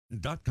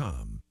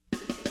Mississippi.com.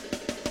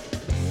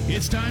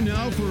 It's time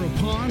now for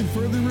Upon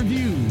Further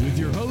Review with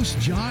your host,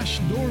 Josh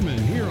Dorman,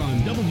 here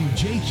on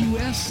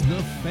WJQS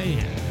The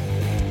Fan.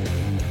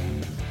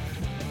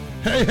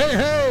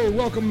 Hey,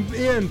 welcome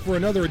in for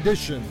another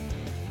edition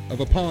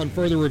of Upon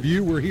Further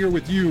Review. We're here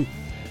with you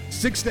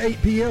 6 to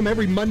 8 p.m.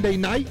 every Monday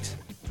night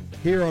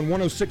here on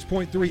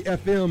 106.3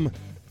 FM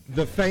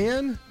The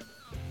Fan,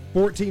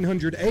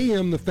 1400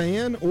 AM The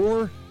Fan,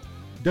 or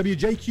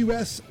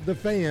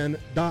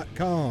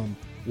WJQSTheFan.com.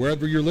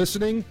 Wherever you're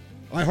listening,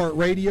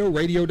 iHeartRadio,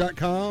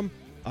 radio.com,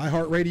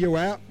 iHeartRadio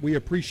app. We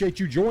appreciate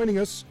you joining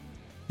us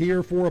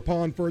here for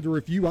Upon Further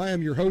Review. I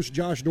am your host,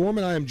 Josh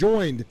Dorman. I am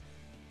joined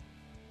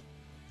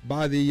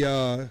by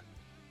the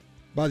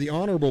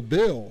Honorable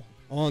Bill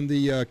on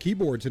the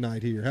keyboard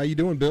tonight here. How you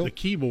doing, Bill? The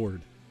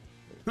keyboard.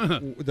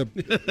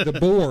 the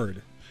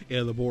board.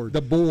 Yeah, the board.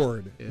 The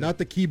board, yeah. Not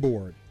the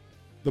keyboard.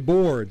 The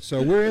board.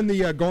 So we're in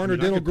the Garner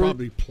Dental Group.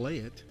 Probably play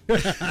it.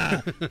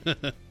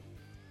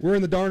 We're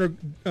in the Garner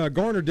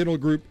Dental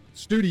Group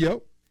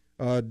studio.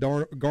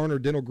 Garner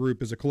Dental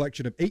Group is a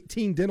collection of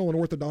 18 dental and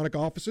orthodontic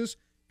offices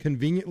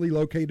conveniently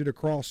located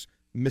across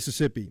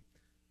Mississippi.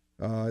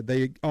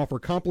 They offer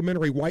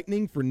complimentary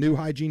whitening for new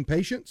hygiene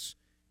patients.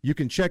 You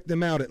can check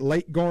them out at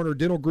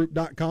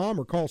lakegarnerdentalgroup.com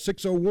or call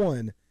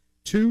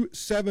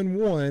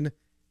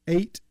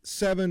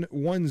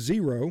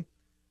 601-271-8710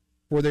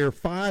 for their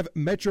 5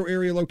 metro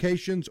area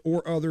locations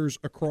or others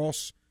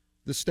across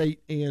the state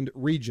and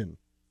region.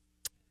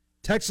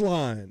 Text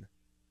line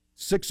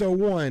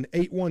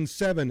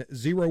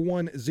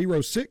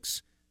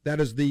 601-817-0106.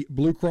 That is the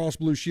Blue Cross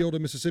Blue Shield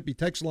of Mississippi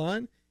text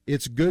line.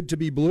 It's good to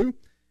be blue.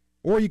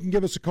 Or you can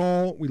give us a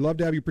call. We'd love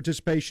to have your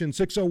participation.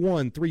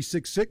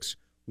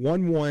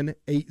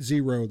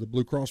 601-366-1180, the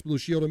Blue Cross Blue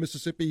Shield of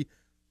Mississippi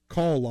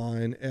call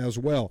line as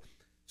well.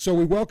 So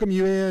we welcome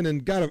you in,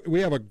 and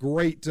we have a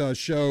great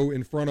show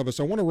in front of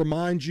us. I want to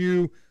remind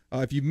you,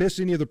 if you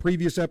missed any of the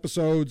previous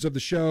episodes of the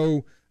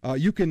show,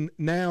 you can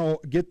now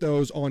get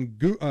those on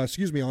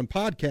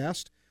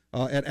podcast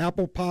at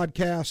Apple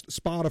Podcast,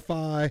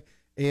 Spotify,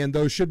 and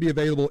those should be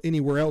available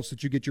anywhere else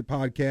that you get your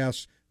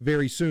podcasts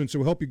very soon. So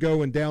we'll help you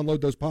go and download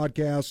those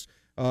podcasts.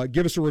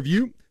 Give us a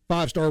review.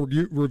 5-star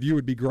review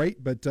would be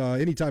great, but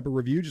any type of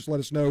review, just let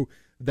us know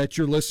that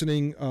you're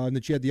listening and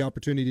that you had the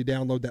opportunity to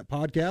download that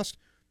podcast.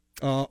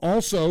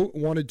 Also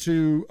wanted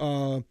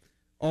to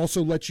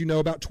also let you know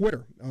about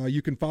Twitter.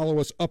 You can follow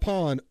us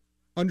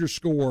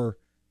upon_sports.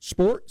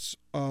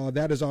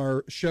 That is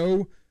our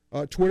show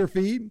Twitter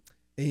feed.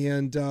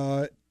 And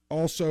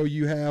also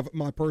you have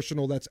my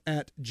personal, that's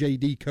at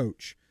JD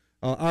Coach.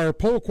 Our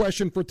poll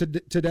question for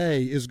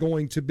today is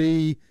going to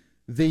be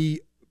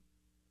the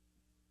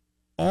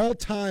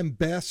all-time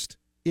best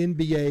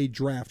NBA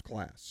draft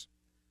class.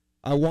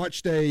 I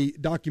watched a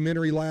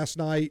documentary last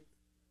night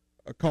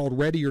called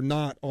Ready or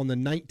Not on the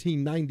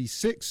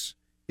 1996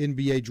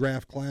 NBA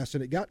draft class,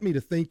 and it got me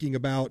to thinking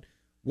about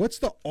what's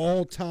the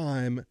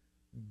all-time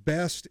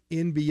best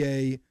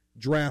NBA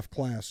draft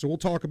class. So we'll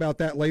talk about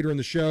that later in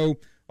the show.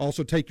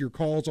 Also take your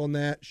calls on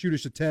that. Shoot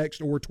us a text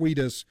or tweet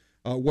us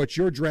what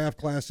your draft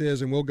class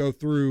is, and we'll go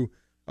through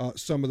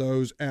some of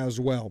those as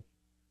well.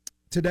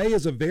 Today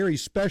is a very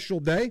special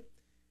day,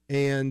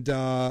 and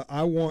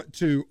I want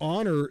to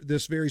honor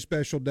this very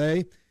special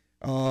day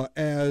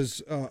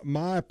as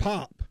my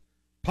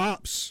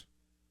Pops,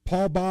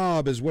 Paul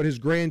Bob is what his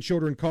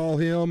grandchildren call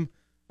him,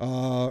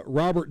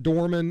 Robert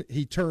Dorman.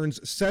 He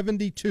turns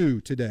 72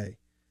 today.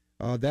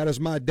 That is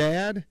my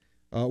dad,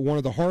 one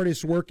of the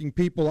hardest working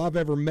people I've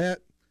ever met.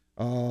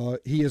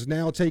 He is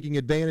now taking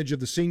advantage of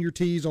the senior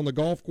tees on the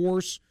golf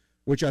course,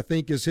 which I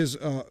think is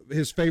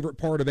his favorite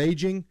part of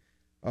aging,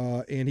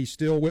 and he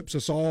still whips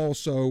us all.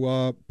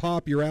 So,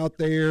 Pop, you're out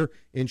there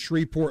in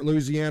Shreveport,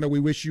 Louisiana. We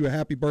wish you a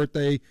happy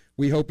birthday.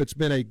 We hope it's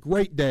been a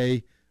great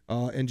day,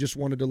 and just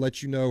wanted to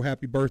let you know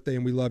happy birthday,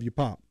 and we love you,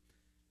 Pop.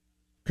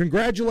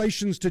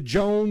 Congratulations to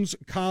Jones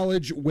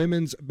College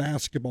women's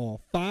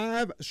basketball.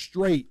 5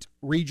 straight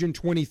Region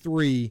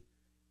 23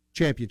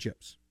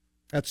 championships.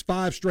 That's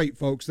 5 straight,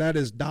 folks. That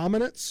is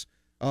dominance.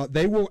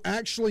 They will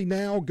actually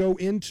now go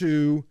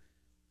into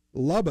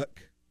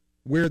Lubbock,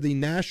 where the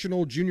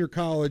National Junior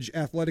College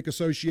Athletic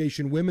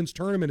Association Women's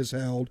Tournament is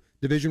held,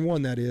 Division I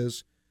that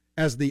is,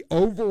 as the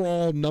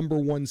overall number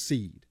 1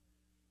 seed.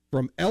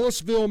 From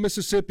Ellisville,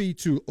 Mississippi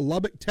to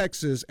Lubbock,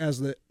 Texas as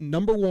the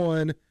number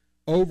 1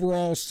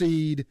 overall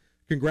seed.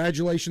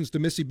 Congratulations to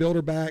Missy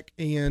Bilderback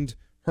and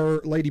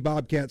her Lady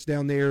Bobcats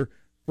down there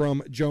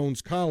from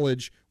Jones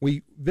College.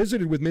 We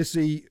visited with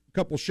Missy a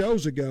couple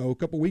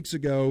weeks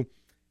ago,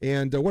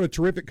 and what a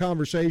terrific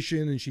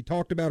conversation. And she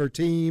talked about her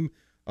team.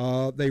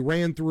 They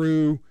ran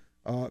through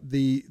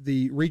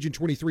the Region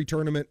 23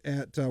 tournament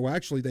at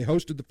actually they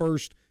hosted the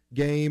first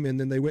game, and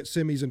then they went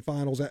semis and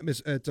finals at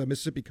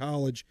Mississippi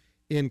College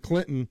in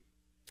Clinton,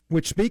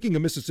 which, speaking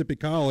of Mississippi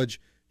College,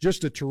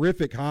 just a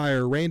terrific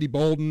hire. Randy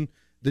Bolden,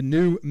 the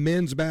new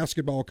men's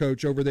basketball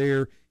coach over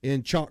there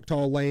in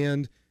Choctaw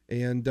Land,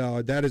 and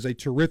that is a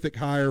terrific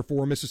hire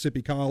for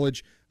Mississippi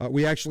College.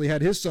 We actually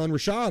had his son,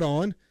 Rashad,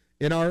 on,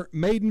 in our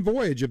maiden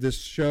voyage of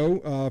this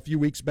show a few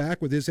weeks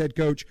back with his head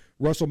coach,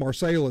 Russell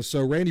Marsalis.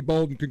 So, Randy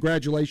Bolden,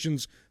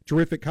 congratulations.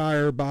 Terrific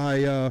hire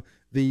by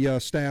the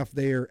staff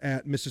there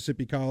at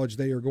Mississippi College.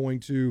 They are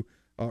going to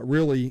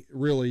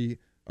really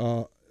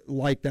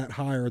like that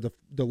hire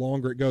the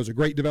longer it goes. A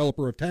great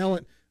developer of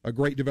talent, a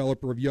great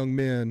developer of young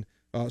men.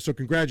 So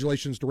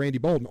congratulations to Randy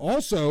Bolden.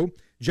 Also,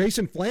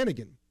 Jason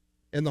Flanagan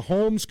and the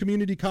Holmes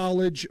Community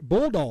College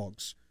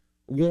Bulldogs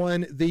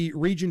won the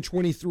Region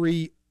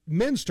 23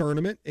 men's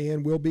tournament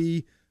and will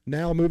be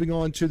now moving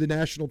on to the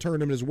national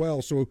tournament as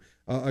well. So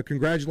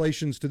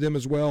congratulations to them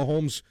as well.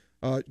 Holmes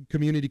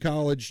Community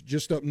College,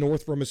 just up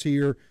north from us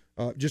here,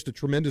 just a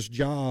tremendous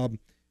job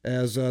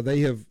as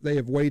they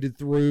have waded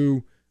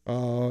through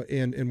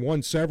and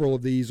won several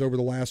of these over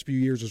the last few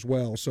years as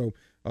well. So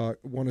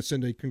want to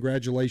send a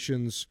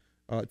congratulations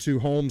to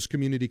Holmes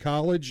Community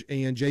College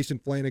and Jason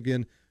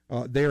Flanagan,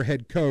 their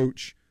head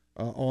coach,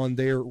 on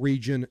their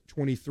Region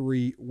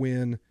 23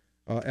 win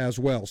as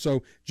well.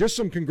 So just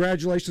some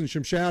congratulations,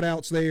 some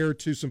shout-outs there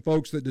to some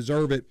folks that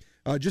deserve it.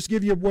 Just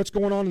give you what's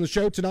going on in the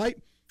show tonight.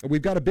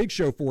 We've got a big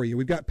show for you.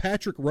 We've got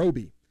Patrick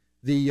Roby,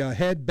 the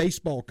head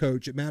baseball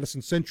coach at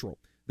Madison Central.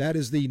 That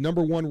is the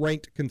number one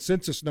ranked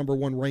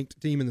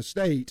team in the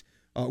state,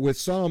 with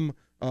some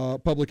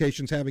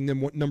publications having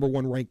them number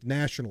one ranked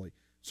nationally.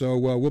 So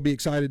we'll be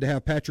excited to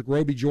have Patrick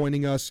Roby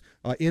joining us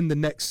in the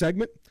next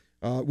segment.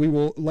 We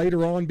will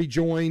later on be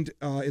joined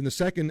in the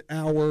second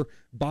hour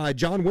by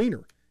John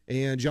Wiener.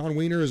 And John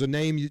Wiener is a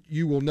name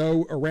you will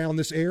know around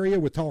this area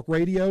with talk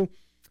radio.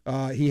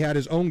 He had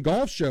his own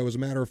golf show, as a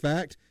matter of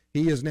fact.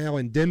 He is now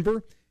in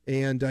Denver,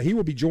 and he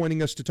will be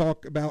joining us to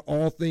talk about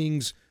all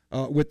things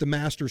with the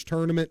Masters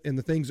tournament and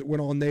the things that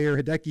went on there.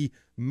 Hideki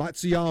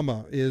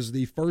Matsuyama is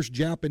the first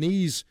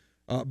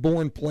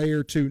Japanese-born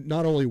player to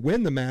not only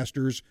win the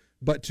Masters,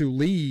 but to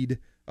lead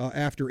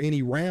after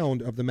any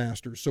round of the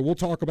Masters. So we'll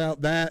talk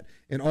about that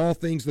and all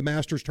things the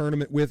Masters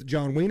tournament with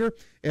John Wiener.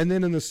 And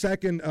then in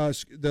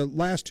the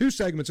last two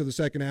segments of the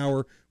second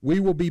hour, we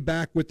will be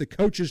back with the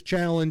Coach's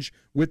Challenge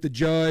with the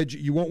judge.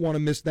 You won't want to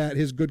miss that,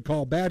 his good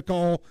call, bad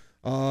call,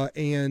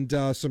 and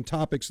some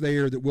topics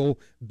there that we'll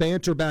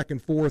banter back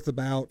and forth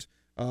about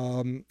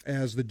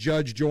as the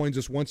judge joins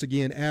us once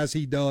again, as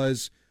he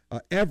does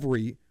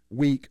every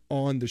week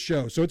on the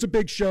show. So it's a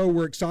big show.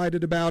 We're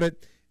excited about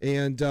it,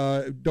 and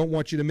don't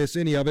want you to miss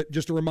any of it.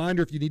 Just a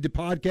reminder, if you need to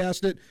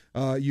podcast it,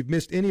 you've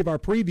missed any of our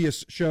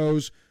previous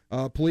shows,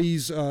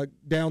 please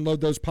download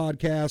those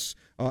podcasts.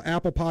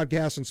 Apple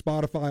Podcasts and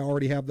Spotify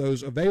already have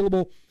those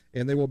available,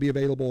 and they will be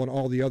available on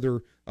all the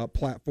other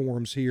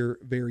platforms here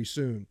very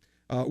soon.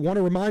 Want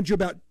to remind you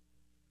about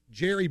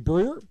Jerry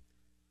Brewer.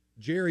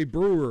 Jerry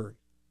Brewer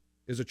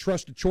is a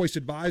trusted choice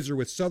advisor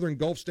with Southern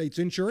Gulf States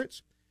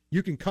Insurance.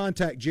 You can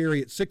contact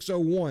Jerry at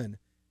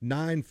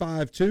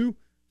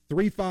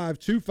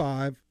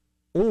 601-952-3525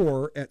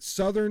 or at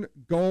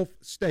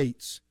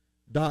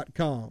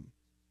southerngulfstates.com.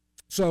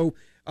 So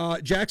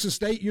Jackson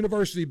State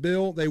University,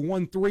 Bill, they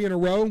won 3 in a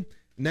row.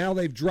 Now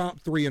they've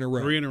dropped 3 in a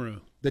row. 3 in a row.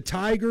 The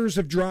Tigers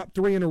have dropped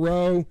 3 in a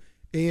row.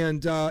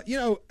 And,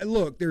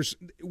 look,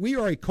 we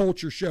are a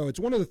culture show. It's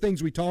one of the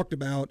things we talked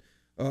about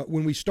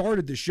when we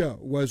started the show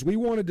was we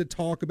wanted to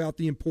talk about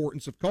the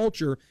importance of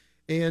culture.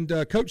 And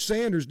Coach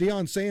Sanders,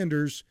 Deion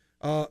Sanders,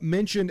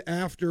 mentioned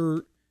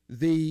after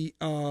the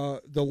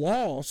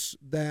loss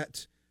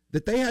that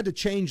they had to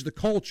change the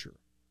culture.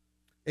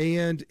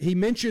 And he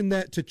mentioned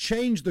that to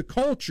change the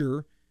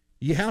culture,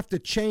 you have to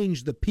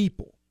change the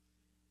people.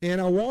 And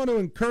I want to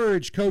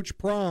encourage Coach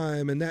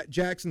Prime and that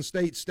Jackson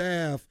State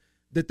staff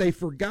that they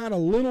forgot a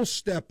little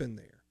step in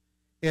there.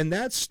 And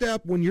that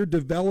step when you're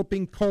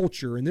developing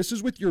culture, and this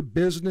is with your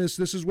business,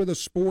 this is with a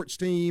sports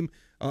team,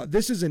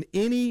 this is in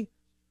any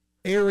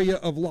area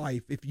of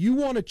life. If you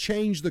want to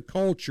change the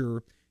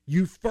culture,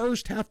 you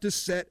first have to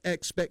set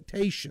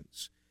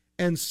expectations.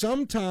 And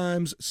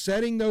sometimes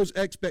setting those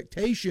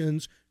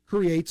expectations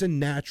creates a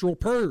natural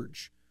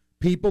purge.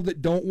 People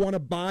that don't want to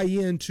buy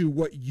into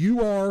what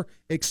you are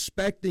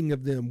expecting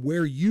of them,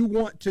 where you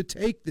want to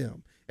take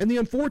them. And the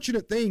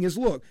unfortunate thing is,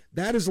 look,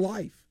 that is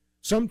life.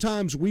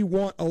 Sometimes we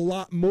want a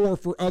lot more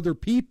for other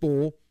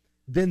people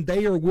than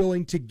they are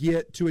willing to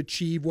get to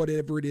achieve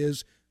whatever it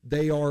is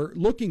they are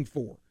looking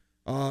for.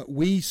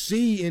 We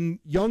see in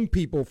young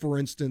people, for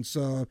instance,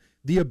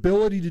 the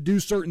ability to do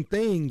certain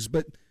things,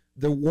 but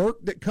the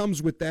work that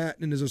comes with that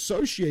and is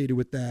associated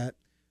with that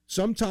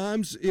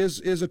sometimes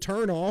is a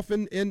turnoff,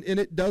 and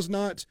it does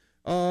not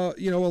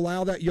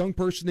allow that young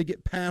person to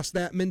get past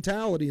that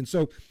mentality. And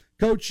so,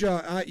 Coach,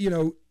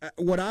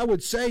 what I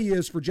would say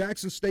is for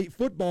Jackson State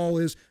football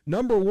is,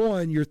 number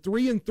one, you're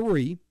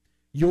 3-3.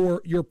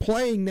 You're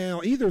playing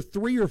now either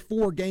 3 or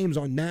 4 games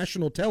on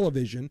national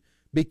television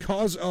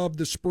because of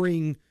the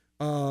spring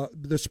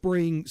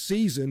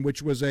season,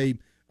 which was a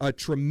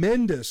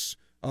tremendous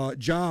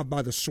job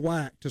by the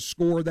SWAC to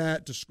score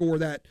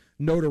that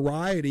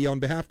notoriety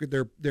on behalf of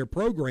their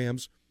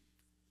programs.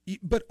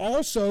 But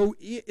also,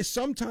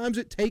 sometimes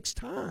it takes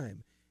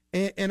time.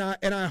 And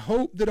I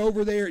hope that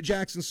over there at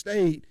Jackson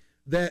State,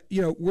 that,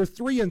 we're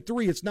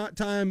 3-3. It's not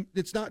time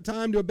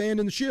to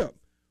abandon the ship.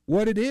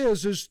 What it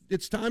is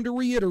it's time to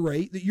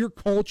reiterate that your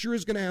culture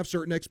is going to have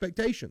certain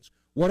expectations.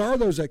 What are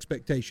those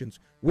expectations?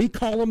 We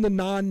call them the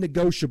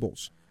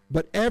non-negotiables,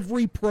 but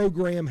every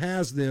program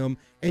has them,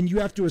 and you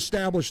have to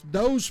establish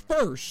those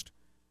first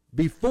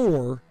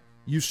before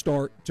you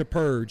start to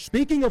purge.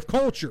 Speaking of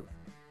culture,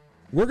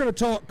 we're going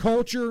to talk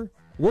culture.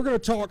 We're going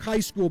to talk high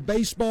school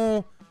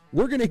baseball.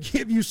 We're going to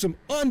give you some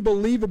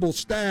unbelievable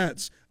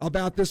stats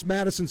about this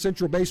Madison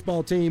Central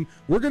baseball team.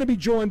 We're going to be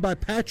joined by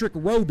Patrick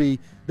Roby,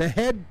 the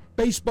head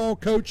baseball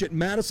coach at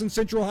Madison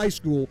Central High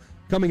School,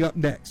 coming up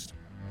next.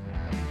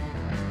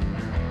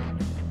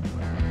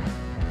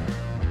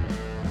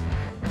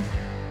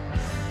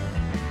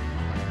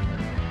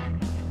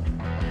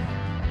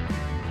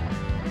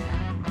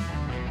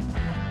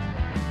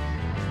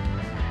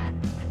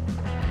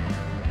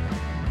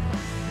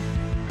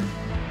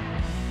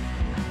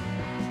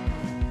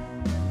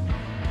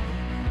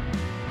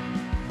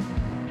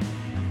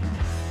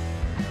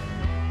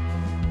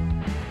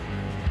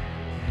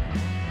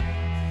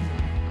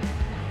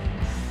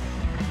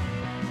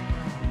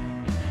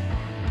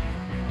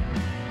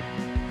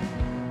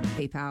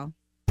 PayPal.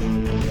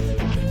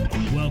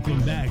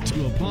 Welcome back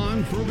to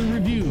Upon Further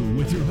Review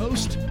with your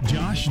host,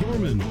 Josh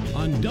Dorman,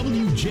 on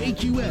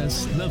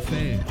WJQS The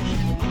Fan.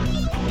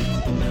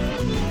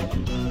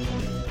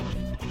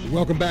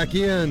 Welcome back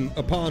in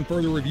Upon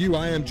Further Review.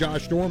 I am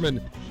Josh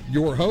Dorman,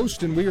 your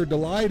host, and we are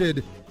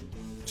delighted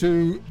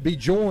to be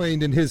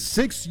joined in his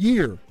 6th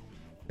year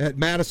at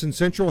Madison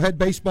Central, head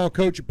baseball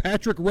coach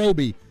Patrick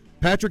Roby.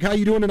 Patrick, how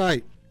you doing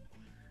tonight?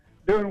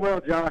 Doing well,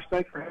 Josh.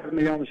 Thanks for having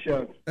me on the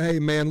show. Hey,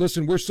 man,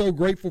 listen, we're so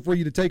grateful for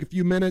you to take a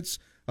few minutes.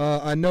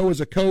 I know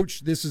as a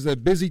coach, this is a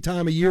busy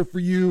time of year for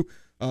you,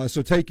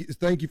 so thank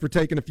you for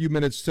taking a few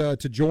minutes to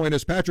join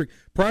us. Patrick,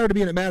 prior to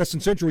being at Madison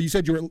Central, you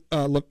said you were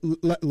at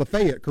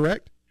Lafayette,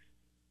 correct?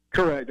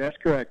 Correct. That's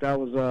correct. I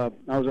was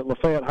at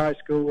Lafayette High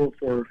School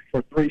for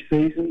 3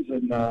 seasons,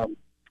 and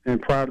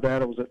prior to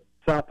that, I was at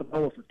South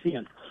Panola for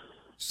 10.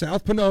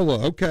 South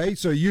Panola, okay.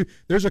 So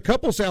there's a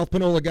couple South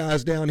Panola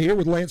guys down here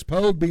with Lance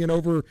Pogue being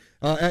over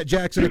at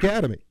Jackson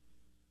Academy.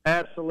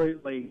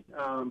 Absolutely.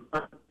 I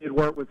did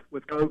work with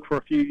Pogue for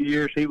a few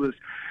years. He was,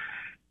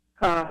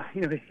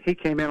 he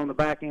came in on the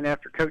back end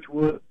after Coach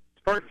Woods'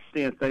 first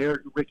stint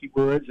there, Ricky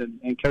Woods,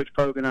 and Coach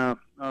Pogue and I.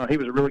 He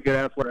was a really good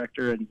athletic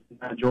director, and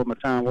I enjoyed my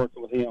time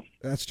working with him.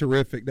 That's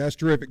terrific. That's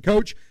terrific.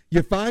 Coach,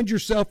 you find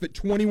yourself at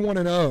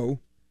 21-0.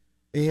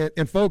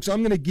 And folks, I'm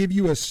going to give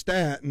you a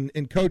stat,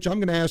 and Coach, I'm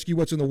going to ask you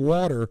what's in the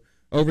water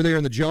over there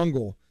in the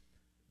jungle.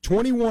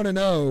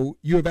 21-0,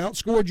 you have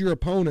outscored your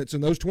opponents in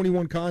those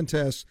 21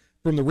 contests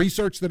from the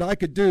research that I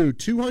could do,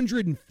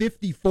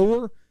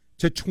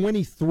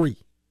 254-23.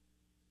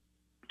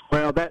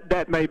 Well,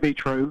 that may be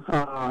true,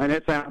 and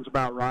it sounds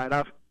about right.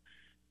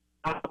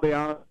 I'll be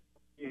honest.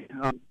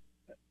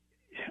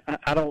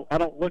 I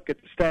don't look at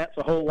the stats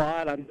a whole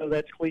lot. I know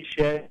that's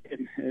cliche,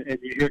 and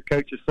you hear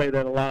coaches say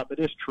that a lot, but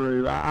it's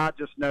true. I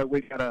just know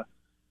we've got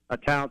a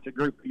talented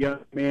group of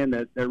young men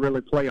that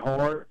really play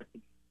hard.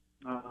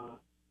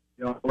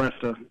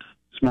 That's a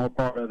small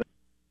part of it.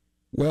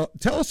 Well,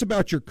 tell us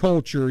about your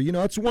culture.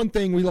 It's one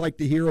thing we like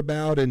to hear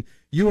about, and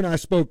you and I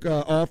spoke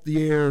off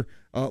the air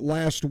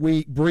last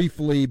week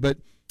briefly, but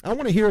I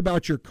want to hear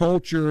about your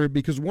culture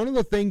because one of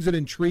the things that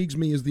intrigues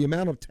me is the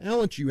amount of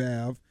talent you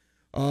have.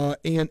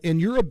 And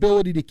your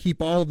ability to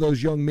keep all of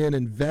those young men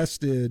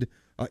invested,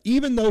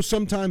 even though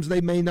sometimes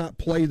they may not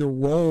play the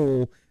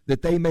role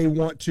that they may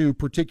want to,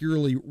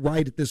 particularly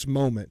right at this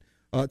moment.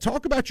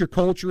 Talk about your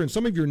culture and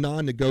some of your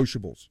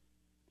non-negotiables.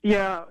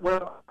 Yeah,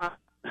 well,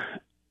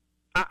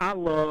 I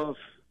love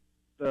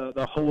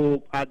the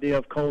whole idea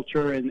of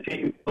culture and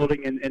team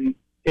building, and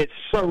it's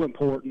so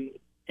important,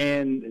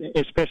 and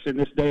especially in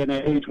this day and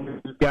age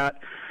when we've got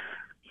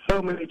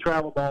so many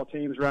travel ball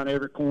teams around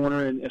every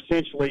corner, and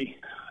essentially,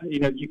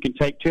 you can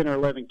take 10 or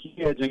 11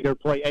 kids and go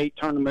play 8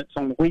 tournaments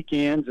on the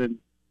weekends, and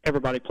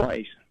everybody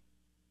plays.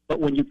 But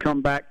when you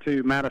come back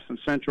to Madison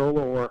Central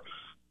or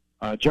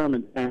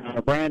Germantown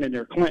or Brandon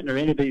or Clinton or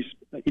any of these,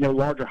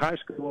 larger high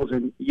schools,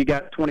 and you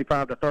got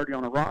 25 to 30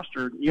 on a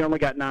roster, you only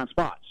got 9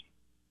 spots.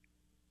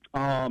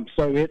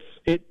 So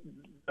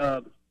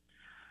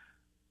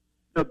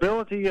the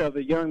ability of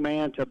a young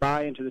man to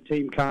buy into the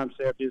team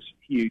concept is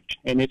huge,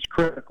 and it's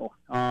critical.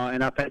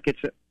 And I think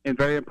it's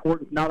very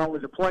important, not only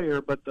the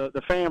player, but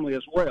the family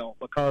as well,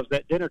 because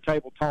that dinner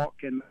table talk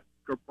can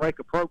break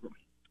a program.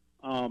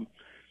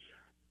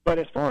 But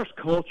as far as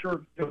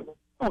culture,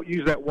 I don't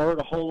use that word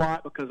a whole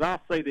lot because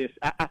I'll say this.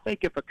 I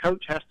think if a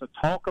coach has to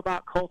talk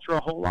about culture a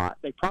whole lot,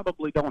 they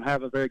probably don't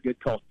have a very good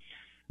culture.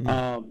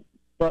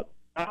 But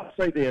I'll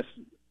say this.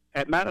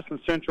 At Madison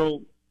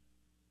Central,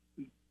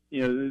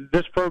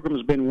 this program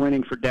has been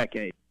winning for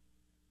decades.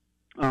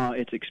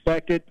 It's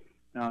expected.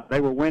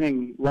 They were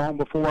winning long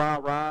before I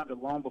arrived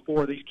and long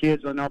before these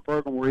kids in our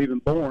program were even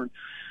born.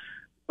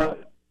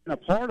 But a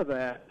part of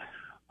that,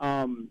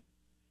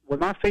 when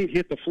my feet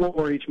hit the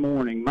floor each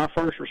morning, my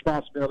first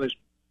responsibility is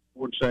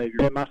Lord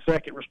Savior, and my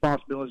second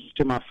responsibility is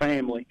to my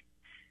family.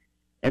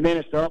 And then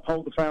it's to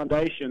uphold the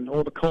foundation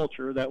or the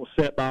culture that was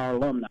set by our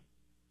alumni.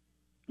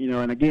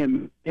 And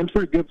again, I'm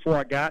pretty good before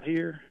I got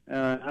here.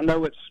 I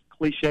know it's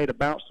cliche to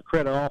bounce the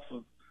credit off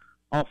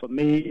of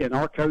me and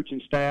our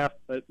coaching staff,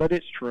 but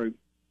it's true.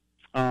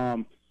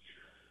 Our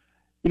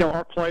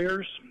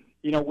players,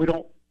 we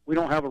don't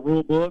have a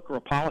rule book or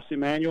a policy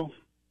manual,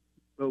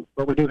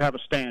 but we do have a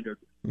standard.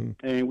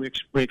 And we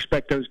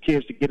expect those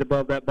kids to get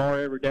above that bar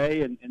every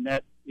day, and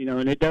that,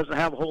 and it doesn't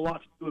have a whole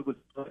lot to do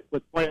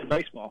with playing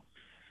baseball.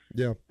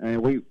 Yeah.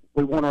 And we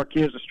want our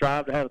kids to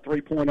strive to have a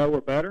 3.0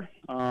 or better,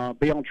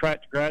 be on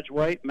track to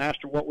graduate,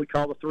 master what we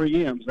call the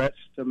 3 M's. That's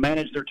to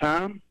manage their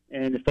time,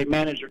 and if they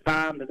manage their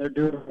time, then they're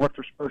doing what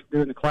they're supposed to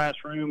do in the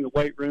classroom, the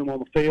weight room, on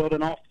the field,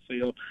 and off the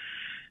field.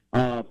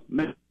 So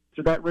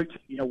that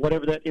routine,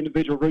 whatever that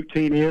individual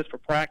routine is for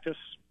practice,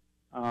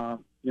 and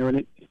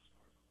you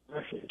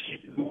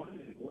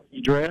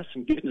dress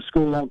and get into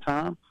school on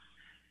time,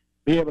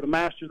 be able to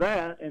master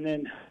that, and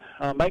then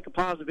make a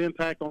positive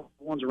impact on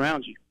the ones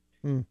around you.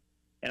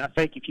 And I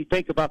think if you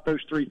think about those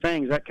 3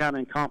 things, that kind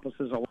of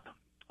encompasses a lot.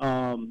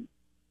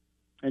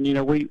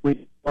 And we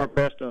do our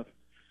best to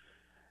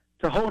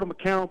hold them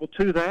accountable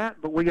to that,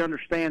 but we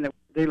understand that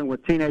we're dealing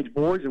with teenage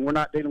boys and we're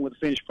not dealing with a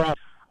finished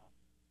product.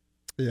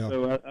 Yeah.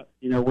 So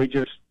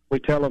we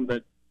tell them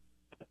that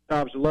your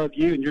job's to love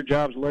you and your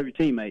job's to love your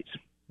teammates.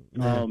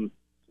 And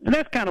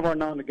that's kind of our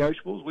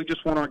non-negotiables. We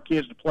just want our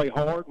kids to play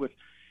hard with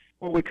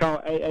what we call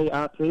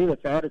AAIT.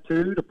 That's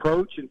attitude,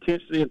 approach,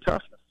 intensity, and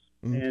toughness.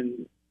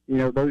 And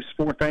those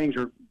 4 things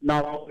are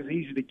not always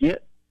easy to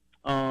get,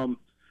 but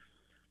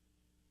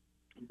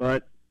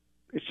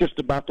it's just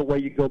about the way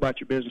you go about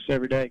your business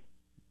every day.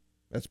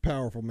 That's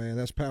powerful, man.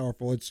 That's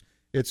powerful.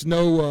 It's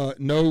no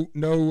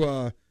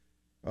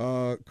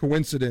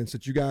coincidence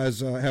that you guys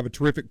have a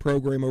terrific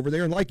program over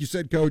there. And like you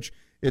said, Coach,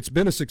 it's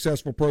been a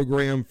successful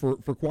program for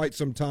quite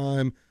some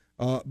time.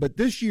 But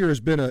this year has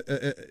been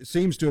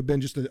seems to have been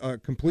just a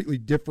completely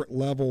different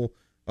level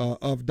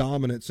of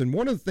dominance. And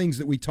one of the things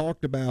that we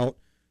talked about,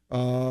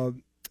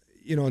 and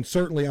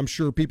certainly I'm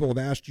sure people have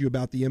asked you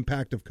about the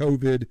impact of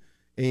COVID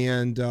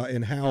and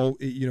how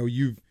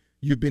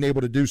you've been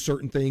able to do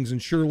certain things, and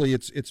surely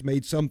it's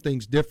made some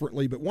things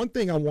differently. But one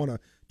thing I want to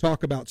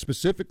talk about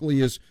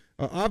specifically is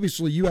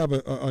obviously you have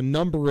a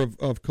number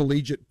of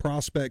collegiate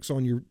prospects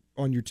on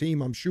your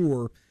team, I'm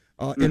sure,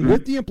 and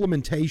with the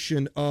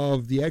implementation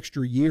of the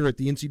extra year at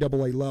the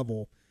NCAA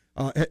level,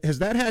 has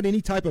that had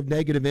any type of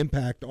negative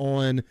impact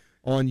on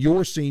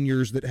your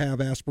seniors that have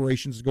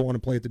aspirations to go on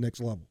and play at the next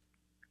level?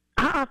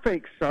 I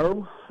think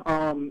so.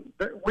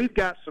 We've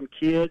got some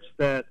kids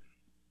that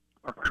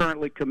are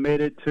currently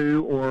committed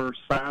to or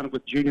signed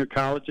with junior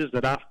colleges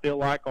that I feel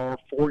like are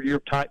 4-year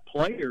type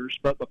players,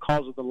 but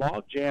because of the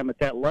logjam at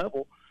that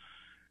level,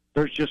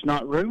 there's just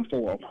not room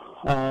for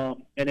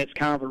them. And it's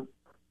kind of a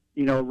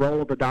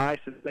roll of the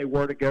dice if they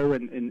were to go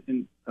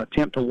and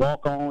attempt to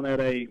walk on at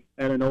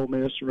an Ole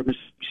Miss or a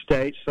Mississippi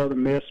State,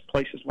 Southern Miss,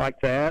 places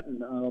like that,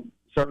 and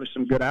certainly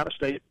some good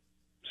out-of-state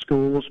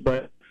schools.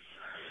 But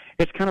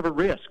it's kind of a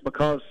risk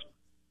because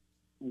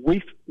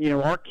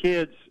our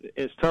kids,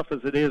 as tough as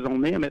it is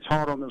on them, it's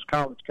hard on those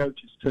college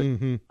coaches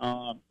too.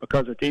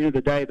 Because at the end of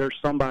the day, there's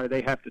somebody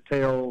they have to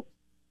tell,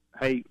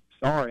 hey,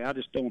 sorry, I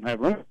just don't have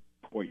room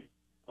for you.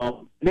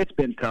 And it's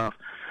been tough.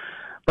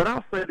 But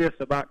I'll say this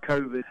about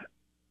COVID.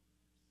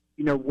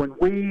 When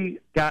we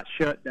got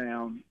shut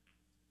down,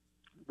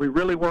 we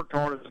really worked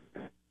hard as a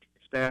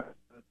staff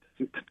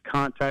to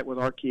contact with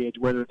our kids,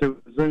 whether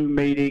through a Zoom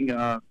meeting,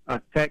 a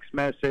text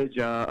message,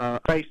 a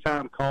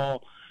FaceTime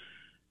call,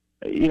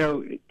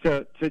 to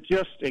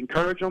just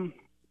encourage them,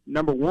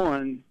 number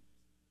one,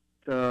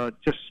 to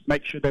just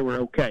make sure they were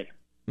okay.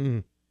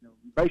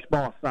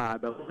 Baseball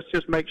aside, but let's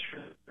just make sure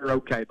they're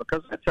okay,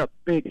 because that's a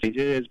big thing. It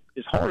is,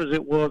 as hard as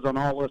it was on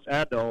all us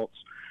adults,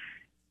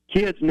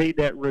 kids need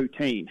that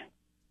routine.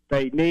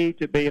 They need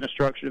to be in a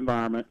structured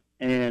environment.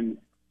 And,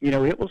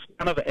 it was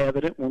kind of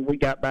evident when we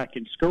got back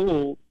in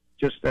school,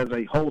 just as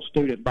a whole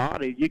student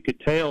body, you could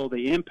tell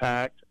the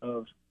impact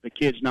of the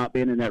kids not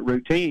being in that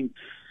routine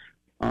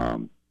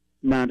 9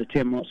 to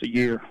 10 months a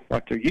year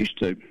like they're used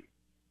to.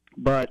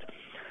 But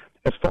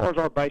as far as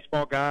our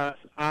baseball guys,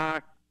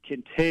 I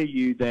can tell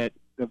you that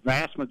the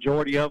vast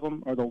majority of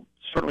them are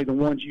certainly the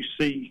ones you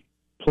see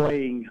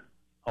playing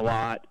a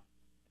lot.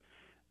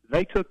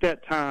 They took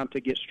that time to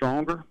get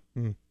stronger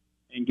and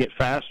get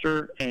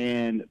faster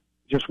and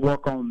just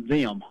work on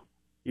them,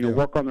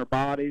 work on their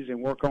bodies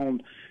and work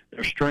on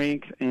their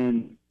strength.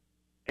 And,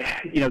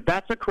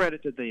 that's a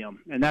credit to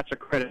them, and that's a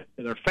credit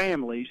to their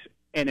families.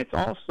 And it's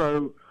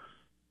also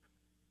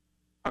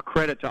a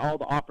credit to all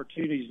the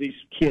opportunities these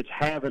kids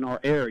have in our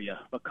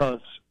area,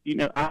 because,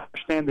 I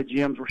understand the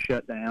gyms were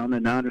shut down,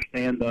 and I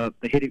understand the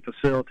hitting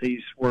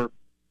facilities were,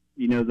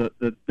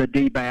 the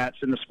D-bats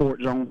and the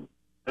sports zone,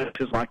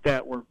 places like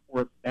that were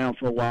down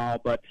for a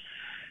while. But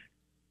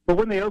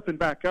when they opened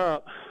back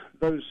up,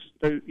 those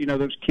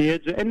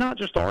kids, and not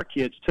just our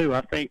kids too,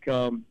 I think,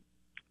 a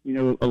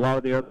lot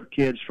of the other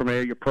kids from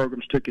area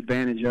programs took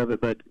advantage of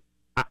it. But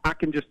I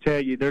can just tell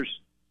you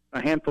there's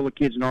a handful of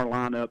kids in our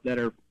lineup that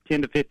are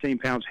 10 to 15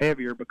 pounds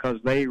heavier because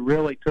they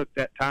really took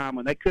that time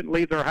when they couldn't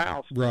leave their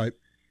house Right.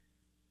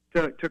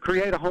 to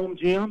create a home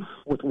gym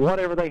with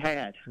whatever they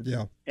had.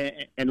 Yeah.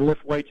 And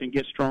lift weights and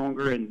get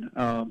stronger. And,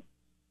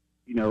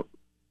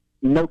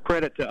 no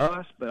credit to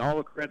us, but all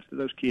the credits to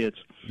those kids.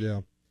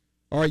 Yeah.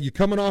 All right, you're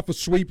coming off a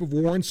sweep of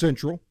Warren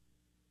Central.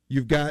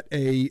 You've got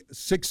a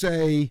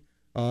 6A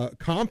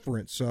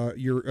conference,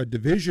 a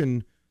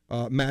division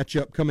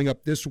matchup coming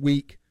up this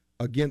week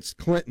against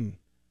Clinton.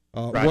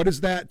 Right. What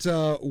does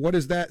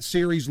that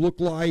series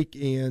look like,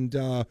 and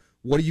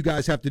what do you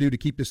guys have to do to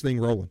keep this thing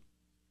rolling?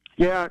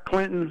 Yeah,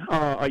 Clinton,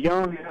 a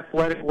young,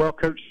 athletic,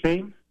 well-coached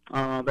team.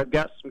 They've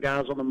got some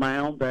guys on the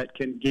mound that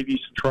can give you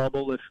some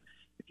trouble if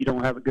you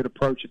don't have a good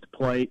approach at the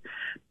plate.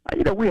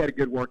 We had a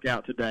good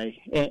workout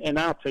today, and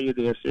I'll tell you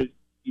this: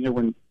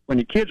 when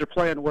your kids are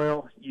playing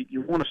well, you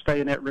want to stay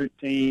in that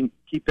routine,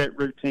 keep that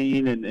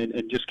routine,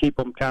 and just keep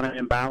them kind of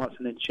in balance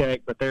and in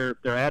check. But their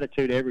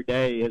attitude every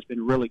day has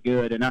been really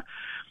good, and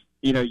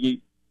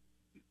huge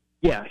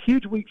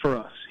week for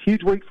us.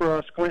 Huge week for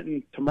us.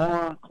 Clinton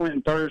tomorrow,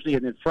 Clinton Thursday,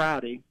 and then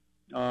Friday.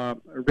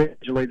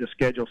 Originally the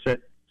schedule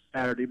said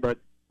Saturday, but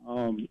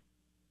our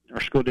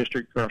school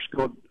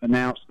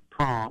announced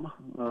prom,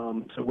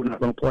 so we're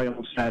not going to play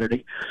on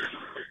Saturday.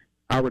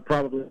 I would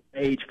probably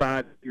age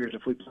 5 years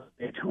if we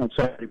played on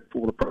Saturday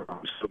before the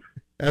prom. So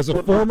as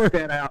a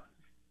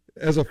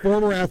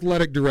former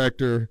athletic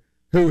director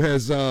who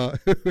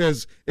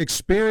has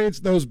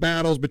experienced those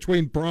battles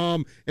between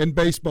prom and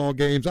baseball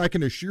games, I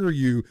can assure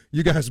you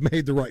guys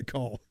made the right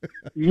call.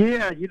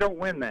 Yeah, you don't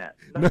win that.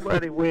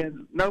 Nobody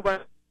wins.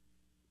 Nobody.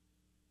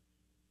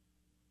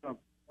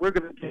 We're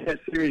going to get that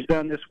series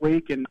done this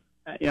week, and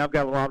I've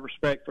got a lot of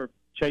respect for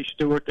Chase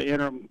Stewart, the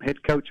interim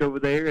head coach over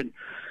there, and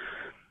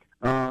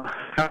how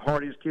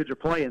hard his kids are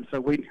playing.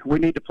 So we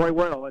need to play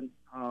well, and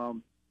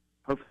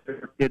hopefully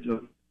our kids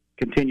will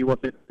continue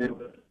what they're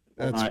doing.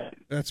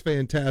 That's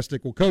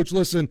fantastic. Well, Coach,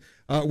 listen,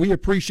 we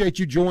appreciate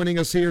you joining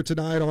us here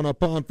tonight on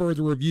Upon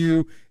Further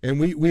Review, and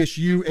we wish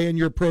you and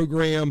your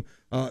program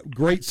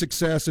great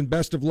success and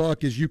best of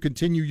luck as you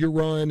continue your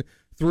run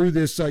through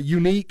this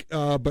unique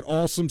but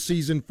awesome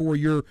season for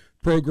your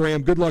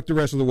program. Good luck the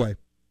rest of the way.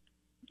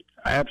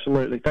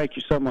 Absolutely. Thank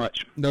you so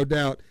much. No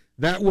doubt.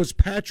 That was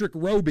Patrick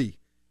Roby,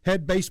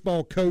 head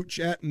baseball coach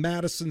at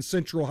Madison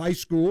Central High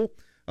School.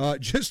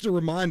 Just a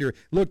reminder,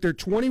 look, they're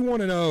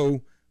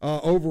 21-0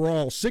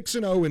 overall,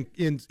 6-0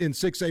 in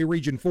 6A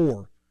Region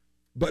 4.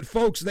 But,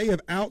 folks, they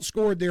have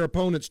outscored their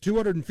opponents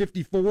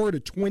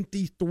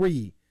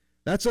 254-23.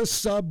 That's a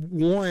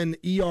sub-1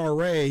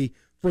 ERA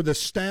for the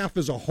staff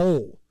as a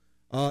whole.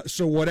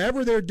 So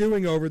whatever they're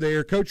doing over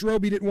there, Coach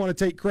Roby didn't want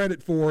to take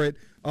credit for it,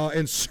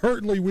 and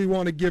certainly we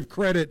want to give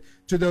credit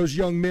to those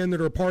young men that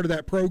are a part of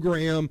that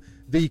program,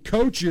 the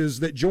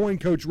coaches that join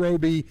Coach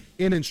Roby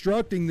in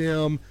instructing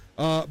them.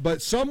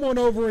 But someone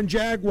over in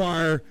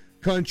Jaguar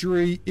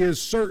country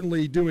is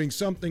certainly doing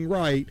something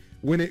right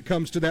when it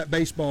comes to that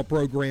baseball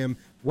program.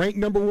 Ranked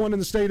number 1 in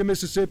the state of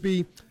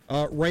Mississippi,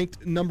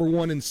 ranked number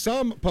 1 in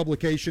some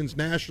publications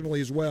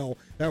nationally as well.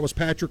 That was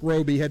Patrick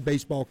Roby, head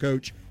baseball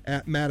coach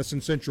at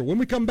Madison Central. When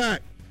we come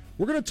back,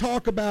 we're going to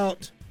talk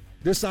about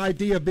this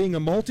idea of being a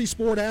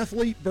multi-sport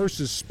athlete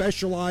versus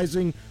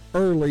specializing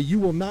early. You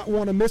will not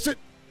want to miss it.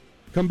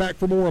 Come back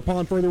for more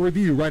Upon Further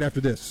Review right after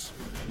this.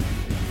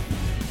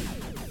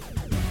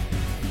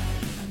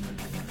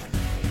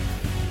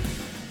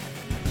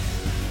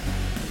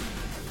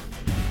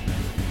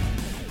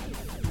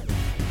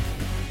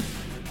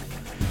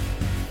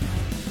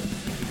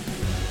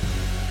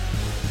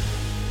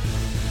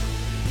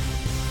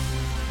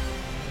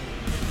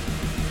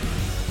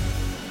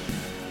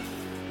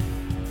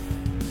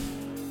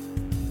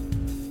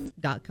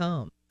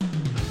 .com.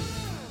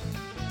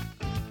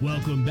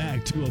 Welcome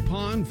back to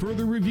Upon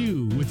Further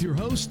Review with your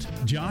host,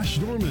 Josh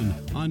Dorman,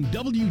 on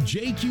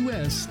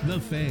WJQS The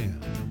Fan.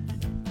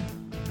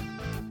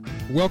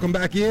 Welcome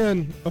back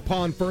in.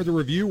 Upon Further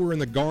Review, we're in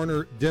the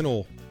Garner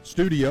Dental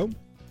Studio.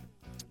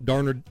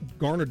 Garner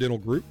Dental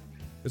Group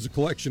is a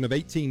collection of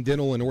 18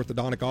 dental and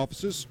orthodontic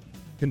offices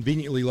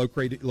conveniently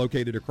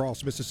located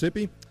across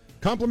Mississippi.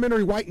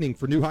 Complimentary whitening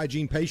for new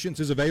hygiene patients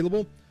is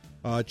available.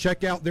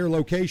 Check out their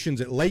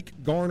locations at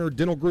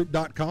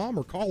lakegarnerdentalgroup.com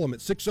or call them at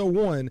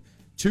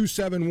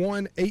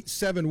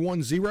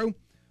 601-271-8710.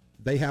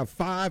 They have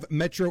 5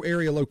 metro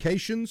area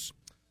locations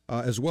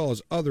as well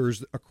as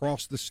others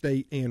across the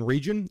state and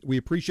region. We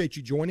appreciate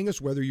you joining us,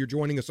 whether you're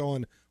joining us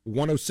on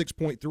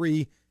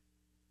 106.3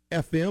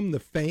 FM, The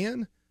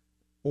Fan,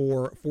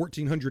 or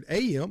 1400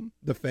 AM,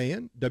 The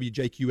Fan,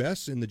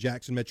 WJQS in the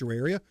Jackson metro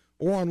area,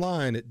 or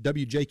online at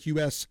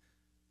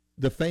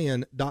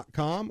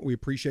WJQSthefan.com. We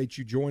appreciate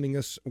you joining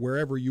us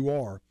wherever you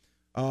are.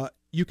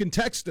 You can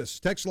text us.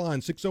 Text line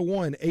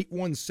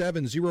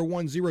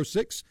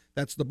 601-817-0106.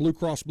 That's the Blue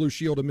Cross Blue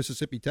Shield of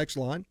Mississippi text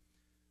line.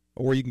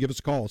 Or you can give us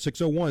a call,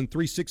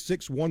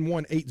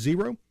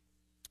 601-366-1180.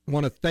 I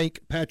want to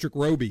thank Patrick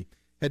Roby,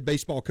 head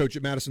baseball coach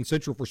at Madison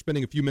Central, for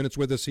spending a few minutes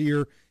with us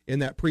here in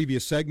that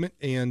previous segment.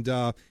 And,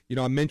 I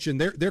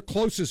mentioned their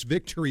closest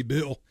victory,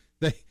 Bill.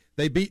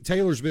 They beat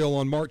Taylorsville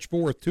on March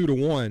 4th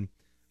 2-1.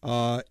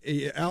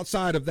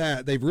 Outside of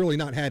that, they've really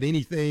not had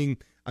anything.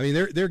 I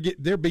mean,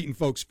 they're beating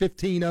folks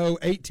 15-0,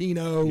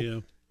 18-0. Yeah.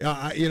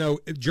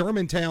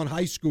 Germantown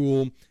High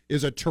School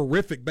is a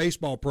terrific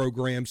baseball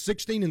program,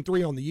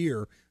 16-3 on the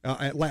year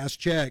at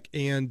last check,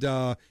 and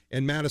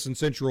Madison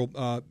Central,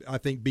 I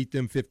think, beat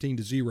them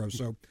 15-0.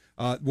 So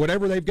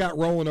whatever they've got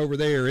rolling over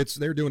there,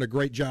 they're doing a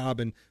great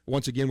job. And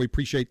once again, we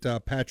appreciate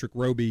Patrick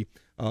Roby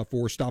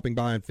for stopping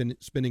by and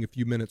spending a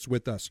few minutes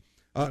with us.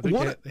 I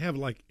think they have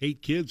like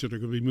 8 kids that are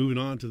going to be moving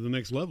on to the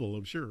next level,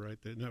 I'm sure, right?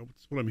 That's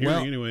what I'm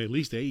hearing anyway, at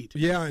least 8.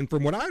 Yeah, and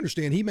from what I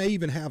understand, he may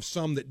even have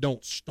some that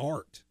don't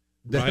start.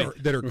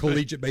 That are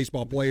collegiate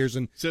baseball players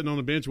and sitting on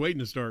the bench waiting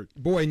to start.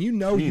 Boy, and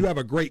you have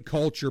a great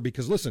culture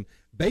because listen,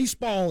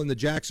 baseball in the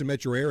Jackson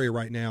metro area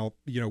right now,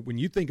 when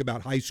you think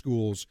about high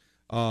schools,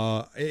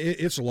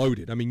 it's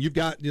loaded. I mean, you've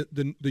got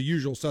the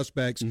usual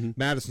suspects: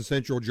 Madison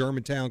Central,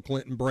 Germantown,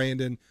 Clinton,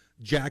 Brandon,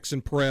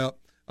 Jackson Prep,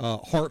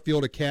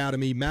 Hartfield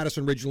Academy,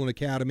 Madison Ridgeland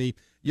Academy.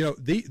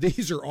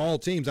 These are all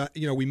teams.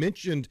 We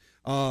mentioned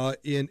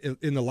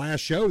in the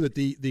last show that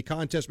the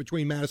contest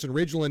between Madison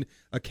Ridgeland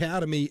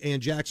Academy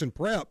and Jackson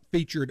Prep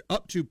featured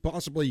up to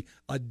possibly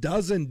a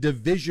dozen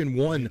Division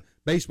I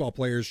baseball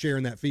players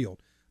sharing that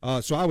field.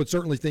 So I would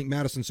certainly think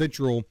Madison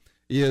Central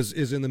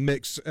is in the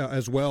mix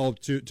as well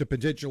to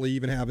potentially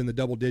even have in the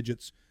double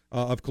digits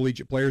of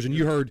collegiate players. And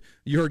you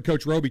heard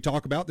Coach Roby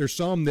talk about there's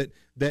some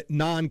that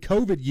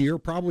non-COVID year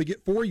probably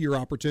get 4-year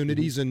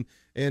opportunities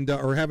and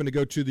are having to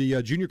go to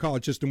the junior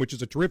college system, which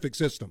is a terrific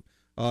system.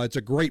 It's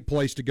a great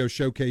place to go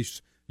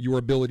showcase your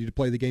ability to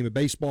play the game of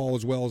baseball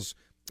as well as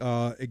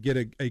get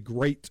a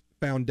great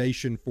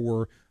foundation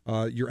for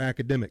your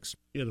academics.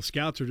 Yeah, the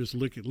scouts are just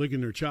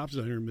licking their chops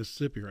down here in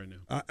Mississippi right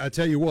now. I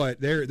tell you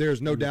what,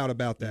 there's no doubt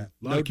about that.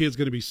 A lot of kids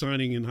going to be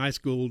signing in high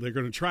school. They're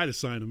going to try to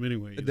sign them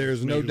anyway.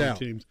 There's no doubt.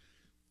 Teams.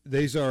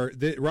 These are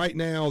right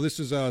now. This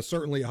is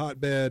certainly a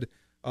hotbed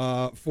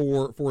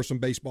for some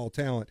baseball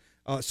talent.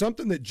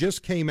 Something that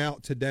just came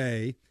out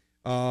today.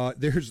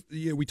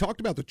 We talked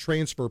about the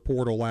transfer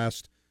portal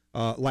last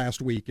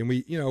week, and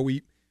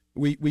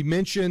we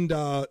mentioned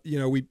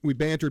we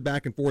bantered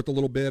back and forth a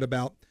little bit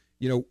about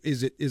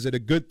is it a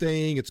good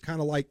thing? It's kind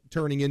of like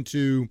turning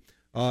into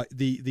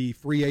the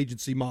free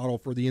agency model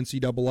for the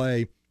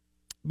NCAA.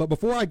 But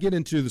before I get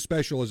into the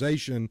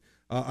specialization,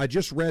 I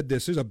just read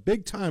this. There's a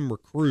big time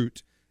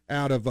recruit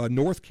out of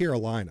North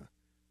Carolina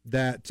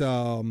that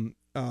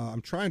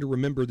I'm trying to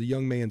remember the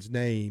young man's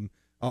name,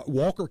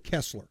 Walker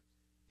Kessler.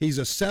 He's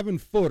a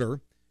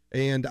 7-footer,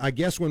 and I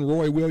guess when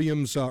Roy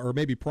Williams, or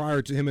maybe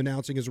prior to him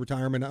announcing his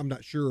retirement, I'm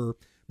not sure,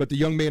 but the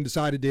young man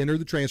decided to enter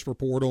the transfer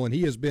portal, and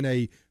he has been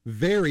a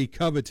very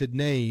coveted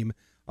name,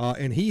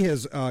 and he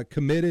has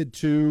committed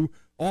to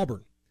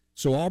Auburn.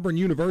 So Auburn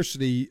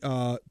University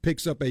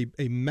picks up a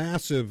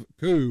massive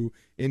coup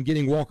in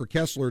getting Walker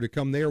Kessler to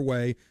come their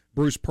way,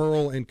 Bruce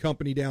Pearl and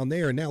company down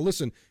there. And now,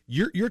 listen,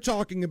 you're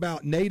talking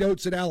about Nate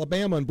Oates at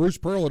Alabama and Bruce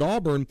Pearl at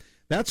Auburn.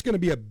 That's going to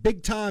be a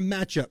big-time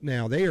matchup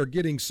now. They are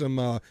getting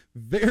some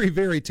very,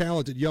 very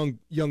talented young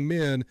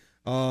men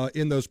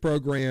in those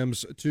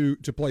programs to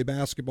play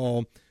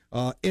basketball.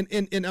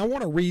 And I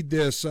want to read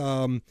this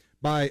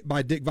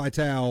by Dick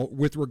Vitale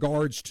with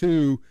regards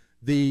to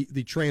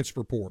the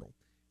transfer portal.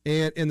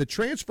 And the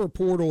transfer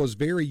portal is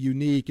very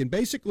unique. And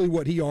basically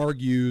what he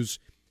argues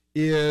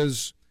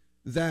is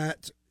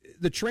that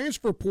the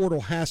transfer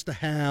portal has to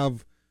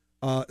have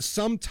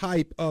some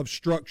type of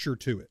structure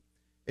to it.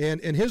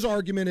 And his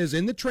argument is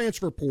in the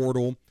transfer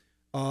portal,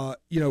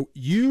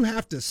 you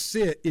have to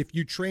sit if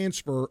you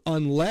transfer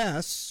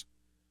unless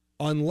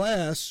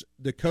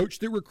the coach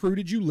that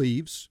recruited you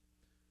leaves,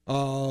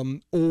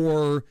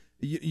 or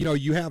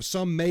you have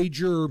some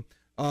major,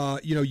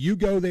 you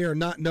go there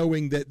not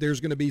knowing that there's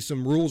going to be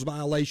some rules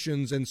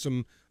violations and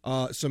some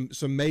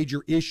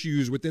major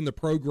issues within the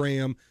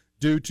program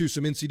due to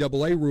some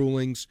NCAA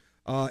rulings.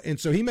 And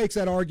so he makes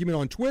that argument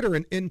on Twitter,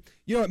 and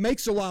it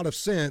makes a lot of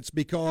sense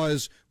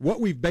because what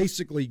we've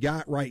basically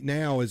got right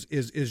now is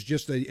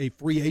just a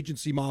free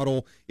agency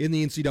model in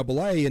the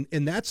NCAA,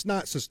 and that's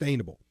not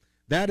sustainable.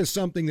 That is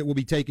something that will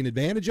be taken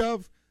advantage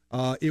of.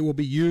 It will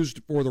be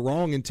used for the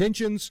wrong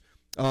intentions.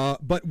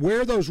 But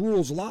where those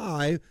rules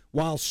lie,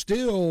 while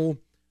still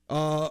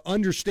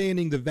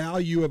understanding the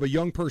value of a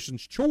young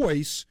person's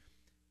choice,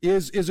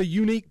 is a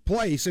unique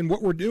place. And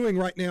what we're doing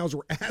right now is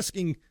we're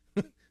asking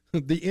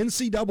the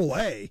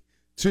NCAA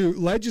to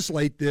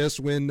legislate this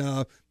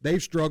when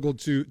they've struggled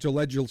to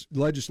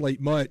legislate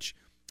much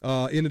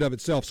in and of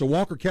itself. So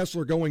Walker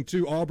Kessler going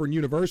to Auburn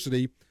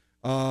University,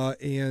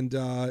 and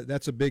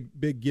that's a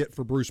big get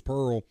for Bruce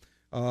Pearl.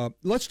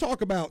 Let's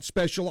talk about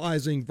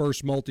specializing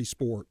versus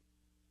multi-sport.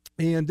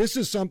 And this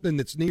is something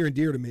that's near and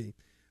dear to me.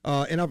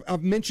 And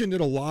I've mentioned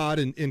it a lot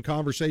in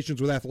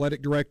conversations with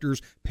athletic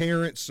directors,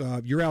 parents.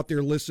 You're out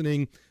there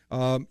listening.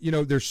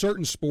 There's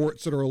certain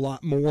sports that are a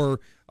lot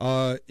more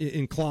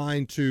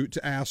inclined to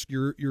ask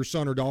your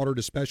son or daughter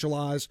to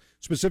specialize,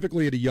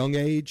 specifically at a young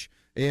age.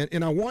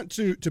 And I want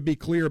to be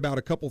clear about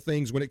a couple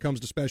things when it comes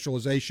to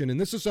specialization. And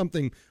this is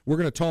something we're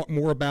going to talk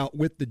more about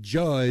with the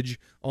judge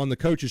on the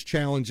Coach's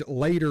Challenge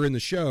later in the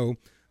show.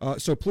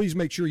 So please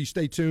make sure you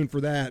stay tuned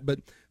for that. But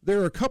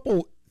there are a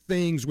couple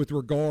things with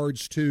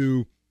regards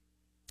to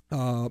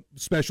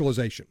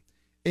specialization.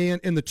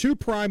 And the two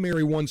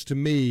primary ones to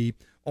me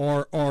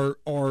are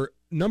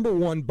number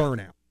one,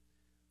 burnout.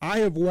 I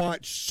have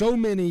watched so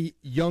many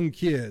young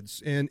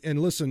kids, and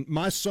listen,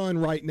 my son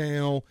right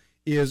now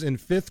is in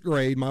 5th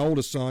grade, my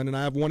oldest son, and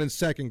I have one in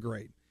 2nd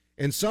grade.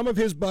 And some of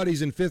his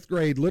buddies in 5th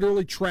grade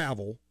literally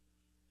travel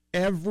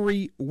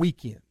every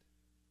weekend,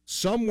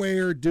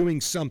 somewhere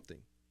doing something.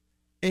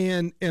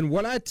 And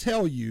what I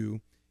tell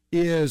you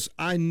is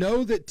I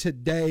know that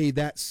today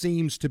that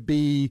seems to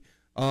be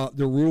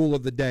the rule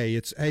of the day.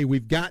 It's, hey,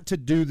 we've got to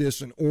do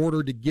this in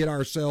order to get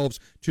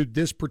ourselves to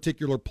this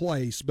particular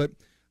place. But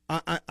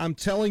I'm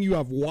telling you,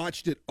 I've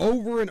watched it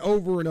over and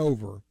over and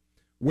over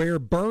where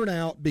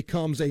burnout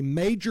becomes a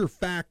major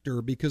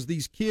factor because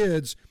these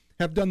kids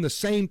have done the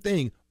same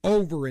thing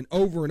over and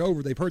over and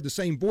over. They've heard the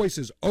same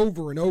voices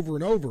over and over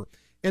and over.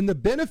 And the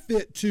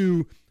benefit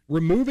to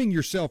removing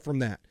yourself from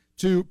that,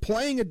 to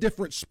playing a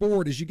different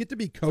sport, is you get to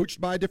be coached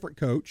by a different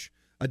coach,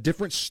 a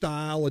different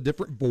style, a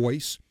different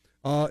voice.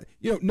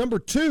 Number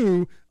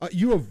two,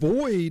 you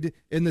avoid,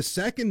 and the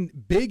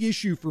second big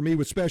issue for me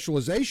with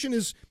specialization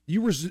is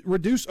you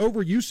reduce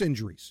overuse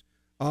injuries.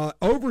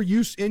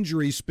 Overuse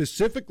injuries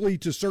specifically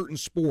to certain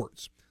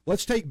sports.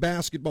 Let's take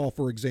basketball,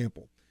 for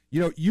example.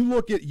 You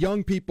look at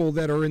young people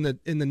that are in the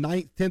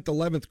 9th, 10th,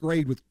 11th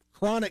grade with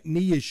chronic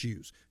knee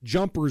issues,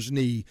 jumper's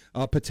knee,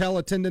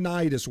 patella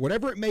tendonitis,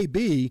 whatever it may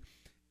be.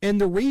 And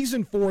the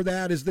reason for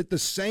that is that the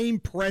same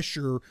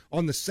pressure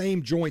on the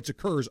same joints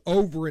occurs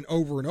over and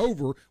over and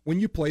over when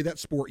you play that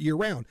sport year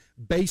round.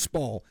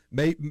 Baseball,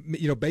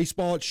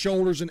 baseball at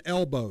shoulders and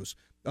elbows.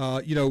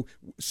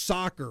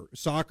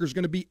 Soccer's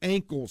going to be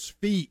ankles,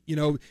 feet.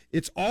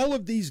 It's all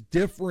of these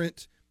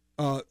different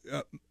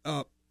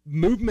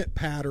movement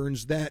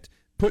patterns that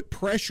put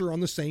pressure on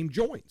the same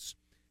joints.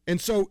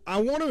 And so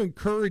I want to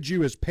encourage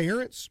you as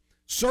parents,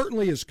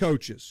 certainly as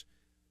coaches,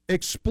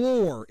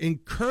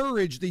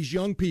 encourage these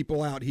young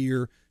people out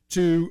here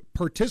to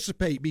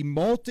participate, be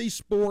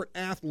multi-sport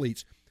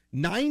athletes.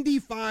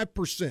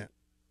 95%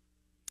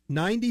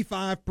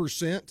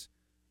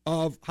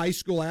 of high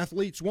school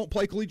athletes won't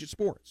play collegiate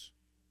sports.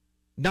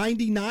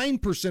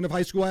 99% of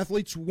high school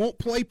athletes won't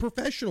play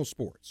professional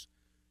sports.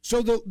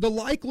 So the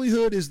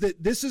likelihood is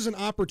that this is an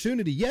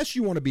opportunity. Yes,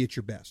 you want to be at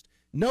your best.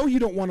 No, you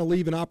don't want to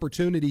leave an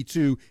opportunity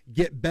to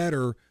get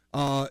better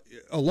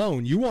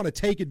alone. You want to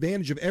take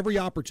advantage of every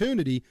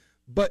opportunity,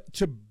 but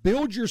to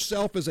build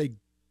yourself as a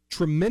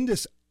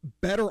tremendous,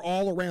 better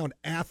all-around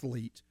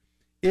athlete,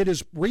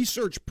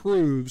 research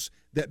proves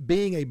that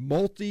being a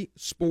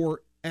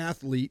multi-sport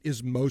athlete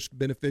is most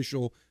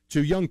beneficial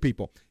to young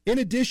people. In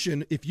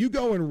addition, if you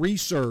go and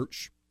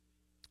research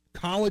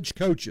college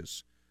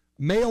coaches,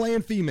 male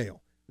and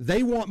female,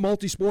 they want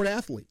multi-sport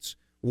athletes.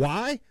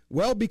 Why?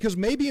 Well, because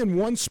maybe in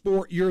one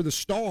sport you're the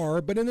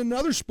star, but in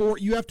another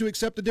sport you have to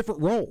accept a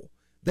different role.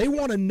 They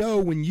want to know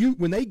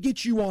when they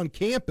get you on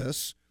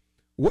campus,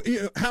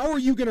 how are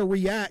you going to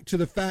react to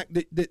the fact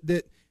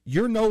that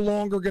you're no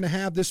longer going to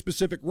have this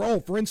specific role?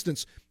 For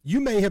instance, you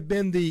may have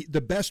been the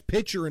best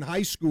pitcher in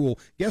high school.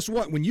 Guess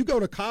what? When you go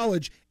to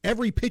college,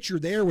 every pitcher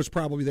there was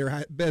probably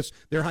their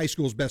high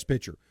school's best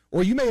pitcher.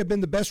 Or you may have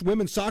been the best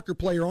women's soccer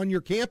player on your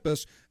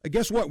campus.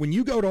 Guess what? When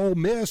you go to Ole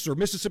Miss or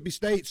Mississippi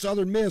State,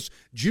 Southern Miss,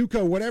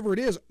 JUCO, whatever it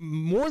is,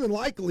 more than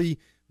likely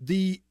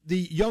the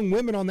young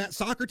women on that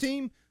soccer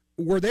team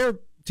were their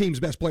team's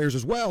best players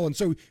as well. And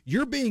so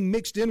you're being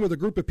mixed in with a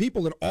group of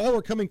people that all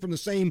are coming from the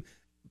same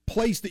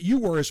place that you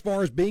were as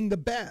far as being the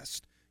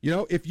best.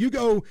 If you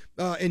go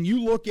and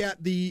you look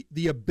at the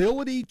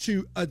ability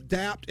to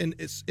adapt and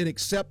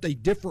accept a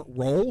different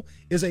role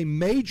is a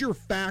major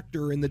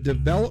factor in the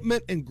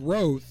development and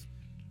growth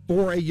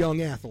for a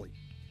young athlete.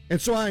 And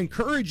so I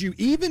encourage you,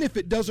 even if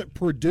it doesn't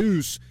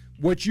produce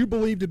what you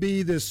believe to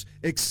be this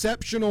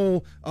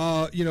exceptional,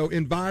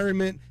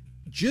 environment,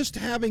 just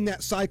having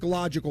that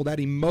psychological, that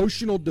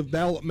emotional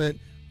development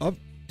of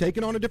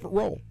taking on a different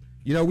role.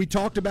 We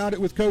talked about it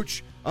with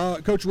Coach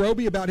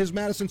Roby about his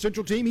Madison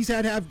Central team. He's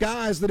had to have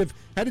guys that have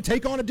had to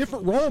take on a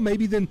different role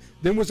maybe than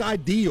was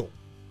ideal.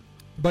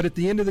 But at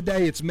the end of the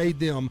day, it's made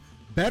them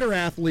better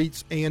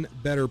athletes and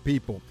better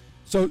people.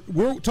 So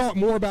we'll talk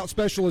more about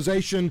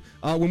specialization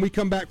when we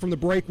come back from the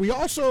break. We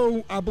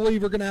also, I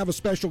believe, are going to have a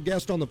special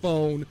guest on the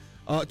phone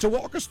to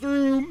walk us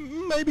through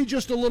maybe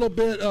just a little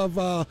bit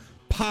of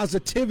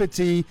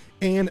positivity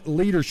and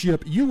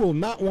leadership. You will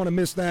not want to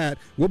miss that.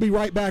 We'll be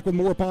right back with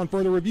more Upon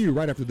Further Review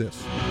right after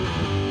this.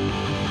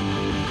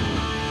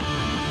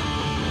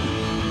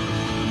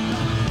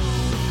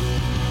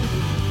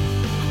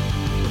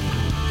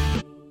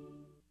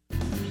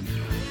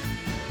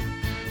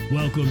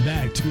 Welcome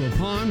back to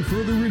Upon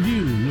Further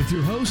Review with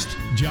your host,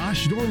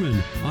 Josh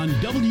Dorman, on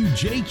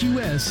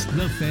WJQS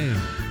The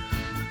Fan.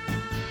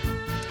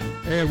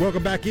 And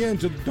welcome back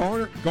into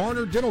the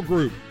Garner Dental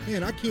Group.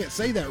 Man, I can't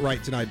say that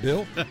right tonight,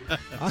 Bill.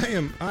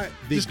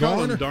 Just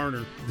call him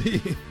Darner.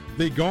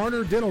 The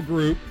Garner Dental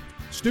Group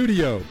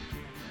studio.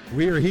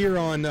 We are here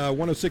on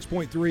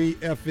 106.3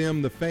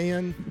 FM, The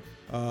Fan,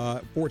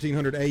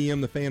 1400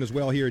 AM, The Fan as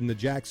well here in the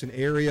Jackson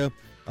area.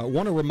 I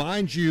want to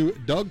remind you,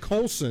 Doug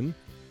Colson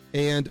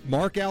and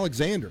Mark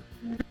Alexander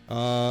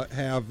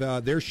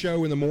have their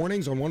show in the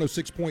mornings on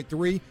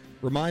 106.3.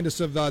 Remind us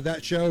of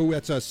that show.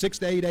 That's 6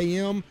 to 8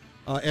 a.m.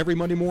 Every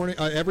Monday morning,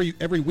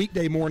 every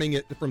weekday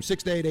morning from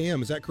 6 to 8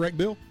 a.m. Is that correct,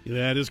 Bill?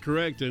 That is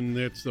correct, and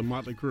it's the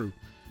Motley Crew.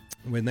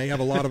 When they have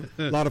a lot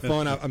of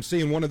fun. I'm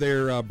seeing one of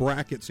their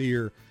brackets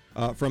here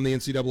from the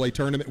NCAA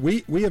tournament.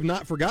 We have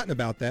not forgotten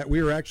about that.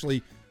 We are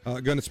actually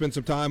going to spend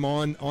some time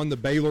on the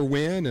Baylor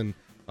win and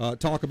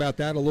talk about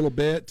that a little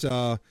bit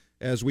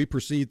as we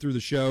proceed through the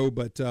show.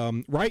 But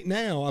right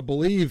now, I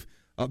believe,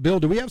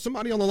 Bill, do we have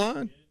somebody on the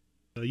line?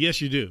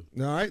 Yes, you do.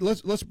 All right,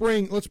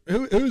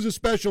 who's a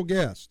special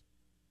guest?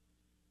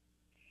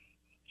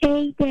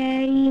 Hey,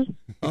 Daddy.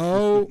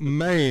 Oh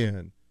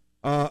man,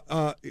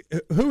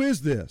 who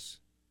is this?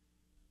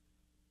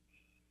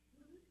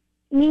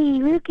 Me,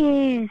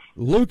 Lucas.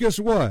 Lucas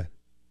what?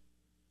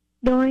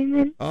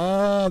 Dorman.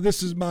 Oh,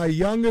 this is my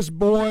youngest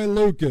boy,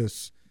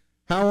 Lucas.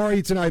 How are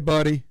you tonight,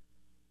 buddy?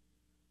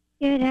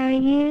 Good, how are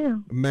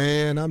you?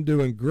 Man, I'm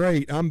doing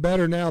great. I'm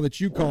better now that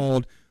you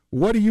called.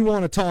 What do you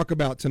want to talk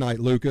about tonight,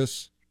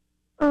 Lucas?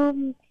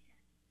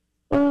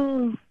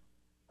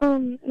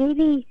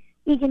 Maybe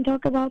we can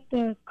talk about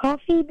the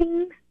coffee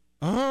bean.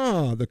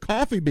 Ah, the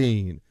coffee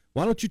bean.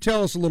 Why don't you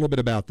tell us a little bit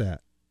about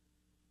that?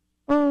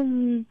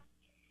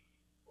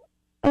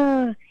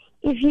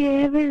 If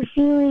you're ever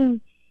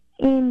feeling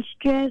in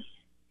stress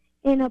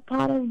in a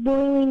pot of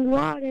boiling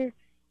water,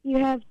 you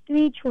have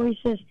three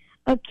choices.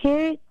 A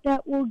carrot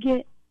that will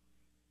get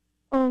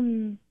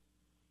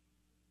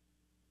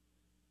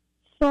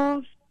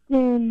soft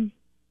and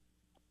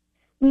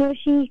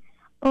mushy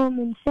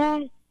and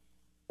sad,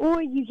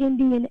 or you can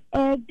be an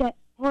egg that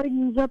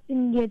hardens up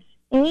and gets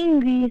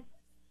angry,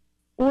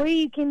 or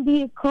you can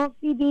be a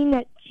coffee bean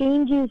that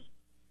changes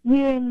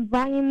your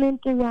environment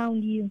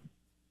around you.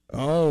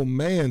 Oh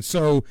man,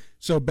 so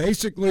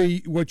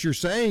basically what you're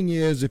saying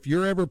is if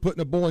you're ever put in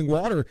a boiling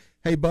water,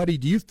 hey buddy,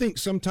 do you think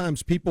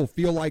sometimes people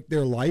feel like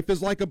their life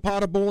is like a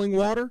pot of boiling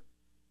water?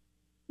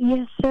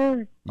 Yes,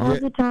 sir. All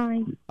the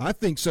time. I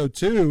think so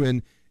too.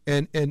 And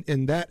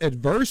that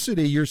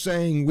adversity, you're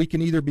saying we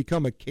can either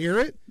become a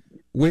carrot,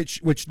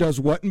 which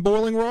does what in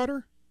boiling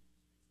water?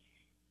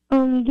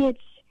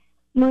 Gets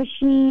mushy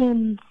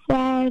and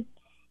sad,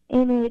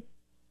 and it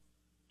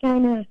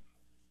kind of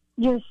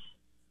just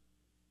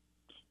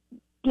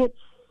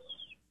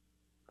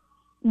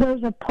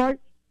goes apart.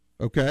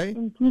 Okay.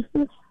 In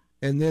pieces.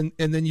 And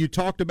then you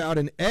talked about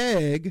an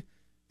egg,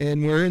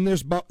 and we're in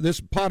this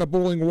pot of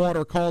boiling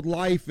water called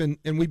life, and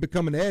we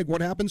become an egg.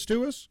 What happens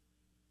to us?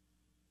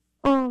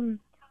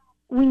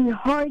 We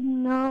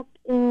harden up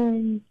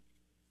and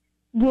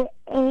get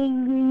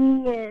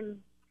angry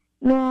and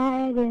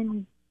mad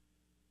and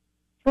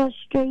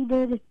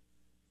frustrated.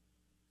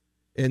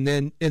 And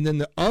then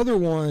the other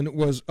one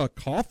was a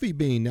coffee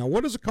bean. Now,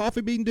 what does a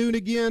coffee bean do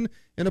again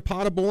in a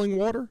pot of boiling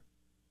water?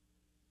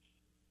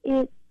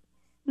 It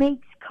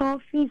makes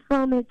coffee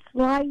from its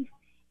life,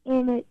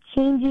 and it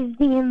changes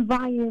the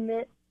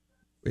environment.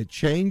 It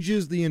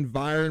changes the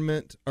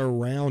environment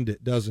around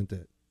it, doesn't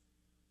it?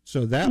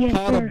 So that yes,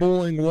 pot sir. of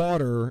boiling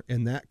water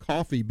and that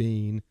coffee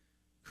bean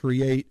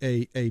create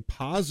a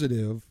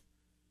positive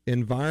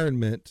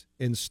environment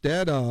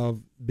instead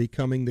of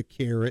becoming the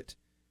carrot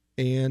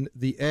and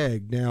the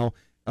egg. Now,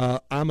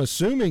 I'm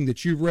assuming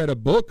that you've read a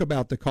book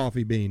about the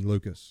coffee bean,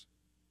 Lucas.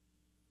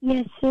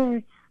 Yes,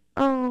 sir.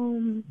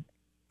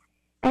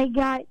 I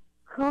got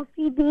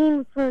Coffee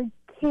Bean for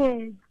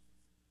Kids.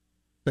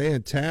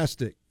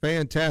 Fantastic.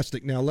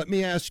 Now, let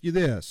me ask you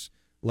this.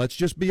 Let's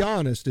just be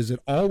honest. Is it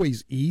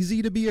always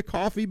easy to be a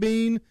coffee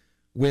bean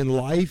when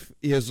life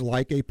is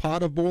like a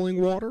pot of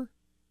boiling water?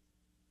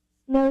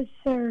 No,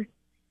 sir.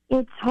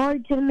 It's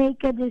hard to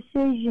make a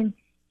decision.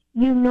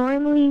 You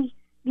normally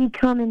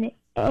become an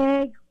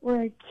egg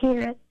or a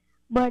carrot,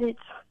 but it's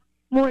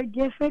more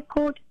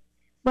difficult,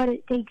 but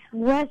it takes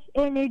less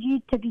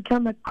energy to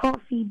become a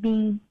coffee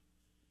bean.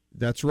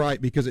 That's right,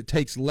 because it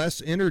takes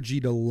less energy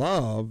to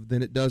love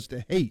than it does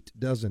to hate,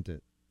 doesn't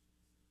it?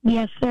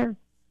 Yes, sir.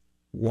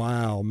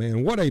 Wow,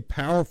 man, what a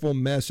powerful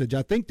message.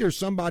 I think there's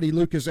somebody,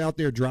 Lucas, out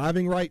there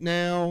driving right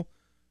now.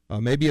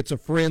 Maybe it's a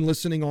friend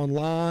listening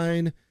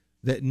online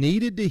that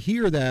needed to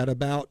hear that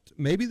about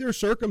maybe their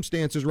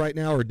circumstances right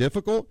now are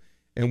difficult.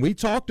 And we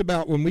talked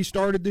about when we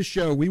started this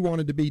show, we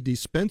wanted to be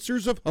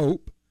dispensers of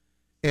hope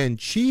and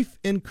chief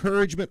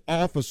encouragement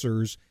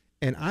officers.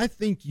 And I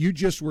think you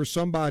just were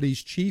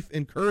somebody's chief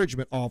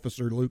encouragement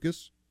officer,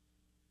 Lucas.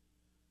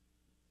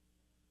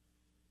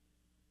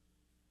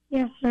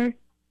 Yes, sir.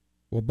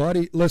 Well,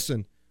 buddy,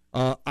 listen,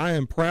 I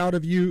am proud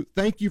of you.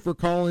 Thank you for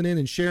calling in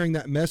and sharing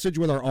that message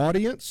with our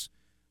audience.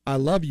 I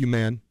love you,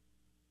 man.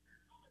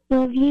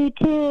 Love you,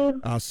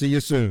 too. I'll see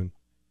you soon.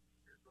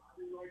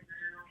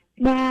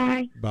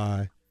 Bye.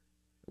 Bye.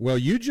 Well,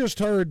 you just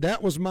heard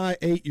that was my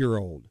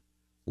 8-year-old,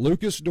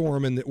 Lucas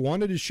Dorman, that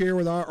wanted to share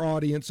with our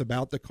audience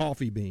about the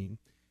coffee bean.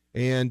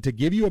 And to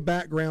give you a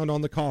background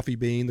on the coffee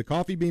bean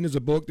is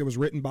a book that was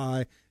written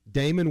by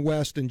Damon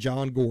West and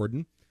John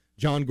Gordon.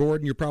 John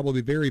Gordon, you're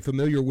probably very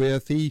familiar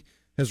with. He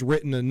has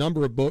written a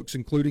number of books,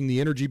 including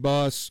The Energy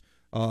Bus,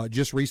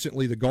 just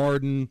recently The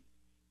Garden.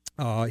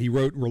 He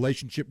wrote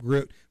Relationship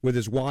Grip with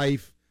his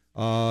wife.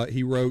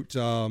 He wrote,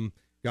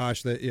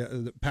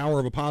 the Power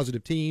of a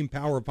Positive Team,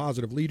 Power of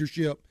Positive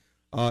Leadership,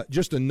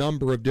 just a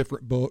number of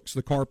different books,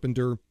 The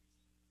Carpenter.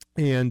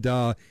 And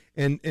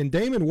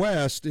Damon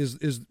West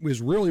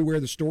is really where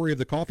the story of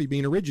the coffee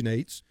bean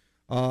originates.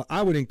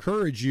 I would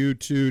encourage you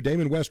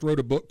Damon West wrote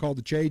a book called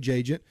The Change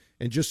Agent,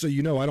 and just so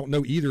you know, I don't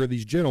know either of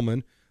these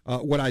gentlemen.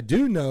 What I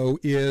do know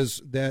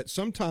is that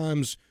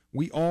sometimes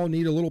we all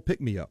need a little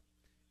pick-me-up.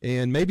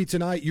 And maybe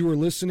tonight you were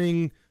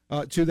listening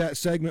to that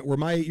segment where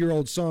my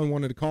 8-year-old son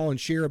wanted to call and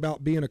share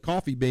about being a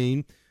coffee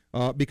bean,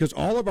 because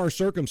all of our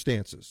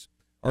circumstances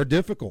are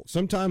difficult.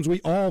 Sometimes we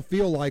all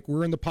feel like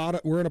we're in a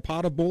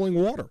pot of boiling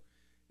water.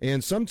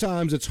 And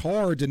sometimes it's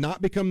hard to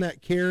not become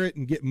that carrot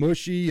and get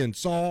mushy and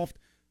soft.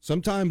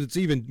 Sometimes it's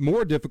even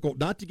more difficult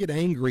not to get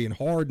angry and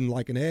harden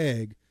like an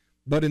egg,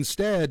 but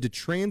instead to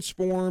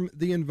transform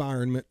the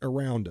environment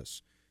around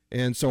us.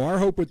 And so our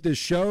hope with this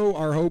show,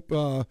 our hope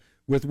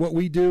with what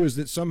we do, is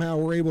that somehow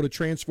we're able to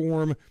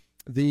transform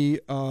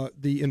the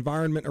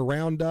environment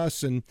around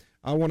us. And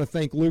I want to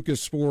thank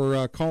Lucas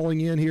for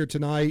calling in here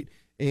tonight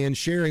and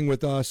sharing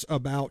with us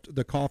about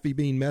the coffee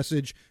bean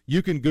message.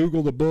 You can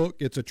Google the book.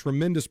 It's a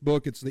tremendous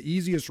book. It's the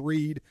easiest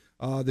read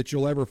that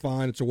you'll ever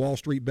find. It's a Wall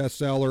Street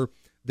bestseller.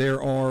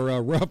 There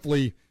are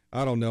roughly,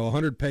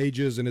 100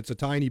 pages, and it's a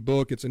tiny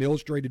book. It's an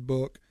illustrated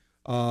book,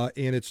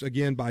 and it's,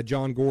 again, by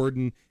John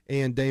Gordon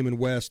and Damon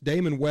West.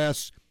 Damon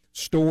West's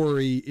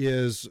story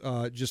is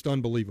just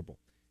unbelievable.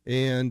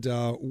 And,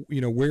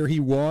 where he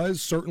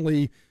was,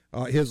 certainly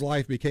his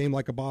life became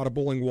like a pot of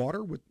boiling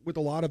water with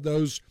a lot of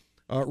those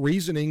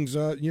reasonings,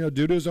 due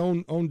to his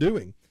own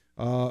doing.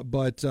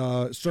 But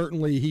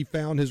certainly he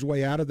found his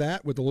way out of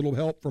that with a little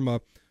help from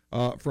a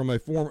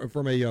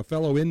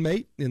fellow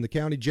inmate in the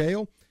county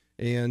jail,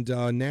 and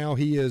now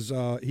he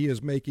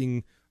is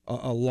making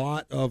a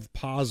lot of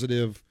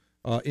positive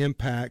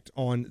impact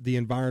on the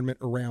environment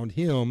around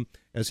him,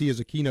 as he is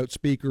a keynote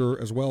speaker,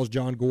 as well as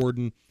John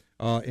Gordon.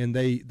 And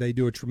they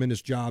do a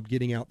tremendous job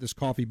getting out this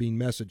coffee bean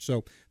message.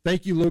 So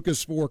thank you,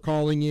 Lucas, for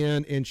calling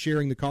in and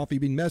sharing the coffee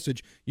bean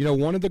message.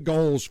 One of the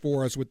goals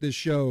for us with this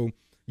show,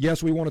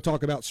 yes, we want to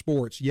talk about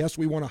sports. Yes,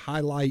 we want to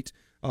highlight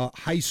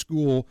high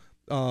school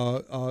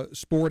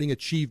sporting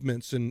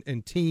achievements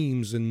and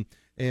teams and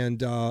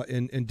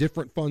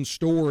different fun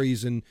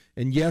stories. And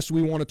yes,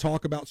 we want to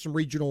talk about some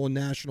regional and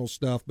national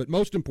stuff. But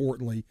most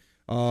importantly,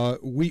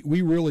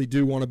 we really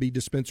do want to be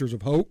dispensers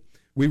of hope.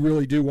 We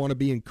really do want to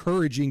be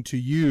encouraging to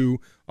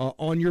you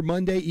on your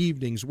Monday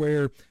evenings,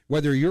 whether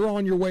you're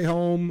on your way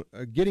home,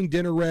 getting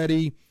dinner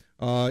ready,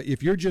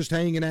 if you're just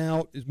hanging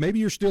out, maybe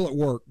you're still at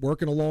work,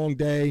 working a long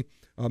day,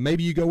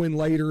 maybe you go in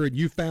later and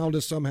you found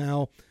us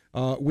somehow.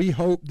 We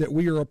hope that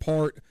we are a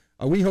part.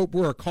 We hope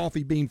we're a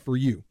coffee bean for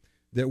you,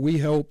 that we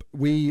help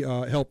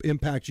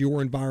impact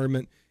your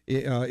environment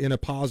in a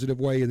positive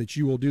way, and that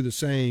you will do the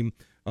same,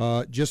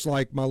 just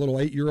like my little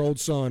 8-year-old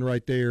son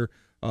right there.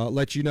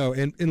 Let you know.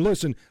 And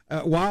listen,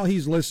 while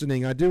he's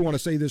listening, I do want to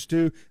say this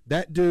too.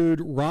 That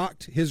dude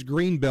rocked his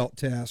green belt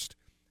test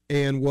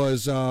and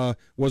was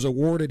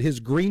awarded his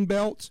green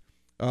belt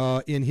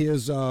in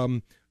his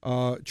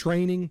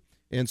training.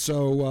 And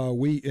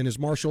so in his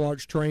martial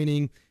arts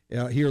training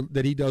here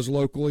that he does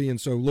locally. And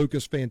so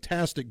Lucas,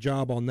 fantastic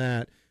job on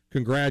that.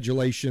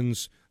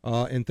 Congratulations.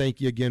 And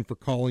thank you again for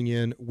calling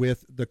in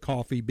with the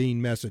coffee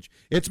bean message.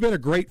 It's been a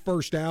great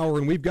first hour,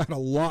 and we've got a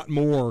lot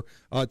more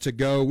to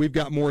go. We've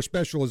got more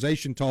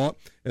specialization talk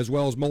as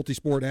well as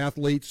multi-sport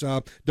athletes.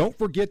 Don't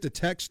forget to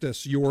text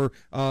us your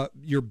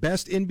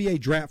best NBA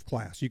draft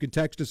class. You can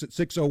text us at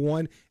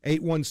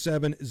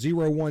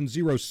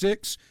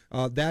 601-817-0106.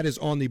 That is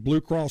on the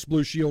Blue Cross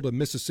Blue Shield of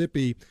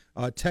Mississippi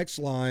text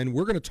line.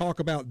 We're going to talk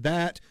about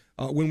that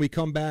when we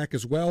come back,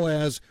 as well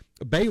as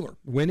Baylor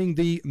winning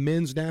the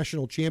men's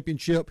national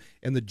championship,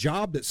 and the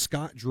job that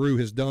Scott Drew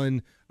has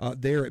done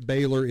there at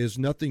Baylor is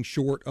nothing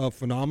short of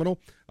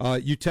phenomenal.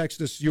 You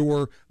text us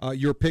your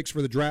picks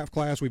for the draft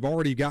class. We've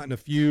already gotten a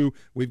few.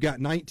 We've got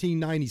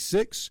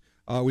 1996.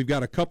 We've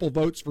got a couple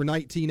votes for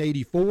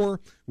 1984.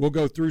 We'll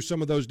go through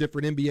some of those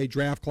different NBA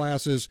draft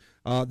classes.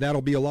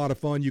 That'll be a lot of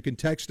fun. You can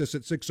text us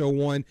at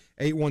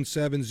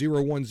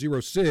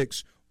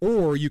 601-817-0106,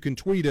 or you can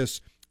tweet us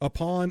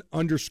upon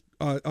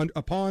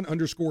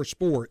underscore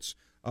sports.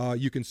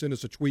 You can send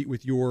us a tweet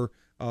with your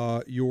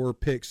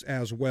picks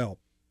as well.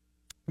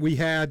 We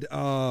had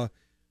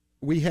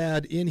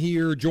in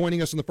here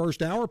joining us in the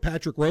first hour,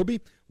 Patrick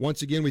Roby.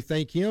 Once again, we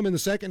thank him. In the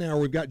second hour,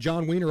 we've got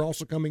John Wiener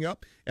also coming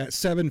up at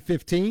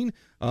 7:15.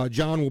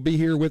 John will be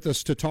here with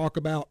us to talk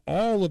about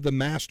all of the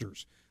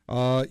Masters.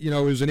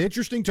 It was an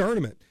interesting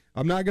tournament.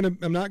 I'm not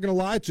gonna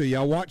lie to you.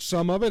 I watched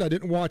some of it. I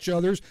didn't watch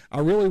others. I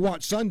really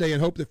watched Sunday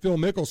and hoped that Phil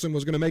Mickelson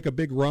was going to make a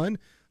big run.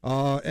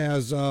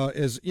 As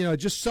you know,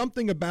 just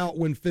something about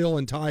when Phil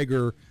and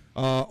Tiger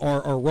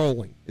are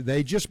rolling.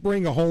 They just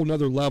bring a whole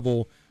nother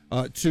level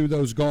to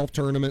those golf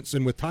tournaments.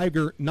 And with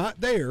Tiger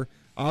not there,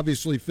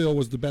 obviously Phil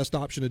was the best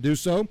option to do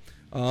so.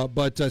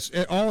 But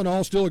all in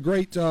all, still a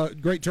great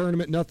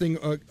tournament. Nothing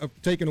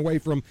taken away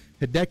from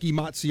Hideki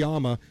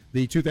Matsuyama,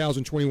 the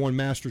 2021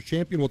 Masters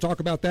champion. We'll talk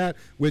about that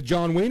with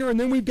John Wiener. And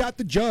then we've got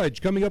the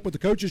judge coming up with the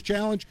Coach's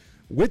Challenge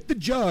with the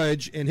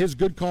judge and his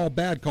good call,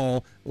 bad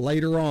call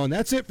later on.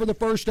 That's it for the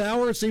first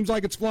hour. It seems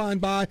like it's flying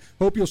by.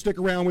 Hope you'll stick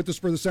around with us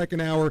for the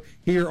second hour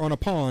here on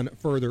Upon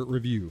Further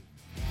Review.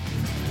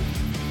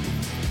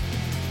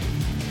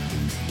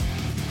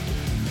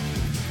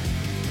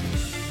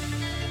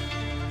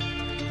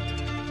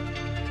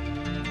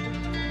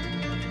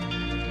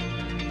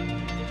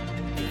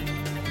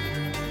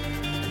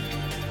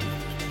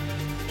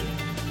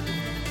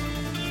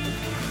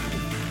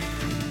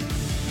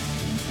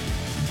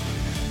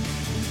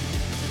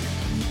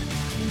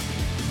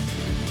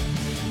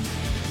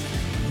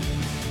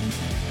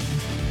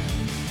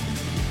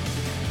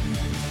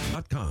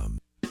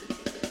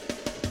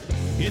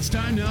 It's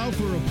time now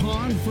for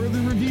Upon Further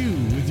Review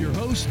with your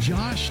host,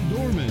 Josh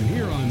Dorman,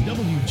 here on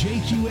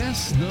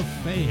WJQS The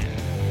Fan.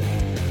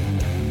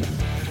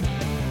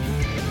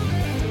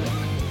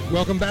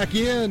 Welcome back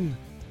in.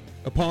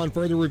 Upon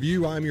Further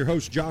Review, I'm your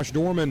host, Josh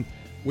Dorman.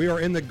 We are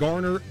in the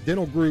Garner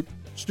Dental Group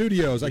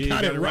studios. I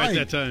got it right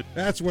that time.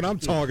 That's what I'm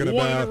talking about.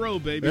 One in a row,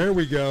 baby. There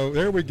we go.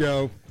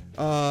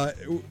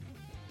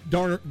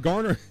 Garner.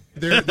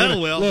 There,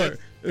 Well, look,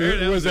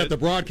 was that it. the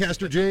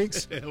broadcaster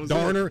jinx?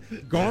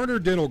 Garner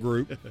Dental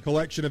Group,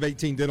 collection of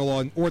 18 dental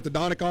and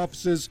orthodontic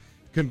offices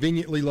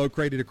conveniently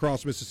located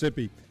across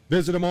Mississippi.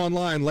 Visit them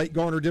online,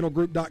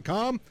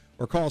 lakegarnerdentalgroup.com,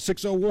 or call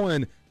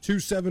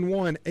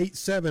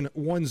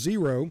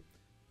 601-271-8710.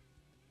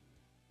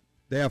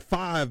 They have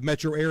 5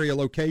 metro area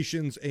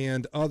locations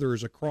and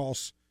others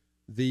across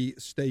the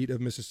state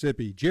of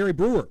Mississippi. Jerry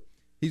Brewer,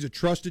 he's a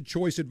trusted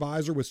choice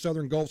advisor with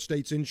Southern Gulf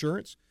States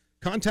Insurance.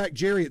 Contact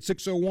Jerry at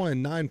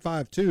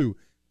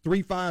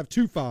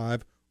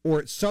 601-952-3525 or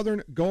at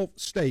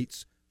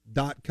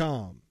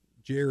southerngulfstates.com.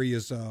 Jerry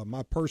is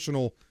my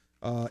personal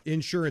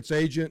insurance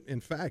agent.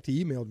 In fact,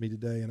 he emailed me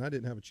today, and I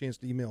didn't have a chance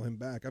to email him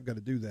back. I've got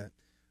to do that.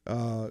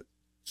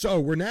 So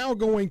we're now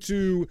going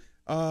to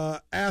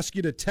ask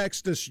you to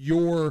text us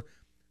your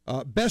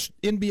best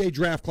NBA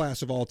draft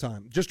class of all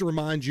time. Just to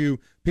remind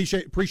you,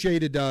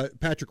 appreciated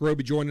Patrick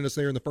Roby joining us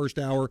there in the first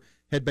hour,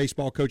 head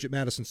baseball coach at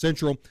Madison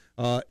Central.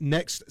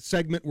 Next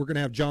segment, we're going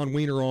to have John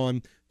Wiener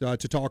on to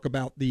talk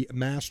about the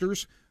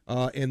Masters.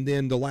 And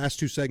then the last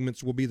 2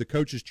 segments will be the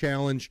Coach's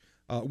Challenge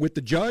with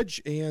the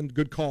judge and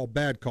good call,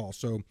 bad call.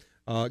 So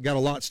got a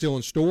lot still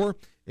in store.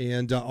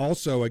 And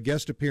also a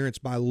guest appearance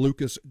by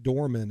Lucas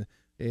Dorman.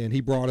 And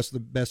he brought us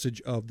the message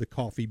of the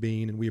coffee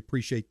bean, and we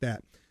appreciate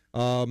that.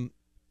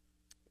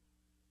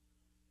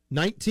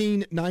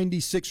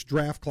 1996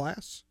 draft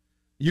class.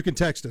 You can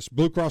text us.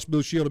 Blue Cross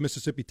Blue Shield of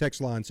Mississippi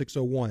text line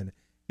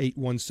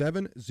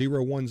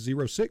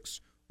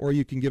 601-817-0106, or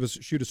you can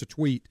shoot us a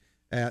tweet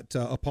at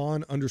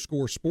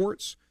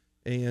upon_sports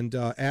and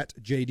at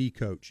JD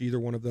Coach. Either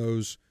one of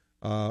those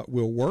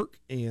will work,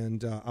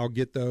 and I'll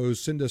get those.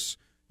 Send us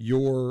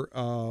your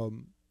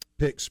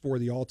picks for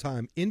the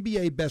all-time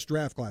NBA best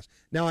draft class.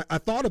 Now, I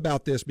thought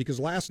about this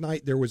because last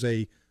night there was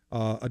a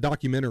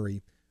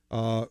documentary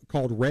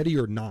called Ready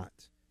or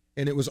Not,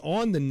 and it was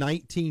on the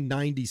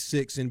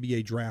 1996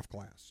 NBA draft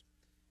class.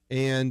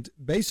 And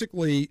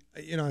basically,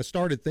 I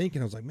started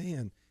thinking, I was like,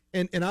 man,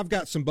 and I've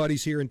got some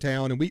buddies here in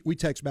town, and we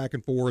text back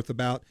and forth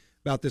about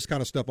this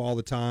kind of stuff all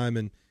the time,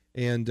 and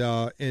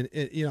I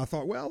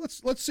thought, well,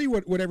 let's see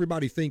what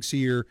everybody thinks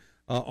here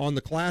on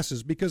the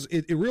classes, because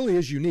it really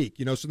is unique.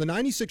 So the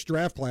 96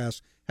 draft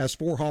class has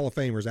 4 Hall of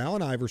Famers: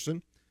 Allen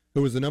Iverson,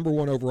 who was the number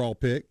 1 overall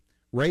pick;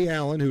 Ray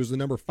Allen, who was the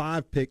number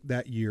 5 pick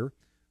that year.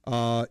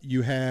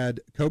 You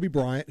had Kobe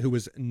Bryant, who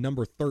was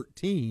number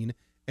 13,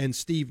 and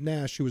Steve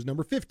Nash, who was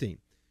number 15.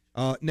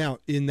 Now,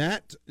 in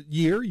that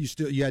year,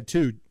 you had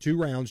two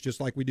rounds,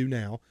 just like we do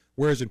now,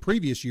 whereas in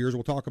previous years,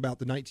 we'll talk about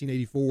the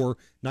 1984,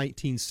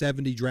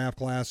 1970 draft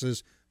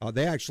classes.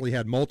 They actually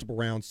had multiple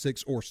rounds,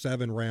 6 or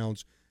 7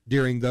 rounds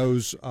during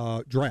those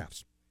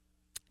drafts.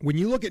 When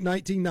you look at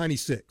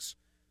 1996,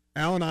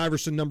 Allen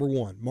Iverson, number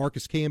 1,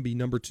 Marcus Camby,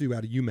 number 2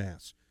 out of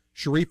UMass,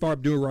 Sharif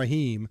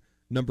Abdul-Rahim,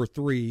 number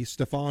 3,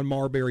 Stephon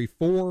Marbury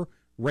 4,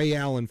 Ray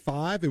Allen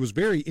 5. It was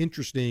very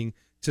interesting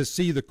to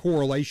see the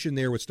correlation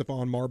there with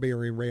Stephon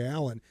Marbury and Ray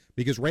Allen,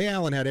 because Ray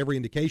Allen had every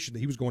indication that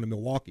he was going to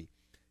Milwaukee.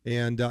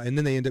 And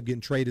then they end up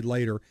getting traded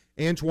later.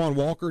 Antoine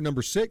Walker,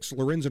 number 6,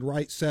 Lorenzen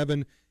Wright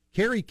 7,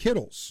 Kerry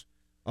Kittles,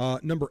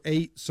 number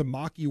 8,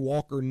 Samaki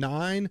Walker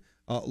 9,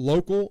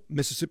 local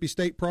Mississippi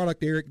State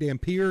product Eric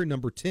Dampier,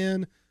 number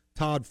 10,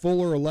 Todd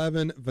Fuller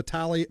 11,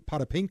 Vitaly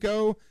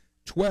Potapenko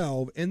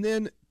 12, and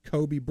then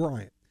Kobe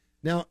Bryant.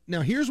 Now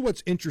here's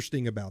what's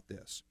interesting about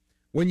this.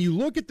 When you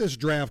look at this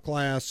draft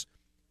class,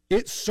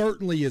 it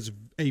certainly is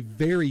a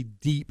very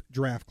deep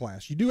draft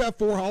class. You do have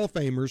 4 Hall of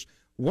Famers.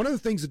 One of the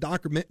things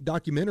the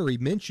documentary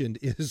mentioned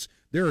is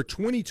there are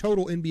 20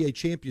 total NBA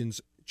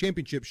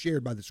championships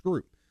shared by this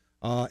group.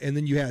 And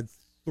then you had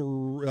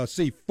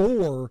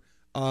 4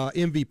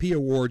 MVP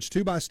awards,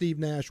 2 by Steve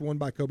Nash, 1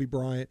 by Kobe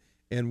Bryant,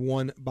 and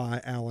 1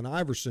 by Allen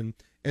Iverson.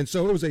 And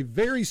so it was a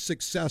very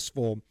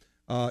successful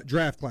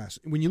draft class.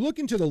 When you look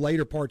into the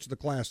later parts of the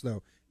class,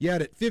 though, you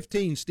had at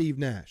 15 Steve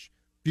Nash,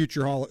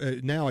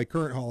 now a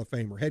current Hall of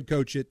Famer, head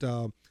coach at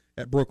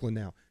Brooklyn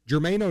now.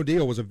 Jermaine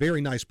O'Neal was a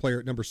very nice player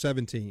at number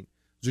 17.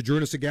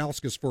 Zydrunas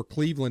Ilgauskas for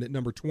Cleveland at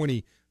number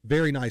 20,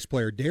 very nice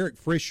player. Derek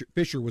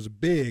Fisher was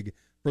big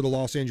for the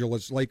Los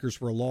Angeles Lakers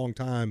for a long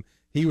time.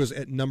 He was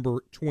at number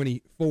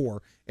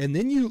 24. And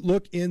then you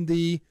look in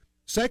the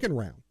second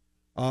round.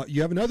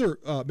 You have another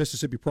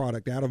Mississippi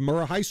product out of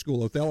Murrah High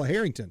School, Othello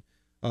Harrington.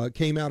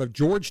 Came out of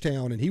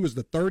Georgetown, and he was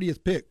the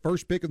 30th pick,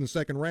 first pick in the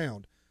second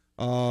round.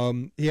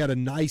 He had a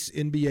nice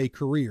NBA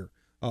career.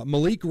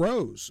 Malik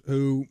Rose,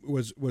 who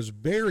was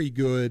very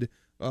good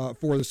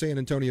for the San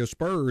Antonio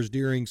Spurs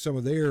during some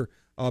of their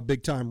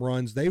big-time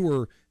runs. He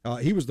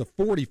was the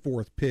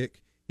 44th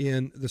pick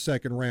in the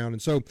second round.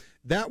 And so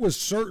that was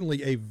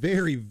certainly a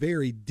very,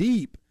 very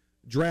deep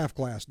draft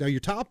class. Now, your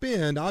top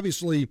end,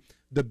 obviously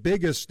the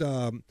biggest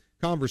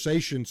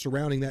conversation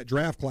surrounding that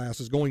draft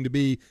class is going to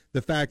be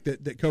the fact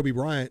that Kobe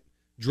Bryant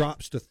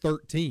drops to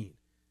 13.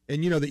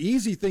 And, the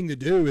easy thing to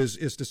do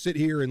is to sit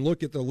here and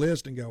look at the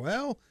list and go,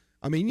 well,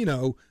 I mean,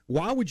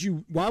 why would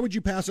you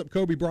pass up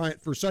Kobe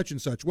Bryant for such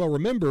and such? Well,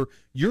 remember,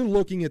 you're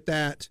looking at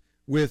that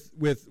with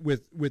in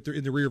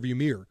the rearview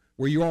mirror,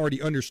 where you already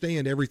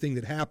understand everything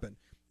that happened.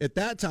 At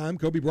that time,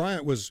 Kobe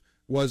Bryant was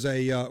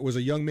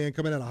a young man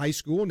coming out of high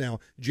school. Now,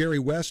 Jerry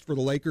West for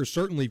the Lakers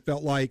certainly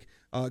felt like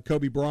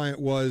Kobe Bryant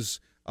was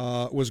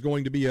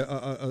going to be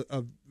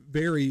a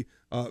very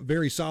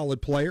very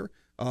solid player,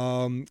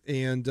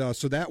 and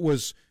so that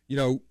was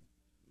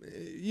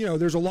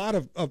there's a lot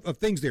of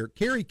things there.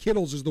 Kerry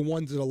Kittles is the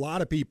one that a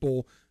lot of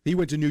people. He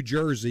went to New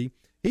Jersey.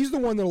 He's the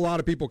one that a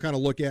lot of people kind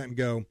of look at and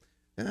go,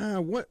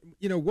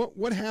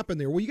 what happened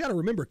there? Well, you got to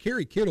remember,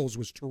 Kerry Kittles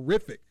was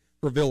terrific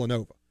for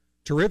Villanova.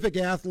 Terrific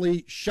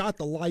athlete, shot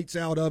the lights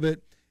out of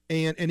it,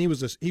 and he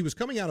was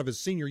coming out of his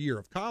senior year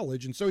of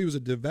college, and so he was a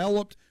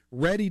developed,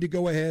 ready to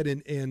go ahead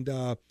and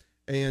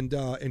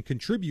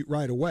contribute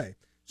right away.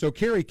 So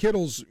Kerry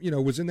Kittles,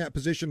 was in that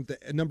position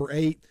at number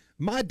 8.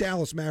 My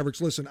Dallas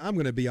Mavericks, listen, I'm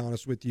going to be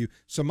honest with you.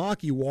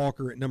 Samaki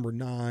Walker at number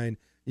 9.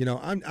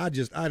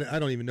 I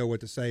don't even know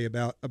what to say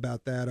about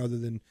that other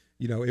than,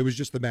 it was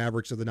just the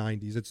Mavericks of the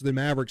 90s. It's the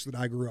Mavericks that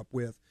I grew up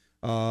with.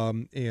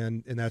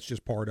 And that's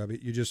just part of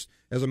it. You just,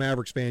 as a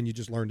Mavericks fan, you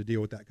just learn to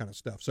deal with that kind of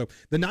stuff. So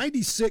the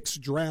 96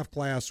 draft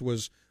class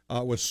was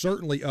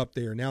certainly up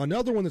there. Now,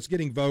 another one that's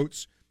getting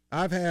votes,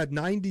 I've had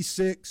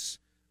 96,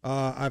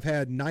 I've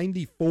had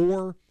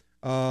 94,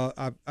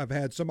 I've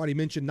had somebody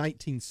mention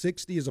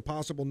 1960 as a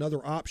possible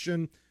another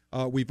option.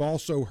 We've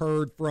also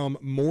heard from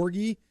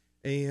Morgie,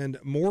 and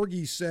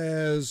Morgie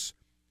says,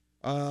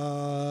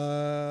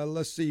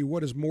 let's see,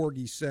 what does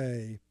Morgie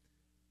say?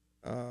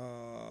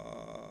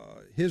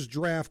 His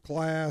draft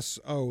class,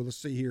 let's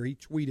see here. He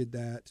tweeted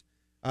that.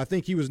 I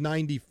think he was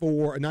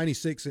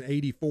 96 and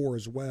 84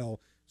 as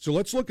well. So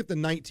let's look at the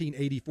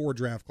 1984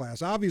 draft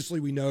class. Obviously,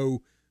 we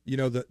know,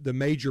 the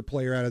major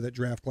player out of that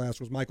draft class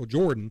was Michael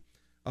Jordan,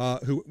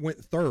 who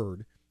went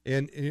third.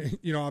 And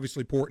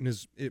obviously Portland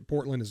has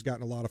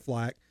gotten a lot of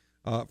flack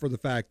for the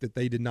fact that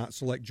they did not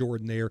select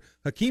Jordan there.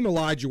 Hakeem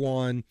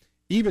Olajuwon,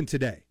 even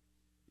today,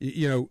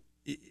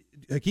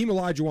 Hakeem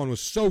Olajuwon was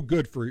so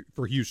good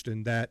for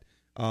Houston that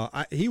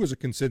he was a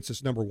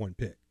consensus number 1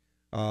 pick.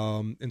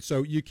 And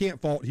so you can't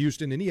fault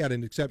Houston, and he had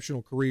an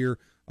exceptional career,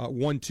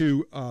 won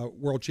 2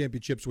 world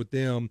championships with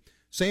them.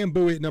 Sam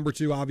Bowie at number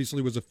 2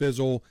 obviously was a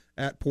fizzle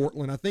at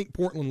Portland. I think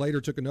Portland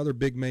later took another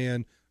big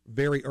man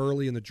very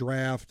early in the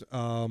draft.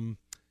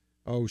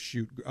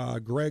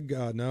 Greg,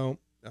 no.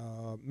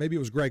 Maybe it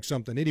was Greg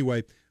something.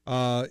 Anyway,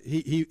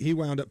 he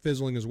wound up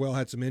fizzling as well,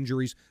 had some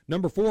injuries.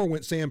 Number 4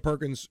 went Sam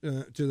Perkins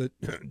to the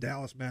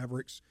Dallas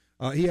Mavericks.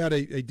 He had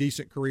a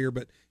decent career,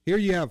 but here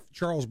you have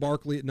Charles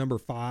Barkley at number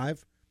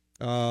 5.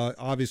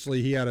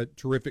 Obviously, he had a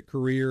terrific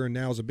career and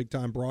now is a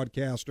big-time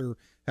broadcaster,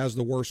 has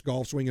the worst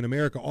golf swing in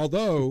America.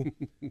 Although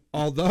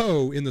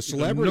in the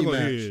celebrity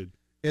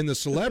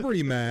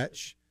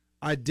match,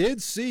 I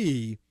did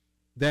see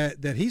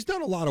that he's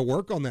done a lot of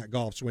work on that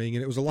golf swing,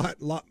 and it was a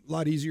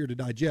lot easier to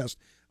digest.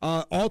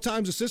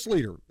 All-time assist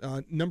leader,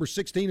 number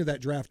 16 of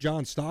that draft,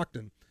 John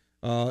Stockton.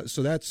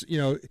 So that's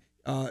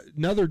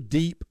another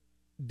deep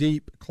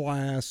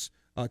class.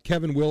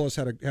 Kevin Willis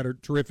had a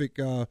terrific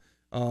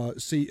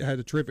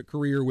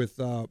career with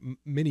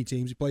many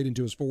teams. He played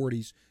into his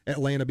 40s.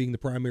 Atlanta being the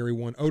primary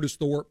one. Otis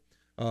Thorpe,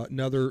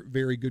 another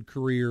very good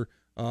career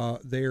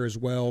there as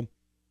well.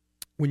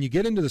 When you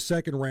get into the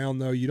second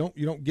round, though, you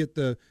don't get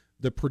the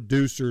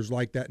producers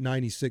like that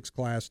 96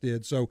 class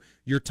did. So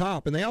your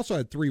top, and they also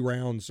had 3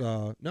 rounds.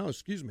 Had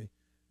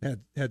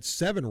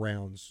 7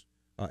 rounds,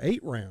 8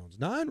 rounds,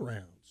 9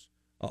 rounds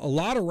A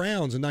lot of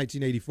rounds in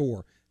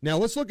 1984. Now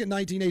let's look at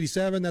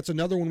 1987. That's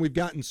another one we've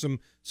gotten some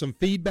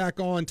feedback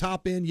on.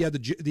 Top end, you had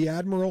the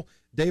Admiral,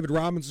 David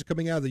Robinson,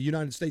 coming out of the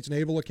United States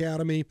Naval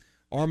Academy.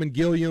 Armin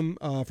Gilliam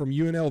from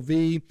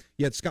UNLV.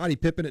 You had Scottie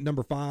Pippen at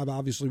number 5.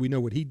 Obviously, we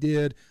know what he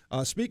did.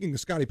 Speaking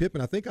of Scottie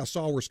Pippen, I think I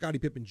saw where Scottie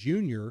Pippen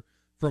Jr.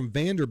 from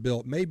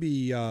Vanderbilt may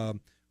be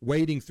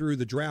wading through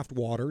the draft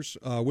waters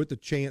with the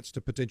chance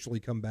to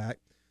potentially come back.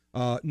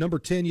 Number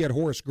 10, you had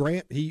Horace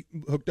Grant. He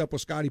hooked up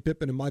with Scottie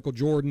Pippen and Michael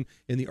Jordan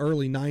in the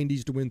early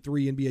 90s to win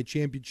 3 NBA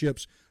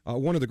championships.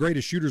 One of the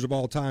greatest shooters of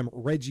all time,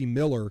 Reggie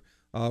Miller,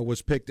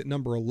 was picked at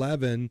number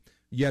 11.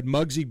 You had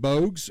Muggsy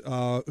Bogues,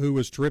 who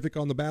was terrific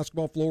on the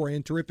basketball floor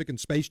and terrific in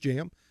Space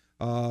Jam.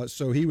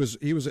 So he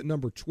was at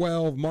number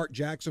 12. Mark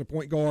Jackson, a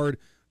point guard,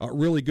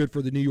 really good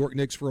for the New York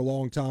Knicks for a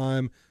long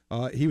time.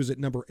 He was at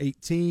number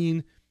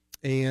 18.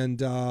 And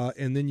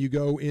then you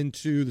go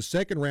into the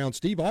second round,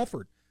 Steve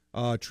Alford.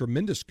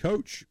 Tremendous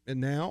coach, and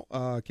now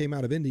came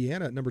out of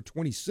Indiana at number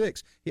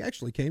 26. He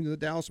actually came to the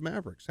Dallas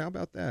Mavericks. How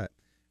about that?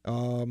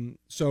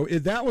 So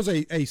if that was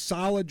a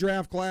solid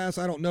draft class,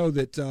 I don't know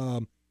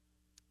that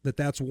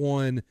that's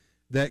one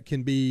that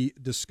can be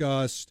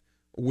discussed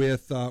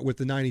with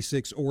the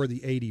 96 or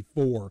the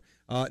 84.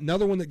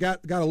 Another one that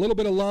got a little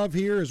bit of love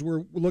here as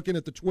we're looking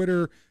at the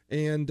Twitter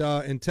and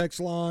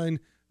text line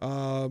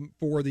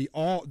for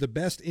the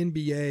best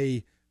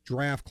NBA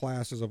draft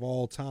classes of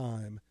all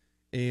time.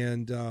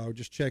 And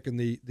just checking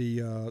the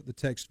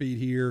text feed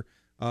here.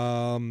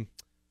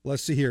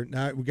 Let's see here.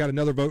 Now we got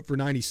another vote for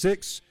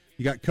 96.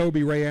 You got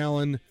Kobe, Ray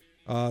Allen,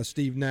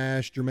 Steve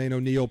Nash, Jermaine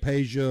O'Neal,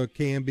 Peja,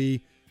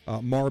 Camby,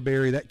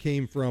 Marbury. That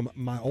came from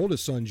my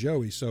oldest son,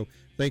 Joey. So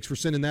thanks for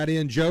sending that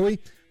in, Joey.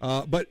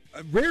 But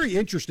very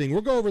interesting.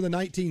 We'll go over the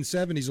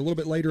 1970s a little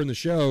bit later in the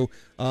show.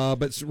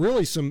 But it's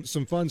really some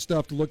fun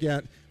stuff to look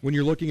at when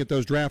you're looking at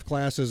those draft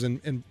classes.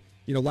 And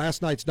you know,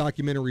 last night's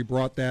documentary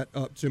brought that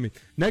up to me.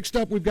 Next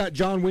up, we've got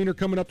John Wiener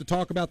coming up to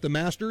talk about the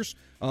Masters.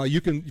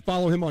 You can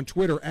follow him on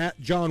Twitter at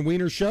John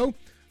Wiener Show.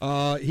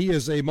 He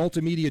is a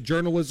multimedia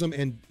journalism,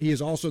 and he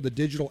is also the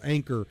digital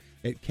anchor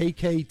at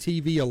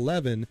KKTV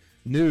 11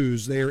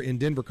 News there in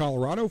Denver,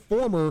 Colorado,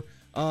 former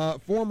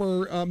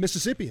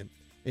Mississippian.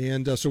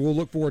 And so we'll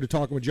look forward to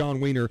talking with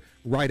John Wiener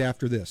right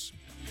after this.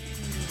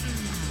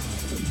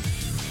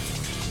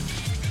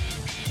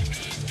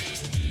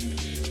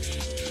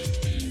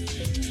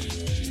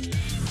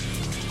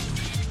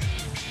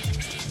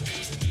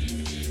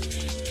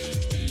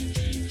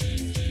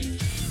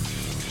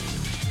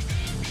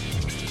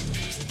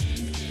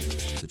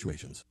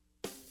 Situations.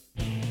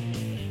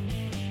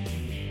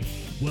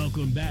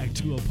 Welcome back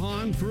to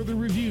Upon Further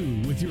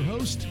Review with your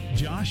host,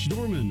 Josh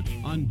Dorman,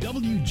 on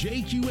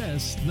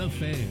WJQS The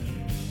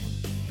Fan.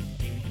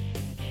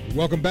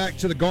 Welcome back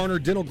to the Garner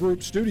Dental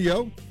Group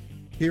studio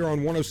here on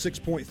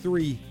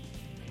 106.3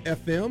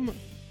 FM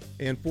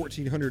and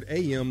 1400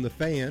 AM, The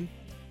Fan.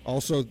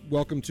 Also,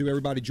 welcome to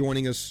everybody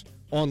joining us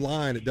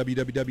online at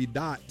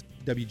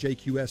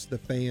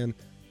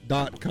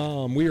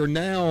www.wjqsthefan.com. We are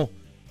now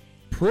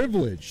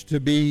privileged to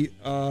be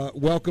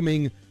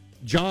welcoming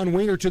John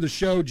Wiener to the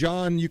show.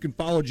 John, you can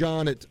follow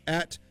John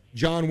at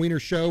John Wiener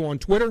Show on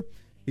Twitter.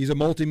 He's a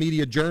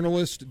multimedia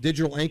journalist,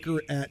 digital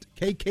anchor at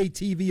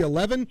KKTV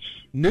 11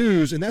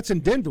 News, and that's in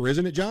Denver,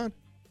 isn't it, John?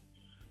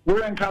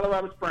 We're in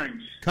Colorado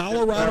Springs.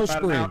 Colorado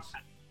Springs.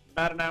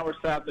 About an hour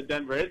south of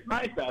Denver. It's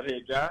nice out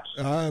here, Josh.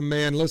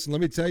 Man, listen,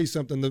 let me tell you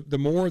something. The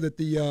more that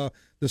the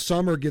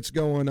summer gets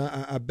going,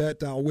 I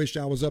bet I'll wish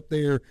I was up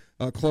there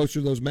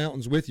closer to those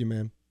mountains with you,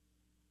 man.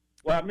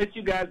 Well, I miss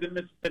you guys in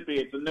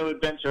Mississippi. It's a new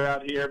adventure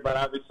out here, but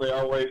obviously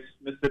always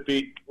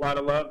Mississippi, a lot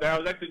of love there. I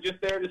was actually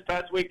just there this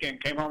past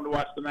weekend. Came home to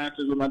watch the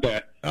Masters with my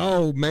dad.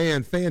 Oh,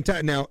 man,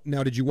 fantastic. Now,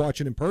 did you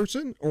watch it in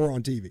person or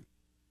on TV?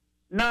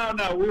 No,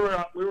 we were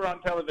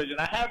on television.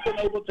 I have been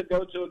able to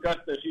go to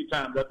Augusta a few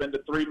times. I've been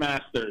to 3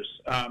 Masters,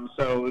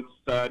 so it's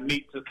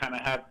neat to kind of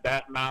have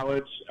that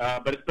knowledge.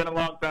 But it's been a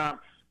long time.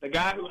 The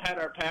guy who had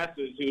our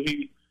passes, who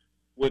he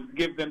would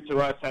give them to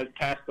us, has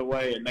passed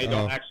away, and they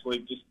don't actually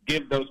just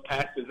give those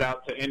passes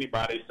out to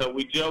anybody. So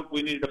we joke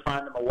we needed to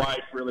find him a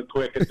wife really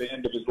quick at the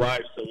end of his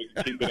life so we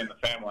can keep it in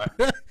the family.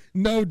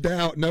 No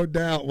doubt.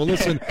 Well,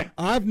 listen,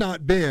 I've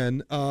not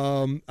been.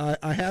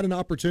 I had an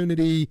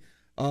opportunity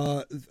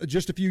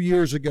just a few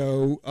years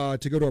ago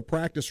to go to a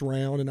practice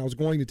round, and I was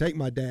going to take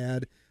my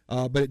dad,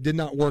 but it did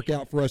not work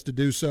out for us to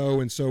do so,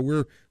 and so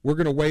we're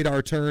going to wait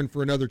our turn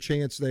for another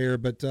chance there.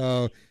 But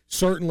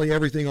certainly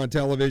everything on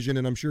television,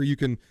 and I'm sure you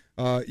can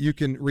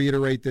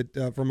reiterate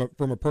that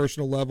from a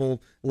personal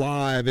level,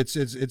 live, it's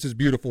as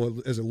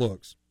beautiful as it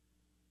looks.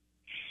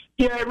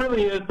 Yeah, it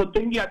really is. The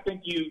thing I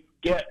think you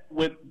get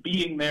with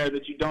being there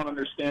that you don't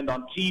understand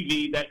on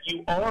TV, that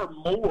you are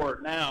more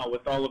now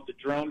with all of the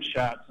drone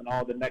shots and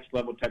all the next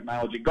level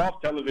technology.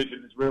 Golf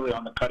television is really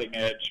on the cutting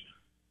edge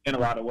in a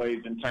lot of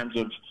ways in terms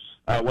of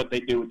what they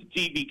do with the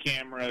TV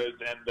cameras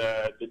and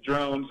the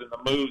drones and the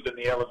moves and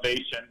the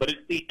elevation. But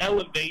it's the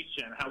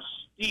elevation, how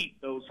steep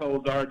those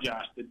holes are,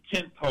 Josh. The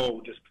 10th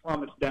hole just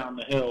plummets down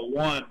the hill.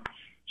 One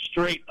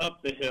straight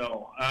up the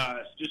hill.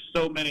 Just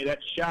so many. That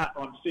shot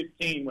on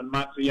 15 when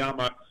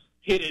Matsuyama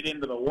hit it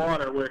into the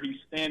water where he's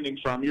standing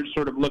from, you're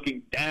sort of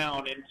looking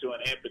down into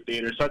an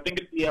amphitheater. So I think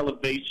it's the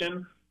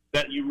elevation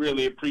that you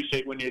really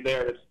appreciate when you're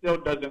there. It still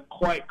doesn't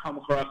quite come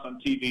across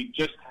on TV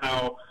just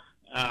how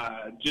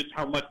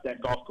much that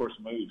golf course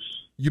moves.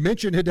 You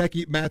mentioned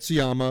Hideki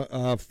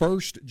Matsuyama,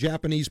 first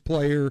Japanese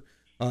player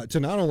to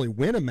not only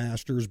win a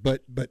Masters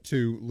but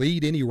to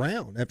lead any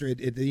round at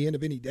the end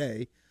of any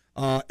day.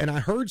 And I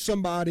heard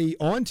somebody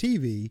on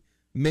TV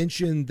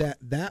mention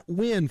that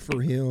win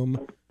for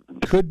him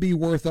could be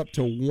worth up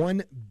to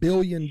 $1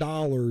 billion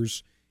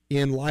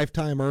in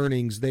lifetime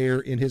earnings there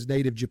in his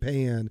native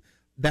Japan.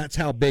 That's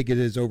how big it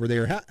is over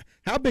there.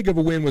 How big of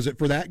a win was it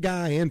for that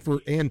guy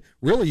and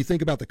really you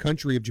think about the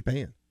country of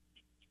Japan?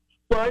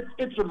 Well,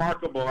 it's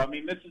remarkable. I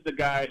mean, this is a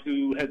guy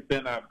who has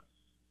been a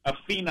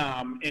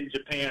phenom in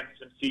Japan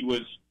since he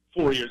was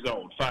 5 years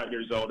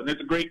old. And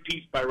there's a great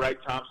piece by Wright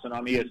Thompson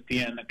on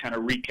ESPN that kind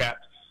of recaps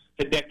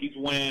Hideki's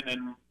win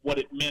and what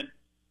it meant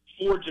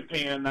for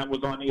Japan. That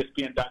was on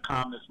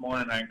ESPN.com this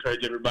morning. I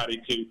encourage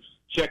everybody to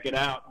check it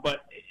out.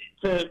 But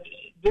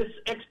this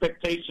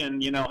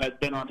expectation, has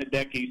been on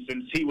Hideki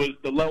since he was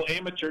the low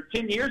amateur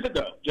 10 years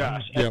ago,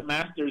 Josh, at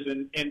Masters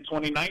in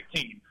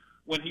 2019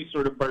 when he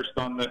sort of burst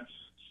on the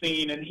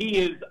scene. And he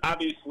is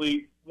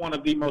obviously one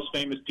of the most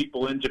famous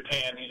people in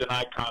Japan. He's an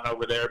icon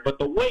over there. But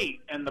the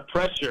weight and the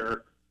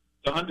pressure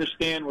to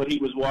understand what he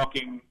was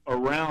walking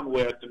around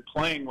with and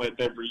playing with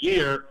every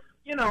year,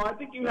 I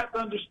think you have to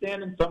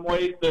understand in some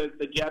ways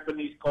the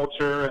Japanese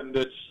culture and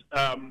this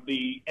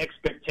the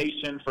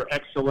expectation for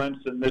excellence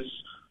and this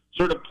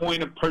sort of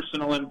point of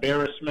personal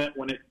embarrassment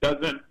when it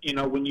doesn't,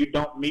 when you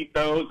don't meet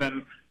those.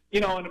 And,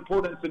 an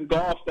importance in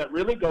golf that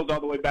really goes all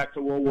the way back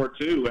to World War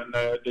II and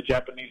the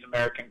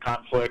Japanese-American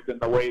conflict and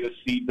the way the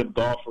seeds of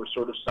golf were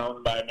sort of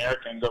sown by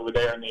Americans over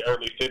there in the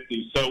early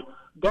 50s. So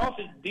golf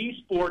is the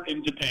sport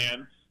in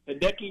Japan.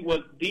 Hideki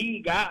was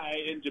the guy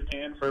in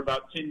Japan for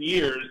about 10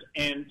 years,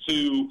 and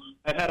to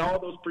have had all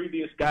those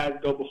previous guys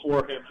go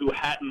before him who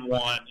hadn't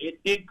won, it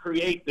did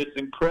create this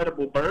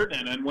incredible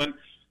burden. And when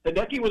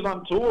Hideki was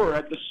on tour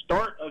at the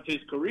start of his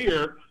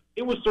career,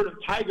 it was sort of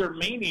Tiger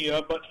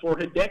mania, but for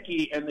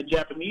Hideki and the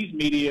Japanese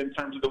media in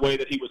terms of the way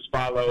that he was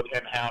followed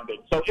and hounded.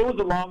 So it was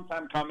a long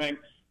time coming,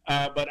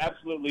 but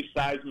absolutely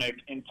seismic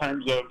in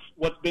terms of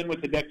what's been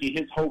with Hideki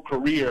his whole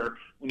career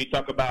when you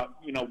talk about,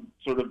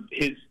 sort of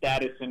his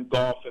status in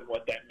golf and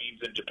what that means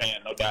in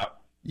Japan, no doubt.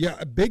 Yeah,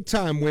 a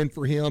big-time win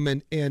for him.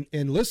 And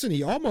listen,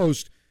 he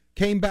almost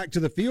came back to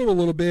the field a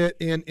little bit,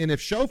 and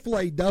if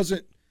Schauffele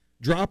doesn't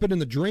drop it in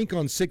the drink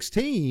on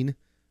 16,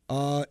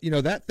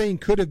 that thing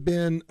could have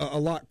been a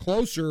lot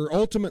closer.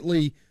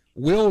 Ultimately,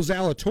 Will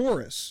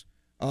Zalatoris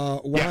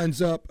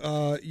winds up,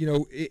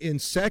 in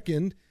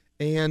second,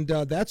 and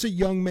that's a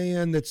young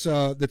man that's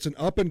an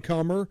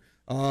up-and-comer.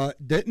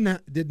 Did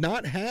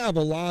not have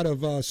a lot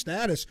of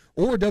status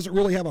or doesn't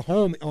really have a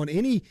home on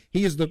any.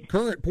 He is the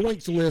current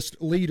points list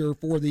leader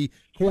for the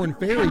Korn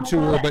Ferry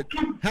Tour, but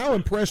how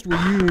impressed were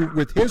you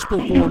with his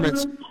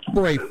performance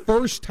for a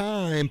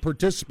first-time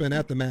participant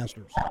at the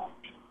Masters?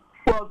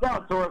 Well,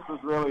 Zalatoris was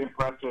really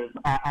impressive.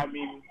 I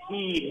mean,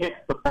 he hits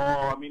the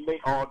ball. I mean, they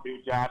all do,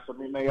 Josh. I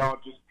mean, they all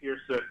just pierce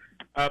it.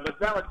 But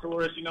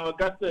Zalatoris,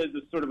 Augusta is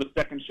a sort of a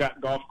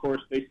second-shot golf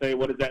course. They say,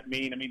 what does that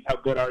mean? It means how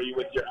good are you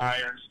with your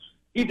irons?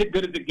 He's as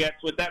good as it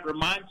gets with that.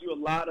 Reminds you a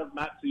lot of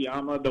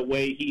Matsuyama, the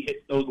way he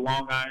hits those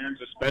long irons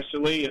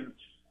especially. And,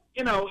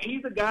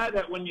 he's a guy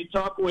that when you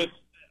talk with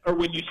or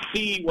when you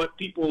see what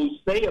people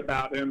say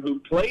about him who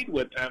played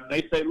with him,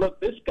 they say, look,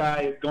 this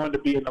guy is going to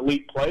be an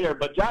elite player.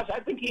 But, Josh,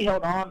 I think he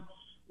held on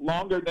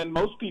longer than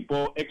most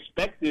people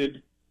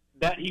expected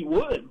that he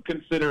would,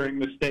 considering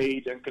the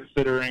stage and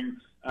considering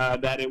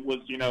that it was,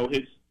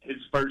 his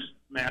first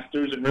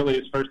Masters and really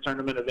his first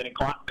tournament of any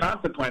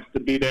consequence to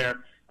be there.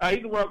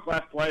 He's a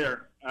world-class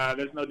player.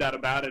 There's no doubt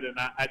about it, and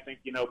I think,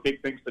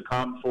 big things to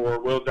come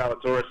for Will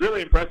Zalatoris.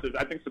 Really impressive.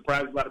 I think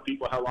surprised a lot of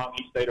people how long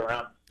he stayed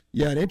around.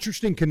 Yeah, an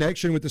interesting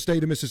connection with the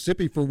state of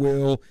Mississippi for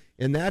Will,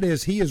 and that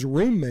is he is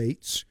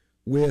roommates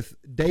with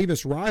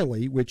Davis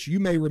Riley, which you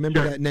may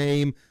remember that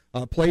name,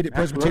 played at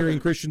Presbyterian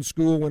Christian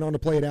School, went on to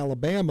play at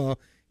Alabama,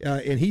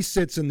 and he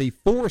sits in the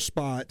 4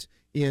 spot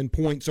in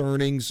points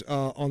earnings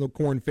on the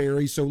Korn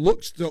Ferry, so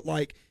looks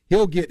like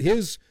he'll get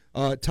his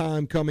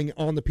time coming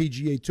on the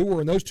PGA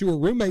Tour, and those two are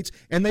roommates,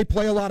 and they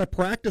play a lot of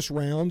practice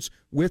rounds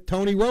with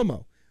Tony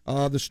Romo.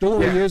 The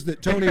story is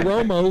that Tony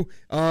Romo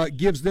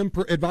gives them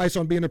advice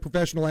on being a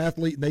professional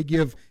athlete, and they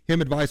give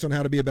him advice on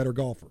how to be a better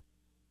golfer.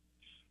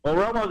 Well,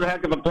 Romo's a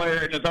heck of a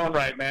player in his own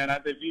right, man.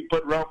 If you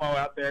put Romo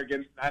out there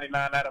against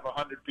 99 out of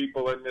 100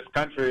 people in this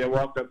country and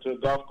walked up to a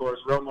golf course,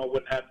 Romo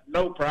would have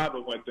no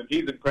problem with him.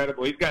 He's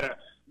incredible. He's got a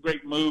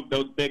great move,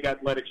 those big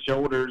athletic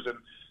shoulders, and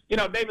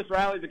Davis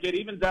Riley's a kid.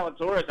 Even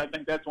Zalatoris, I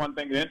think that's one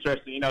thing that's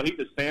interesting. He's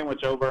a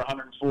sandwich over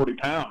 140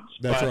 pounds.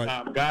 That's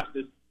right.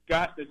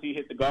 Gosh, does he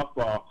hit the golf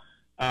ball.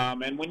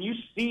 And when you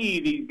see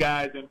these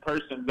guys in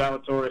person,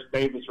 Zalatoris,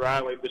 Davis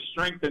Riley, the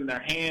strength in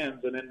their hands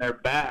and in their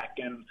back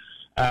and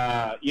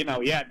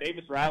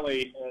Davis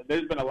Riley,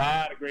 there's been a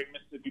lot of great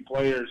Mississippi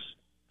players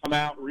come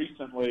out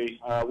recently,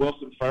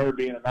 Wilson Furr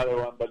being another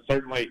one, but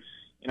certainly,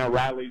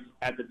 Riley's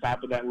at the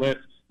top of that list.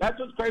 That's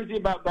what's crazy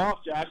about golf,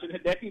 Josh, and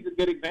Hideki's a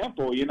good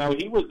example. He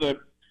was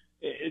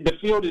the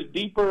field is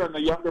deeper and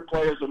the younger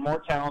players are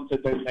more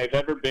talented than they've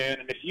ever been,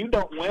 and if you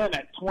don't win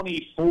at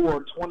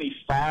 24,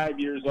 25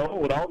 years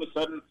old, all of a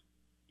sudden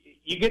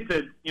you get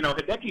to,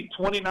 Hideki's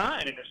 29,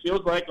 and it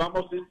feels like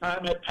almost his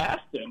time had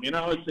passed him.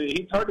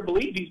 It's hard to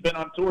believe he's been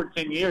on tour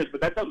 10 years,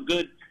 but that's how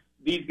good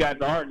these guys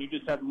are, and you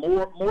just have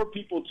more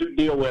people to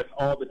deal with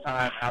all the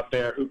time out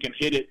there who can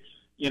hit it,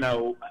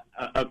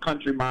 a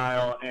country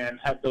mile and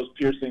have those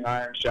piercing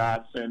iron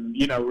shots and,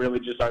 really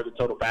just are the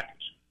total package.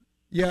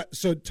 Yeah,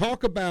 so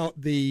talk about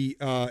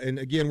and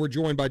again, we're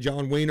joined by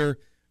John Wiener.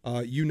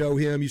 You know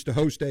him, used to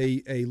host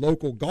a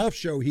local golf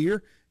show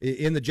here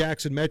in the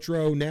Jackson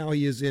Metro. Now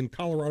he is in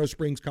Colorado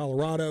Springs,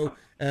 Colorado,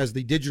 as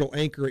the digital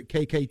anchor at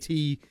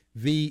KKT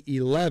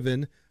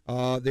V11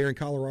 there in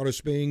Colorado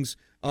Springs.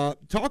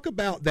 Talk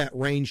about that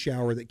rain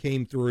shower that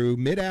came through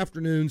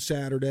mid-afternoon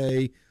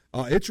Saturday.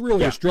 It's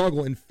really a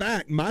struggle. In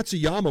fact,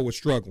 Matsuyama was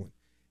struggling.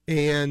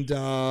 And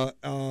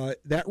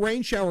that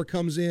rain shower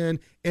comes in,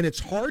 and it's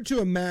hard to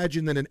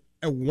imagine that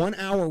a 1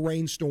 hour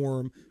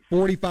rainstorm,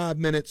 45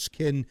 minutes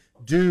can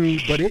do,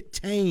 but it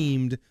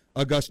tamed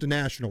Augusta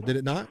National, did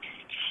it not?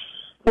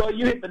 Well,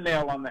 you hit the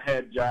nail on the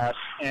head, Josh.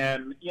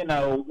 And,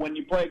 when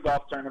you play a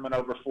golf tournament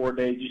over 4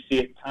 days, you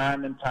see it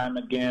time and time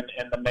again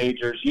in the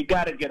majors. You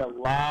got to get a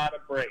lot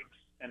of breaks.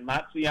 And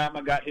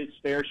Matsuyama got his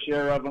fair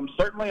share of them,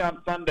 certainly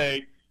on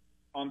Sunday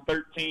on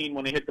 13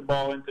 when he hit the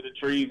ball into the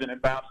trees and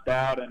it bounced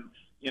out. And,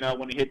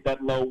 when he hit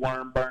that low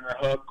worm burner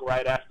hook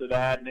right after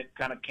that, and it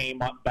kind of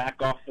came up back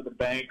off of the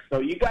bank. So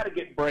you got to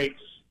get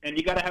breaks, and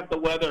you got to have the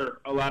weather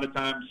a lot of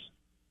times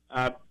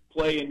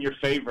play in your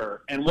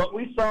favor. And what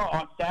we saw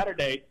on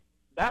Saturday,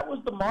 that was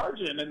the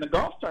margin in the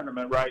golf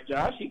tournament, right,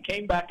 Josh? He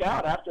came back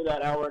out after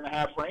that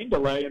hour-and-a-half rain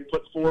delay and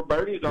put 4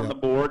 birdies on the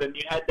board, and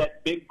you had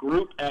that big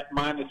group at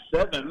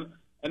 -7.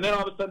 And then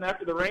all of a sudden,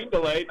 after the rain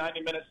delay,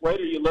 90 minutes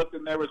later, you looked,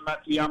 and there was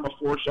Matsuyama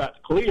 4 shots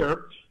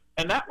clear.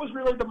 And that was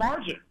really the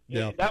margin.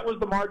 Yeah. That was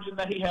the margin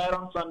that he had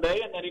on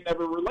Sunday and that he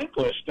never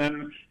relinquished.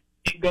 And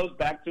it goes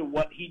back to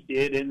what he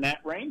did in that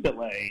rain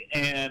delay.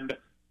 And,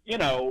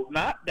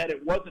 not that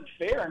it wasn't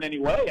fair in any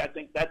way. I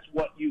think that's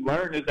what you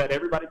learn is that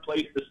everybody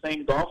plays the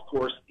same golf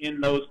course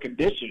in those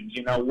conditions.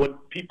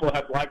 Would people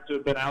have liked to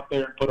have been out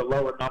there and put a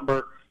lower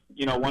number,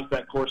 once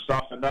that course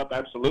softened up?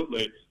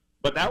 Absolutely.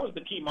 But that was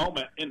the key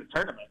moment in the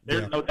tournament.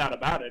 There's no doubt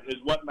about it,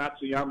 is what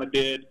Matsuyama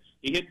did.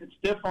 He hits it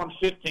stiff on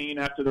 15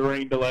 after the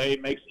rain delay,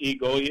 makes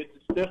eagle. He hits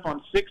it stiff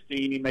on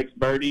 16, he makes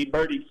birdie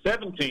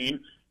 17,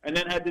 and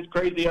then had this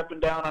crazy up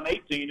and down on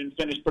 18 and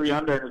finished 3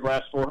 under in his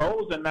last 4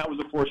 holes, and that was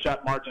a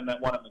 4-shot margin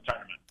that won him the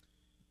tournament.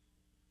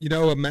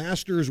 A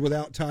Masters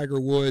without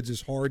Tiger Woods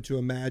is hard to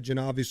imagine.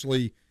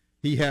 Obviously,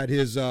 he had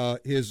his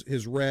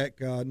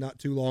wreck not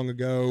too long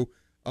ago.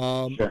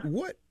 Sure.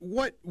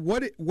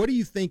 What do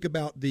you think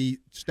about the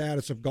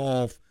status of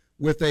golf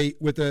with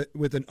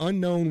an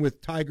unknown with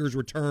Tiger's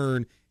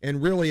return,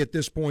 and really at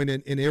this point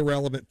an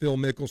irrelevant Phil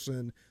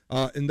Mickelson,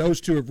 and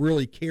those two have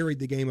really carried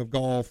the game of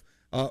golf.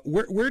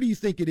 Where do you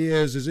think it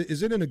is?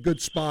 Is it in a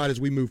good spot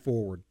as we move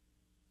forward?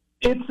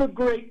 It's a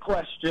great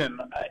question.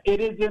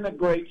 It is in a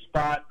great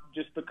spot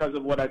just because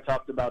of what I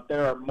talked about.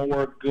 There are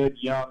more good,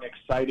 young,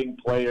 exciting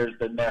players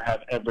than there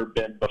have ever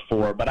been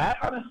before. But I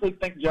honestly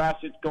think, Josh,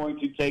 it's going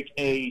to take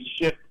a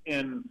shift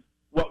in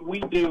what we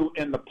do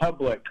in the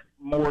public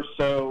more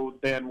so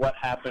than what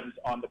happens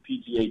on the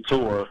PGA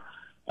Tour.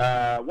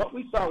 What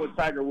we saw with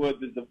Tiger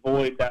Woods is a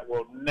void that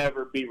will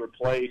never be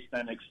replaced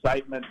and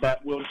excitement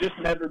that will just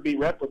never be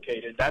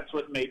replicated. That's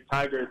what made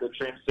Tiger the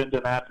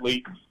transcendent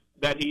athlete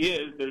that he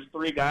is. There's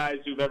 3 guys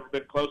who've ever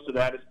been close to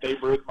that. It's Babe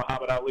Ruth,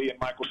 Muhammad Ali, and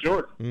Michael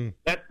Jordan.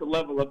 That's the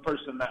level of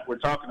person that we're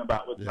talking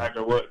about with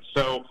Tiger Woods.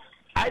 So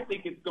I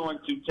think it's going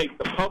to take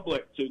the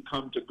public to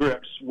come to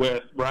grips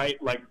with,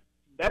 right, like,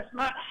 that's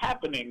not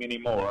happening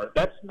anymore.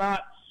 That's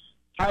not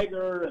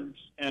Tiger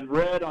and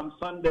Red on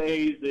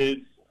Sundays is,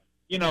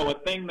 a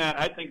thing that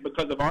I think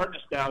because of our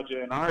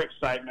nostalgia and our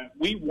excitement,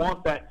 we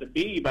want that to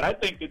be. But I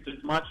think it's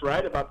as much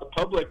right about the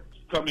public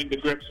coming to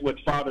grips with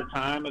Father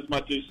Time as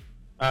much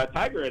as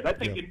Tiger is. I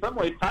think in some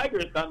ways Tiger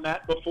has done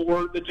that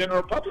before the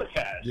general public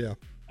has. Yeah.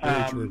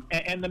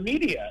 And the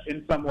media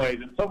in some ways.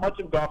 And so much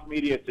of golf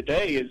media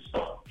today is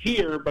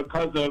here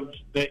because of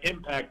the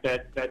impact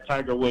that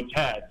Tiger Woods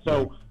had.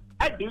 So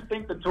I do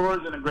think the tour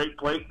is in a great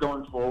place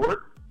going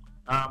forward.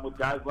 With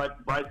guys like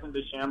Bryson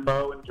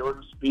DeChambeau and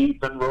Jordan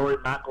Spieth and Rory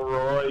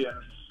McIlroy,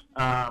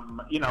 and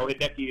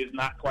Hideki is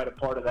not quite a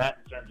part of that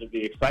in terms of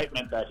the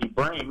excitement that he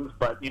brings.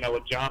 But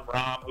with John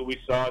Rahm, who we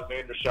saw,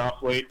 Xander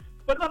Schauffele,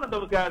 but none of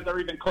those guys are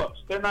even close.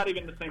 They're not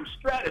even the same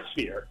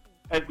stratosphere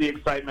as the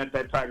excitement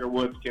that Tiger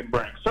Woods can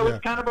bring. So it's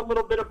kind of a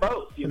little bit of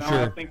both. Sure.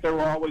 I think there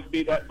will always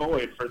be that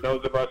void for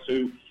those of us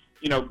who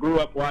grew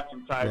up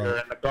watching Tiger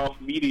and the golf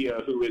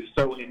media who is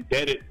so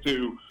indebted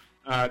to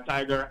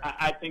Tiger,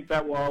 I think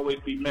that will always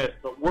be missed.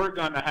 But we're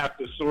going to have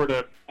to sort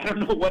of, I don't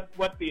know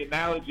what the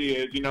analogy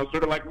is,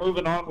 sort of like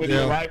moving on with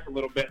your life a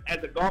little bit. As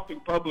a golfing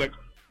public,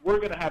 we're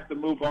going to have to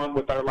move on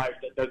with our life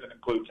that doesn't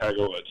include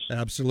Tiger Woods.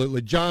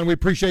 Absolutely. John, we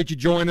appreciate you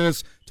joining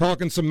us,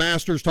 talking some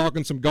Masters,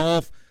 talking some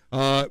golf.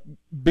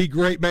 Be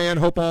great, man.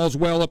 Hope all's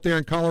well up there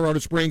in Colorado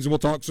Springs, and we'll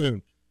talk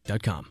soon.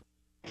 .com.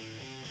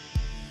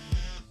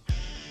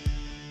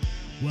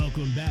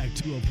 Welcome back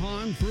to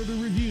Upon Further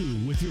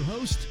Review with your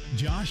host,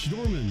 Josh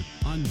Dorman,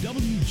 on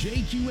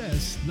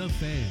WJQS The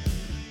Fan.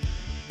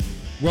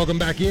 Welcome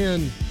back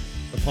in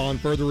Upon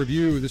Further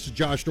Review. This is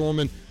Josh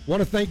Dorman.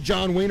 Want to thank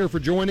John Wiener for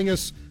joining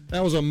us.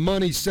 That was a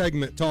money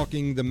segment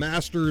talking the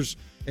Masters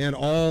and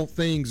all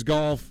things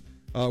golf.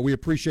 We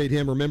appreciate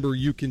him. Remember,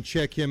 you can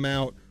check him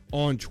out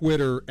on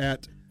Twitter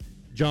at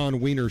John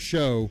Wiener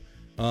Show.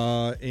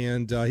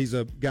 And he's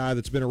a guy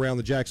that's been around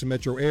the Jackson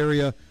metro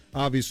area.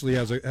 Obviously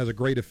has a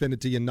great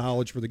affinity and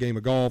knowledge for the game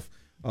of golf,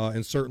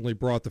 and certainly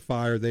brought the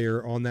fire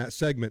there on that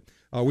segment.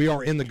 We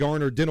are in the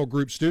Garner Dental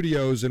Group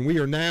studios, and we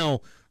are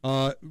now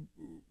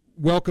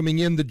welcoming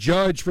in the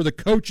judge for the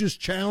Coaches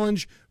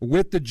Challenge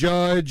with the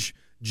judge,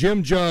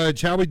 Jim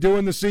Judge. How we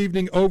doing this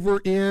evening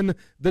over in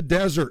the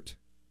desert?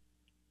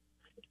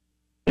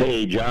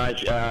 Hey,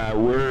 Josh.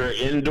 We're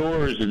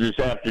indoors this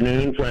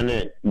afternoon trying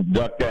to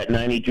duck that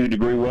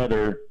 92-degree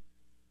weather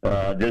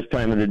this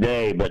time of the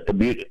day, but a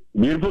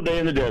beautiful day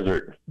in the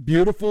desert.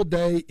 Beautiful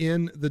day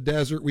in the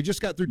desert. We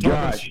just got through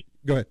talking. Josh,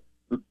 go ahead.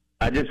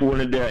 I just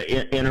wanted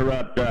to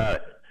interrupt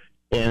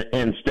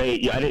and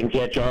state, I didn't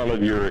catch all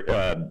of your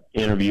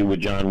interview with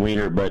John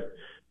Wiener, but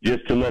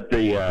just to let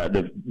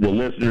the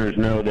listeners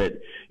know that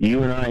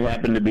you and I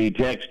happened to be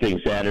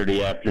texting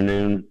Saturday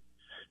afternoon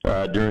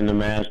during the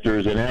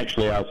Masters, and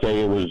actually I'll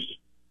say it was,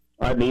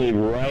 I believe,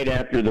 right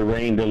after the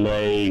rain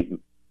delay,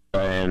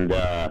 and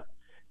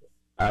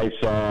I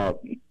saw,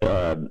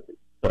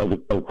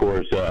 of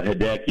course,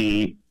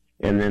 Hideki,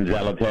 and then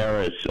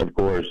Zalatoris, of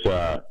course,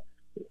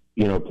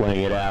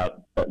 playing it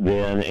out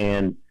then.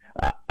 And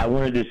I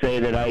wanted to say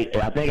that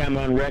I think I'm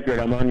on record.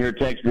 I'm on your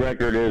text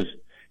record as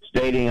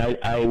stating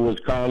I was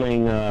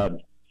calling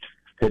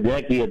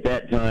Hideki at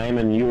that time,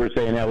 and you were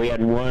saying how we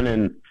hadn't won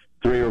in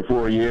 3 or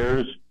 4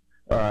 years.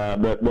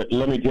 But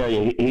let me tell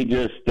you, he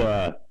just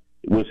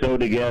was so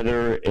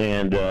together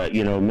and,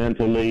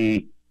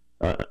 mentally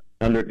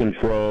under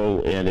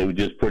control, and it was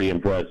just pretty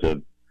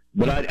impressive.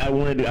 But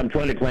I'm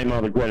trying to claim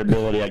all the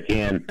credibility I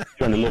can,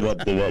 trying to live up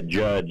to that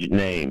judge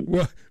name.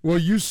 Well,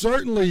 you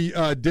certainly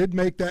did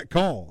make that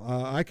call.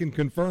 I can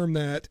confirm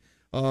that,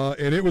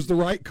 and it was the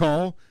right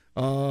call.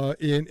 And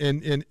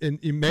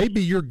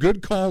maybe your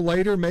good call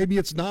later, maybe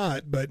it's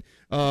not, but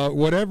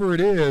whatever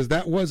it is,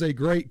 that was a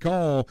great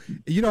call.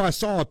 I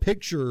saw a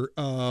picture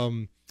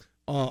on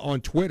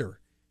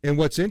Twitter, and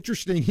what's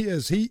interesting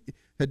is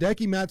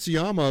Hideki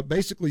Matsuyama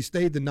basically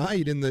stayed the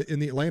night in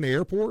the Atlanta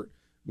airport,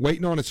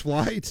 waiting on his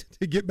flight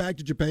to get back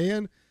to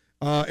Japan,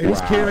 and he's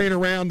carrying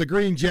around the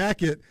green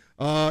jacket,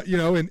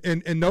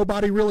 and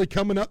nobody really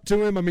coming up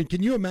to him. I mean,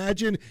 can you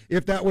imagine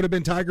if that would have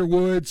been Tiger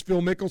Woods,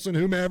 Phil Mickelson,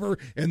 whomever,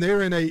 and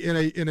they're in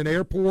an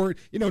airport?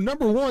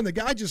 Number one, the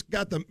guy just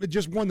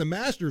won the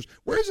Masters.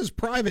 Where's his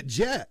private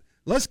jet?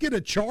 Let's get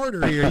a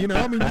charter here.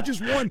 I mean, you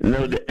just won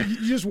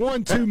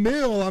 $2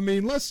 million. I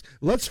mean,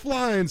 let's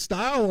fly in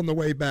style on the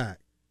way back.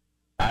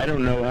 I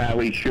don't know how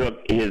he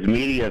shook his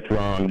media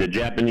throng, the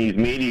Japanese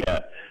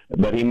media,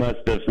 but he must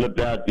have slipped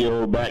out the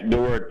old back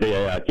door at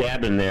the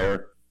cabin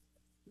there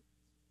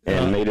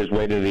and made his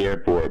way to the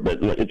airport.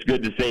 But it's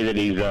good to say that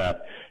he's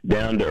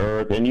down to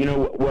earth. And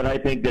what I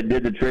think that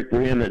did the trick for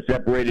him, that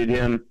separated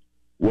him,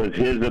 was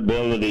his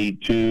ability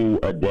to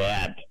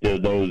adapt to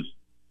those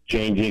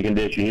changing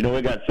conditions.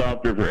 It got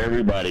softer for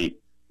everybody,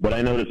 but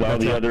I noticed all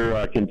the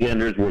other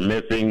contenders were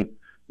missing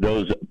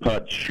those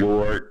putts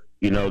short.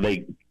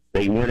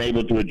 They weren't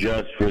able to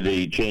adjust for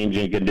the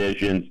changing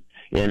conditions,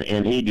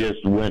 and he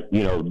just went,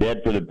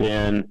 dead for the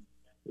pin,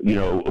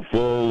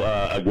 full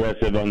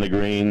aggressive on the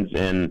greens,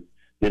 and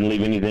didn't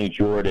leave anything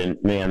short. And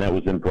man, that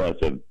was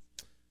impressive.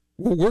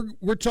 Well,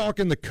 we're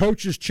talking the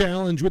Coaches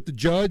Challenge with the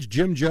judge,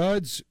 Jim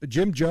Judge.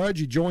 Jim Judge,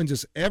 he joins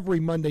us every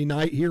Monday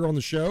night here on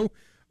the show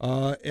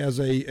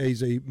as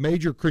a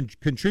major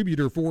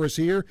contributor for us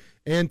here.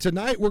 And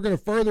tonight we're going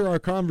to further our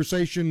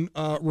conversation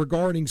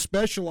regarding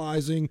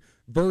specializing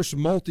versus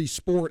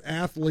multi-sport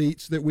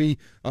athletes that we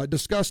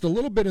discussed a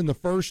little bit in the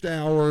first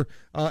hour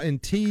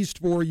and teased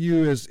for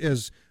you as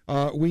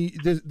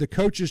the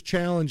Coaches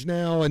Challenge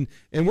now, and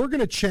we're going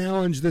to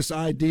challenge this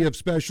idea of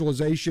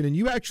specialization. And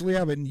you actually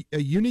have a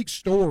unique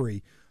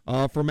story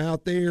from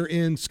out there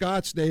in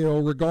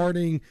Scottsdale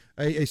regarding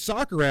a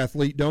soccer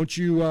athlete, don't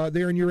you,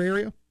 there in your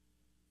area?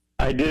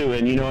 I do,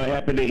 and I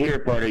happened to hear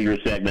part of your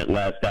segment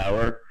last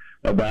hour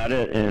about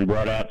it and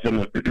brought out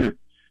some of the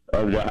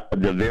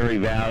very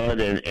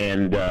valid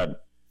and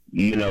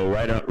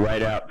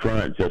right out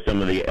front, so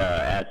some of the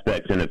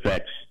aspects and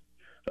effects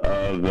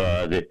of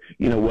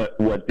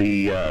what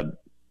the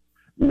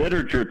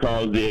literature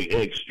calls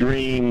the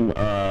extreme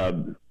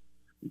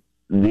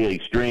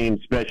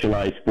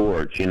specialized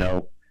sports.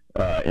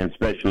 and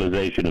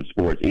Specialization of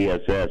Sports,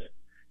 ESS.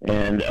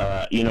 And,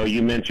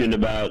 you mentioned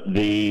about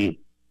the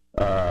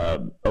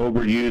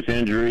overuse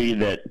injury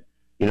that,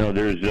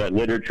 there's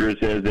literature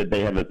says that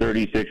they have a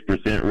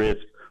 36%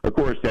 risk. Of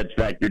course, that's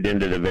factored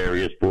into the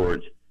various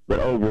sports, but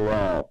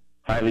overall,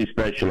 highly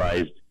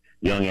specialized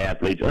young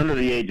athletes under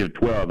the age of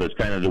 12 is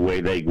kind of the way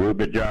they group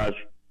it, Josh,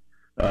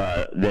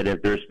 that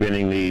if they're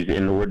spending these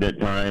inordinate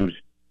times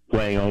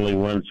playing only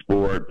one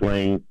sport,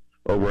 playing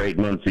over 8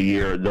 months a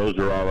year, those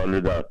are all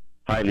under the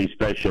highly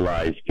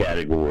specialized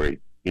category,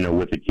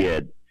 with the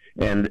kid.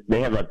 And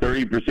they have a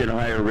 30%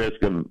 higher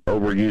risk of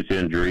overuse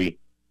injury.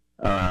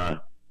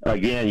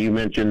 Again, you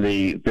mentioned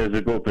the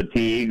physical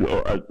fatigue,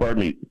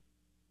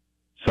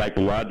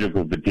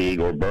 psychological fatigue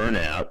or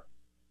burnout.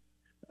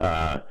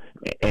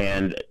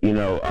 And,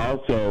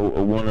 also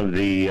one of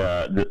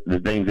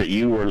the things that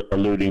you were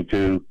alluding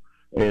to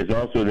is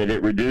also that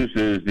it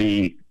reduces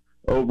the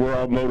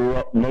overall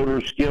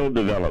motor skill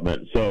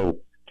development. So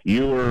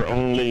you're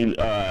only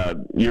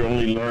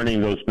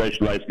learning those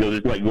specialized skills.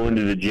 It's like going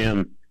to the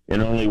gym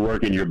and only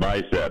working your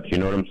biceps. You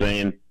know what I'm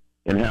saying?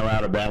 And how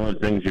out of balance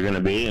things are going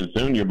to be. And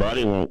soon your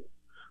body won't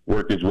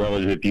work as well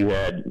as if you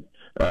had,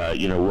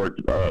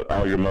 worked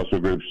all your muscle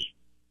groups,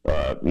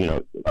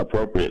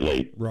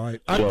 appropriately. Right.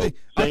 So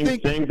same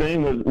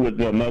thing with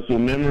the muscle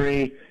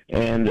memory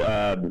and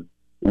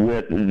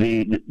with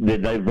the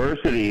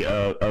diversity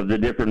of the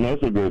different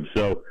muscle groups.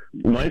 So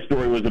my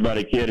story was about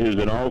a kid who's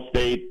an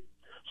all-state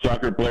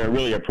soccer player,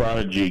 really a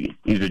prodigy.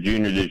 He's a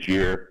junior this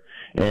year,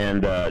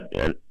 and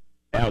an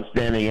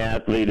outstanding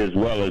athlete as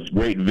well as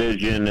great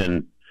vision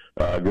and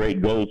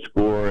great goal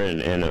scorer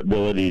and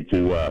ability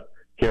to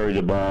carry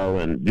the ball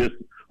and just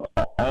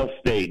all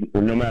state,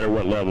 no matter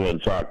what level in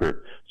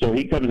soccer. So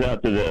he comes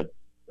out to the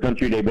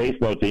Country Day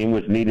baseball team,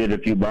 which needed a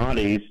few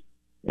bodies,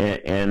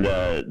 and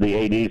the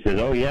AD says,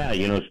 "Oh yeah,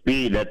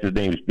 Speed. That's his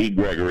name, Speed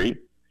Gregory."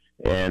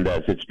 And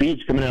said,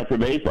 "Speed's coming out for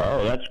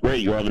baseball. Oh, that's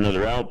great. You have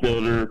another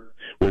outfielder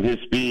with his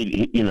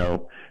speed.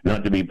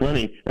 Not to be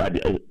funny,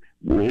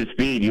 with his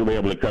speed, you'll be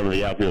able to cover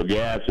the outfield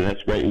gaps, and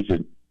that's great." He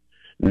said,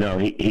 "No,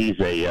 he's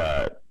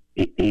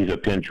a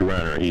pinch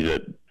runner. He's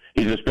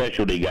a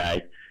specialty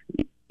guy.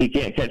 He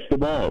can't catch the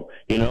ball,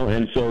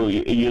 And so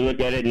you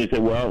look at it and you say,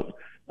 well,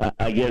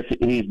 I guess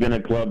he's been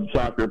a club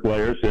soccer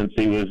player since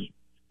he was,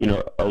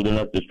 old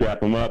enough to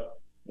strap him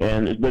up.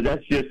 But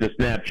that's just a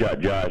snapshot,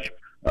 Josh,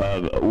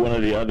 of one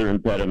of the other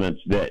impediments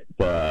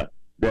that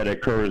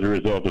occur as a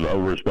result of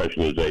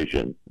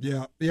over-specialization.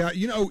 Yeah.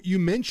 You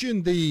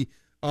mentioned the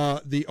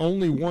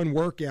only one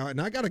workout, and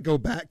I got to go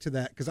back to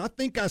that because I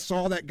think I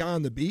saw that guy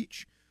on the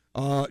beach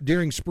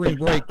during spring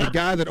break, the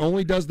guy that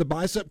only does the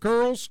bicep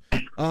curls.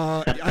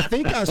 I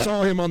think I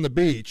saw him on the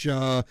beach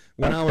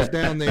when I was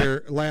down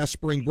there last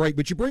spring break.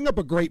 But you bring up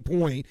a great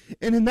point,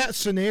 and in that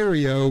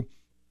scenario,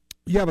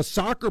 you have a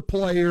soccer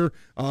player,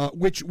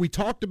 which we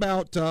talked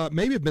about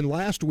maybe have been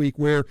last week,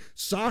 where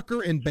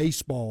soccer and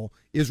baseball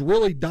is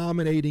really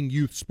dominating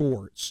youth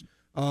sports.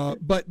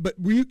 But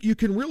you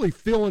can really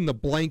fill in the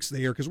blanks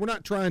there because we're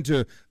not trying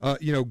to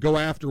go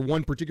after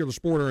one particular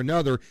sport or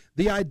another.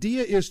 The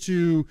idea is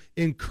to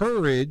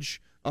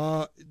encourage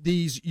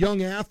these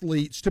young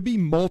athletes to be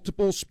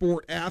multiple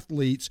sport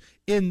athletes.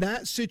 In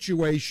that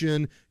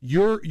situation,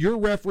 you're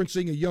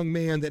referencing a young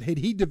man that had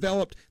he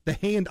developed the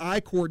hand-eye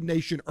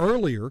coordination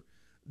earlier,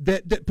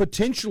 that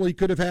potentially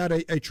could have had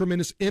a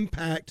tremendous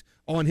impact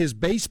on his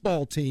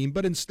baseball team,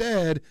 but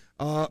instead,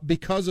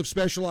 because of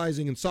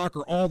specializing in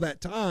soccer all that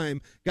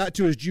time, got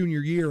to his junior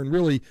year and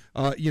really,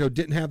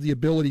 didn't have the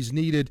abilities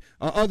needed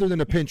other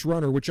than a pinch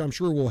runner, which I'm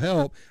sure will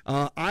help.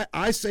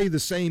 I say the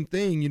same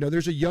thing.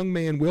 There's a young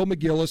man, Will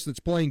McGillis,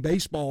 that's playing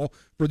baseball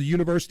for the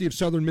University of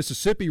Southern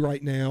Mississippi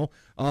right now,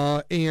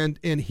 and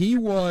he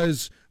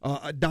was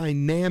a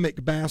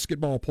dynamic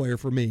basketball player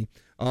for me.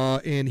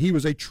 And he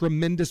was a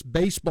tremendous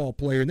baseball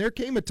player. And there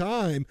came a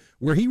time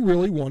where he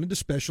really wanted to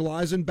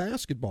specialize in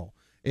basketball.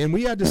 And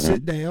we had to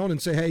sit down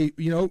and say, hey,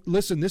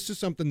 listen, this is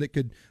something that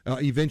could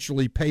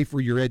eventually pay for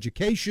your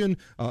education.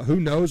 Who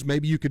knows?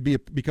 Maybe you could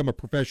become a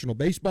professional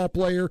baseball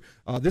player.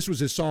 This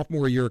was his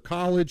sophomore year of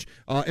college.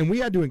 And we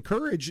had to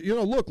encourage,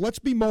 look, let's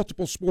be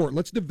multiple sport.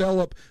 Let's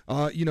develop,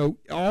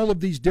 all of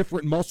these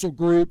different muscle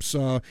groups.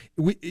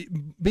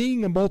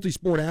 Being a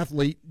multi-sport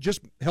athlete just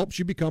helps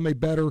you become a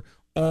better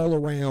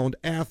all-around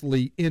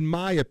athlete, in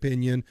my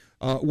opinion.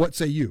 What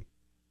say you?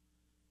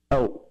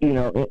 Oh,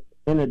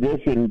 in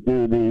addition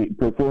to the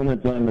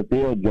performance on the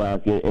field,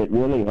 Josh, it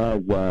really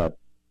has to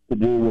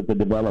do with the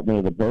development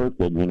of the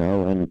person,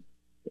 and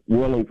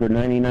really for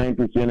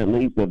 99% at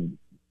least of,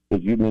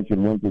 as you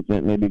mentioned,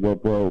 1% maybe go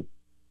pro.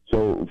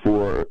 So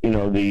for,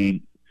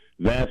 the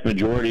vast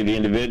majority of the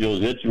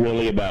individuals, it's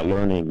really about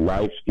learning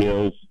life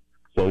skills,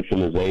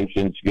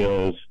 socialization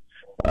skills,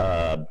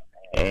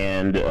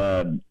 and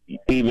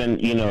even,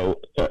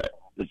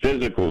 the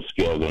physical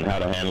skills on how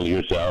to handle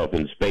yourself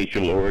and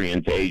spatial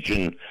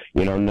orientation,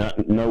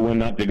 know when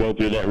not to go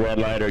through that red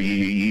light, or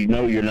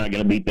you're not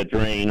going to beat the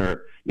train,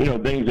 or,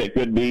 things that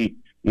could be,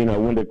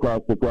 when to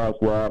cross the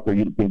crosswalk, or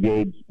you can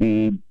gauge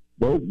speed.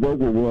 Those are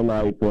real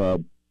life,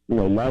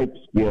 life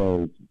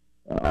skills,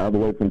 all the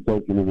way from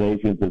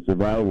socialization to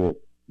survival,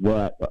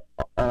 that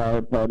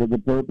are part of the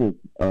purpose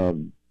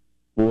of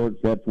sports.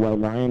 That's why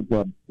Lion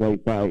Clubs play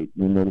fight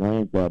in the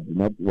Lion Clubs,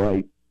 and that's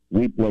why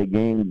we play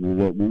games, is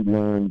that we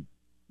learn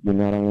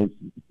not only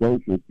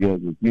social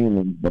skills as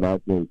humans, but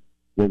also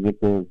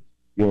physical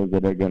skills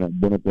that are going to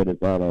benefit us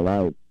all our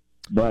life.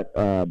 But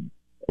a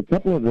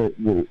couple of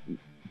the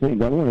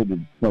things I wanted to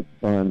touch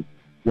on,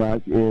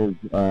 Josh, is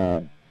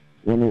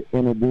in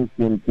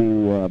addition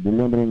to the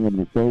limiting of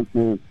the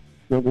social.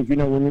 So,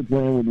 when you're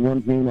playing with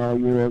one team all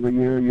year, every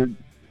year, you're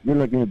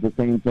looking at the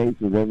same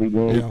faces every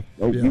day.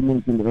 As you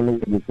mentioned earlier,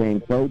 the same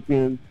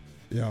coaches.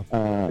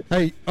 Yeah.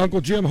 Hey,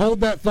 Uncle Jim,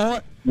 hold that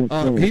thought. We're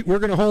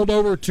going to hold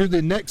over to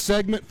the next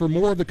segment for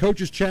more of the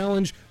Coaches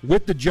Challenge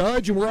with the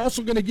judge, and we're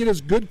also going to get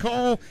his good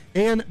call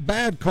and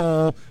bad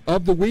call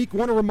of the week. I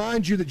want to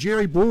remind you that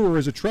Jerry Brewer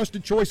is a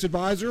trusted choice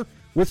advisor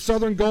with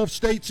Southern Gulf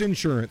States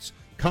Insurance.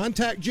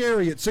 Contact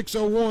Jerry at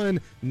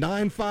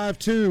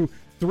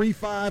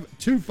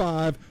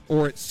 601-952-3525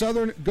 or at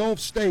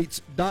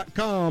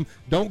southerngulfstates.com.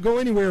 Don't go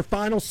anywhere.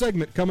 Final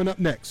segment coming up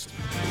next.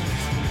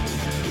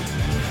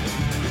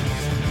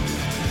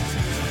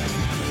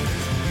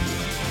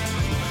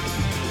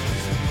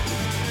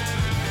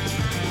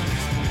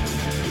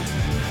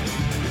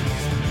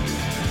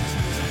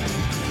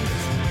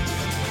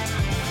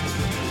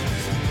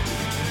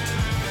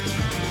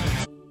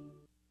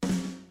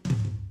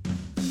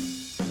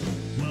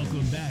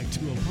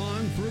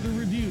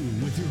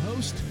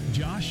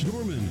 Josh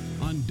Dorman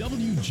on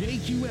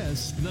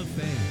WJQS The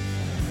Fan.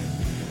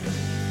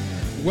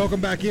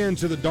 Welcome back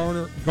into the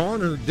Garner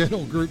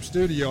Dental Group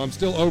studio. I'm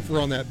still 0 for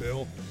on that,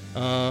 Bill.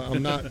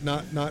 I'm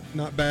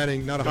not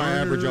batting, not a high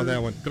average on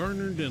that one.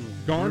 Garner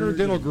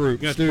Dental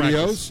Group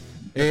Studios.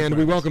 And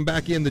we welcome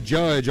back in the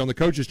judge on the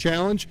Coaches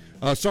Challenge.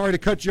 Sorry to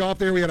cut you off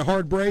there. We had a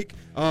hard break.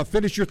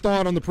 Finish your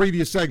thought on the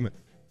previous segment.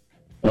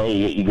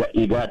 Hey,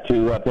 you got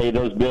to pay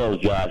those bills,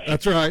 Josh.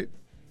 That's right.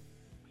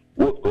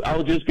 Well, I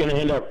was just going to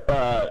end up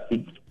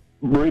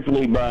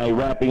briefly by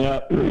wrapping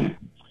up. We're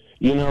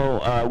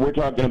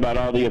talking about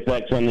all the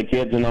effects on the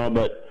kids and all,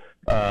 but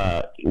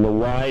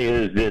why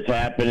is this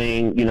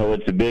happening?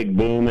 It's a big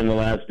boom in the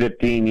last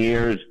 15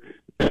 years.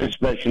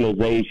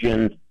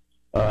 Specialization,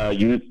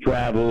 youth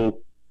travel,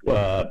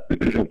 club,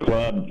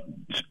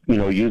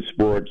 youth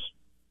sports.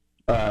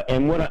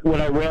 And what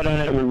I read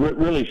on it, what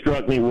really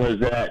struck me was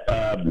that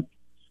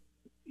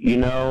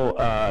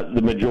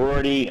the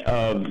majority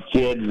of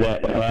kids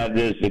that have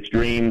this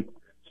extreme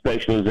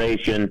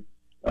specialization,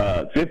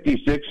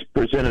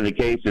 56% of the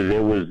cases,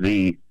 it was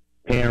the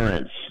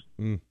parents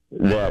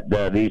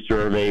that these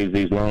surveys,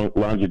 these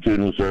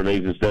longitudinal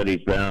surveys and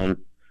studies found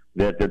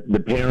that the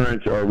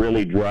parents are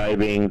really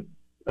driving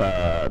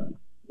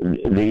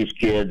these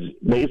kids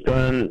based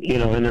on,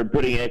 and they're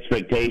putting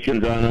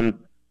expectations on them,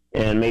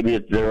 and maybe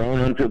it's their own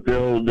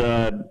unfulfilled,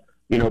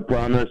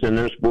 promise in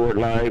their sport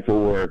life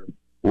or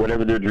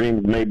whatever their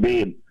dreams may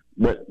be.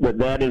 But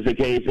that is the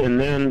case. And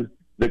then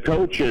the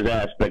coaches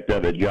aspect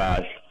of it,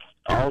 Josh,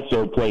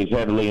 also plays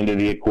heavily into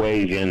the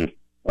equation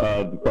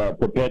of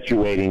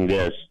perpetuating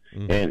this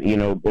and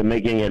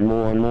making it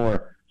more and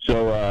more.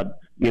 So,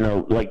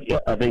 like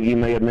I think you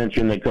may have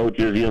mentioned the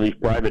coaches, these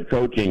private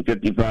coaching,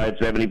 $55,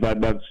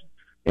 $75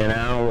 an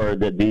hour,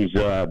 that these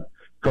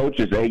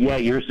coaches say, yeah,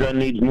 your son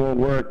needs more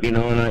work, and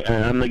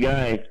I'm the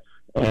guy.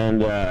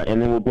 And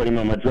then we'll put him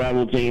on my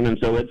travel team. And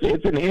so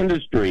it's an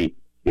industry.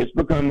 It's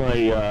become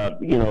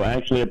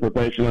actually a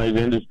professionalized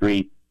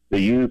industry, the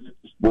youth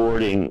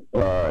sporting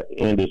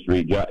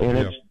industry.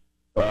 And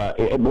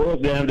it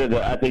boils down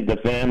to I think the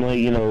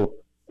family,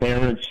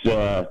 parents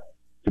to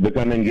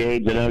become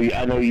engaged.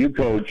 I know you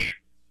coach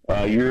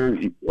your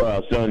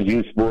son's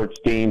youth sports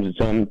teams in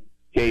some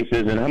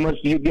cases. And how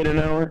much do you get an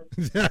hour?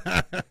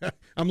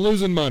 I'm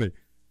losing money.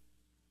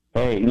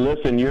 Hey,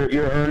 listen, you're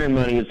earning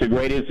money. It's the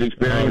greatest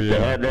experience to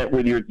have that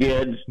with your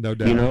kids. No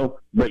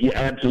doubt. But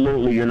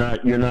absolutely, you're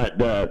not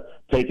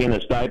taking a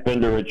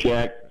stipend or a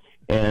check.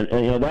 And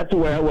that's the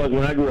way I was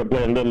when I grew up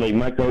playing Little League.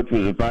 My coach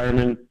was a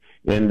fireman,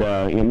 and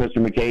Mr.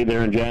 McKay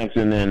there in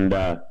Jackson, and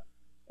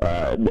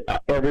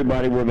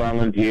everybody were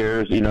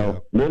volunteers.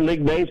 Little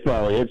League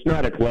baseball, it's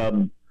not a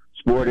club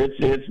sport.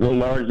 It's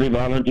largely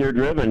volunteer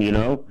driven.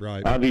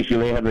 Right. Obviously,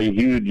 they have a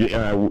huge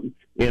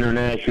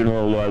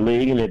international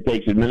league, and it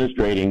takes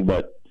administrating.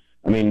 But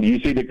you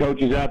see the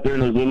coaches out there in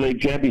those Little League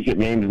championship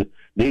games.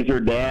 These are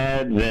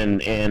dads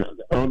and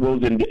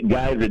uncles and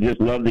guys that just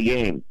love the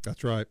game.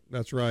 That's right.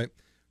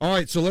 All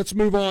right, so let's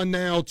move on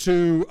now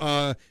to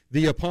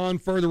the Upon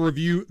Further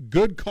Review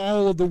Good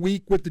Call of the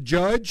Week with the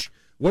judge.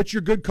 What's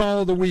your good call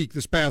of the week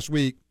this past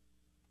week?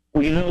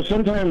 Well,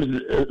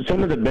 sometimes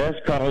some of the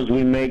best calls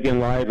we make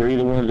in life are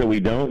either ones that we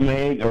don't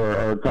make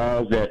or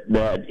calls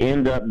that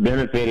end up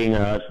benefiting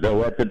us,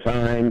 though at the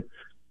time,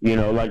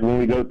 like when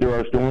we go through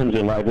our storms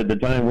in life, at the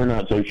time we're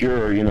not so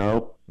sure,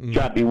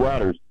 choppy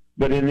waters.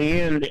 But in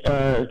the end,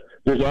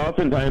 there's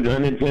oftentimes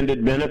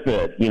unintended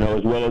benefit,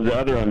 as well as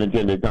other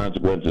unintended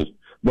consequences.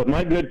 But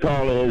my good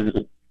call is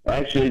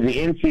actually the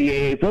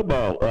NCAA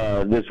football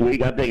this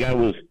week. I think I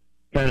was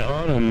kind of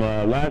on them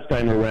last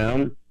time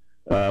around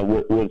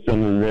with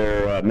some of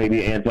their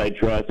maybe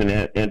antitrust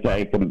and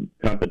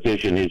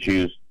anti-competition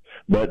issues.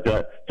 But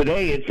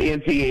today it's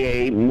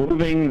NCAA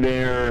moving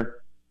their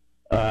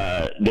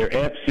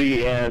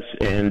FCS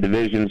and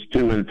Divisions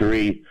 2 and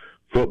 3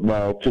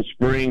 football to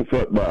spring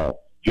football.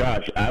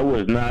 Josh, I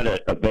was not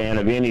a fan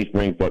of any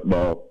spring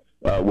football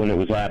when it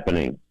was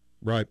happening.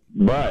 Right.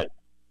 But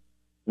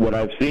what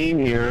I've seen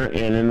here,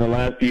 and in the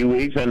last few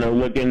weeks, I know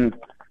looking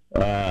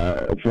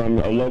from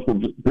a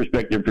local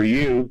perspective for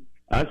you,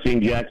 I've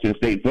seen Jackson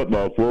State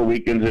football 4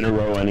 weekends in a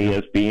row on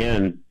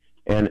ESPN,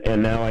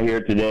 and now I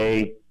hear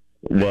today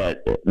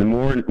that the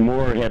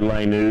more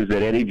headline news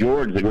that Eddie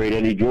George, the great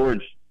Eddie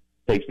George,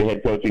 takes the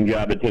head coaching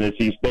job at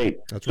Tennessee State.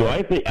 That's so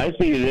right. I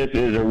see this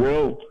as a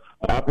real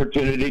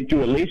opportunity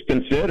to at least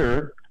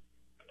consider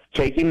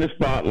taking the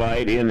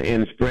spotlight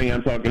in spring.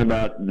 I'm talking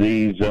about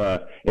these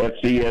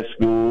FCS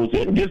schools,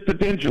 and just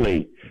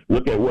potentially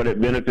look at what it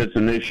benefits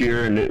them this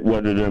year and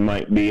whether there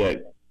might be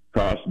a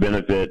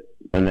cost-benefit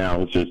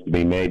analysis to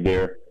be made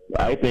there.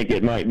 I think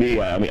it might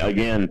be. I mean,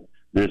 again,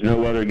 there's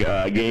no other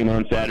game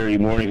on Saturday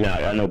mornings.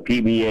 I know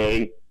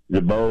PBA,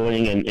 the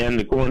bowling, and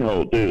the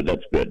cornhole, too.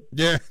 That's good.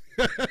 Yeah.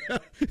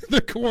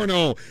 The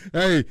cornhole.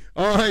 Hey,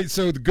 all right,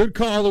 so the good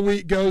call of the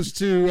week goes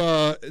to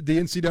the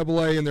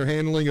NCAA and their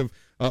handling of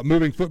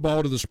moving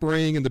football to the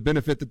spring and the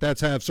benefit that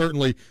that's have.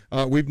 Certainly,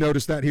 we've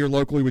noticed that here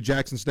locally with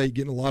Jackson State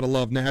getting a lot of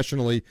love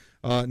nationally,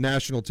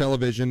 national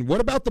television.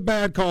 What about the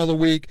bad call of the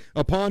week?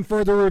 Upon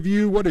further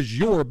review, what is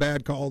your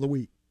bad call of the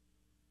week?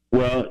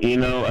 Well,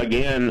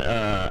 again,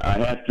 I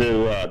have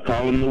to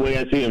call them the way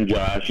I see them,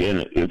 Josh.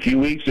 And a few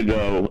weeks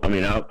ago, I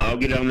mean, I'll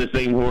get on the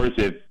same horse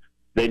if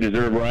they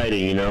deserve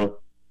riding, A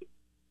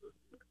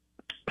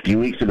few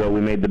weeks ago,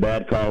 we made the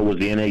bad call was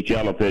the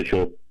NHL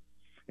official.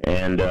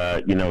 And,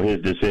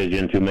 his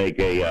decision to make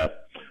a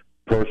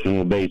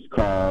personal-based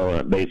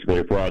call, basically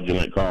a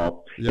fraudulent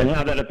call, and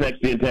how that affects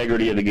the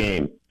integrity of the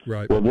game.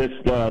 Right. Well,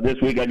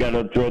 this week I got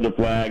to throw the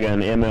flag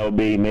on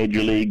MLB,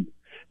 Major League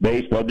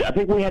Baseball. I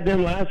think we had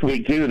them last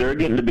week, too. They're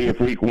getting to be a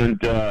frequent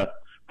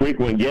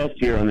guest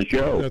here on the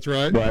show. That's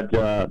right. But,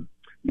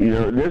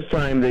 this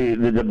time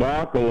the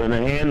debacle and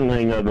the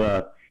handling of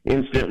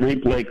instant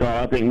replay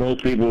call, I think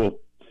most people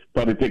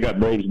probably pick up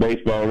Braves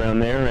baseball around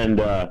there, and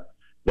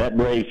that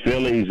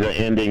Braves-Phillies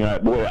ending,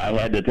 boy, I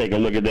had to take a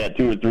look at that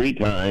 2 or 3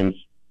 times,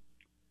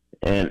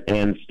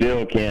 and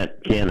still can't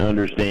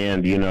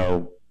understand,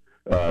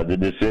 the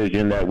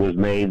decision that was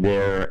made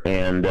there.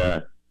 And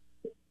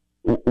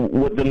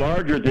what the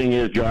larger thing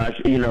is, Josh,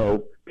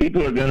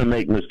 people are going to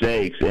make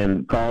mistakes,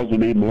 and calls will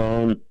be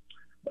blown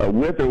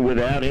with or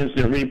without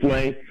instant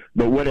replay.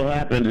 But what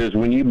happens is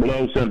when you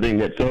blow something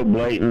that's so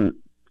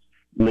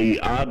blatantly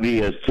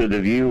obvious to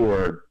the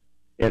viewer.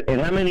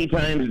 And how many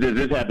times does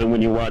this happen when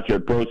you watch a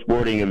pro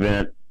sporting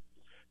event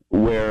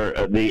where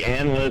the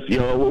analysts,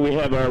 we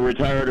have our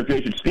retired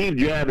official, Steve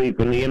Javie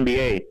from the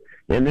NBA,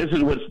 and this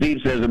is what Steve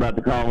says about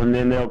the call, and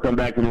then they'll come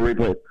back from the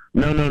replay.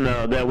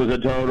 No, that was a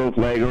total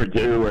flagrant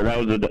 2, or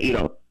that was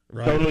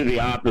right. Totally the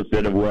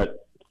opposite of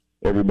what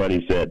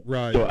everybody said.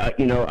 Right. So,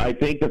 I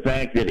think the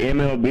fact that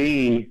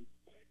MLB,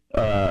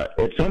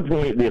 at some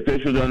point, the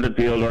officials on the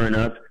field are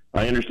enough.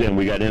 I understand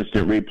we got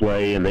instant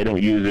replay, and they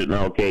don't use it in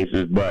all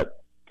cases, but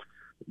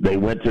they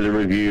went to the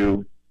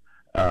review,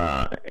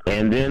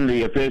 and then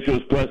the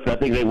officials, plus I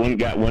think they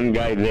got one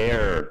guy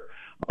there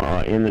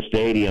in the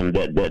stadium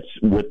that's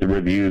with the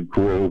review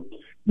crew.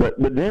 But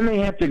then they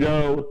have to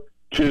go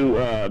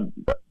to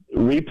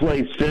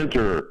replay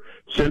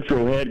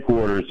central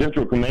headquarters,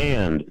 central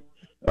command,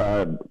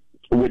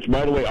 which,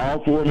 by the way,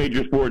 all 4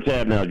 major sports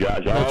have now,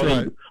 Josh. That's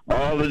right.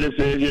 All the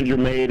decisions are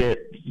made at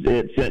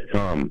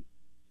CENTCOM.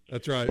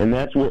 That's right. And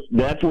that's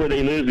where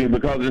they lose me,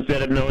 because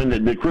instead of knowing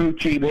that the crew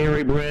chief,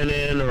 Harry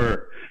Brennan,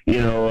 or,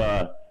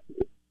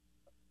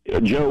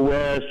 Joe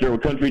West or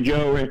Country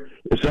Joe,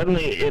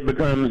 suddenly it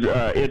becomes,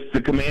 it's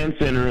the command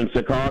center in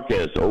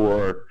Secaucus,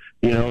 or,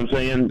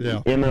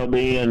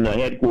 MLB and the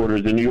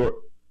headquarters in New York.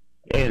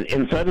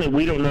 And suddenly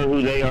we don't know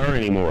who they are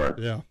anymore.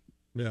 Yeah.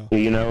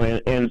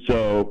 And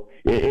so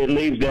it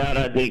leaves out,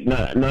 I think,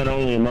 not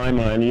only in my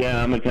mind,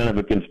 I'm a kind of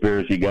a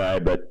conspiracy guy,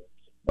 but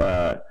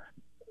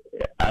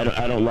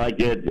I don't like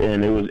it,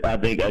 and it was, I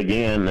think,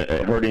 again,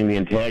 hurting the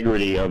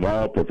integrity of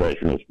all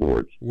professional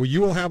sports. Well,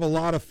 you will have a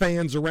lot of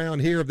fans around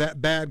here of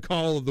that bad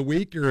call of the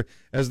week, or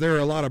as there are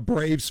a lot of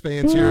Braves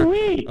fans here.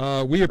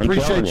 We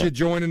appreciate you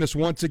joining us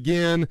once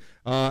again,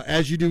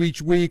 as you do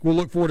each week. We'll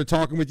look forward to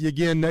talking with you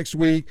again next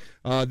week.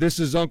 This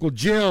is Uncle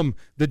Jim,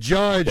 the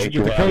judge,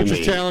 with the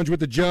Coach's Challenge with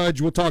the Judge.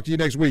 We'll talk to you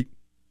next week.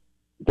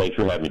 Thanks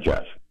for having me,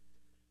 Josh.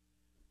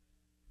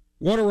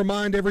 Want to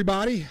remind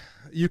everybody,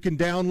 you can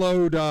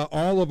download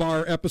all of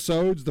our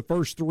episodes, the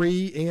first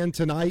 3 and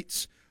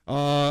tonight's,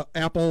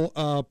 Apple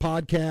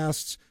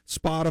Podcasts,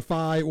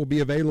 Spotify. It will be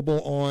available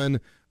on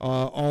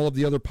all of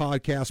the other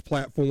podcast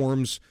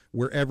platforms,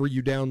 wherever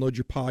you download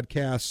your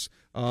podcasts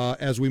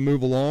as we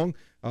move along.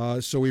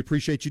 So we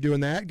appreciate you doing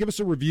that. Give us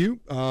a review,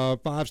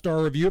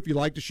 5-star review if you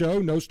like the show,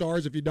 no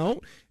stars if you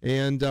don't.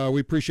 And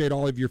we appreciate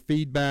all of your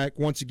feedback.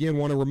 Once again,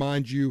 want to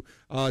remind you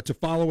to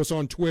follow us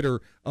on Twitter,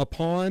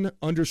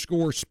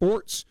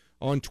 upon_sports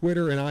on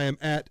Twitter, and I am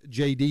at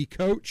JD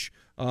Coach.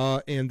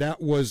 And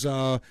that was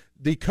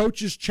the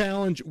Coaches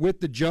Challenge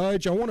with the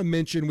Judge. I want to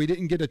mention, we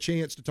didn't get a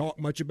chance to talk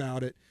much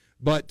about it,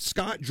 but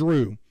Scott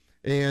Drew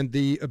and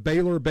the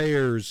Baylor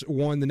Bears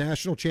won the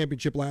national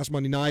championship last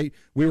Monday night.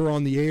 We were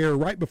on the air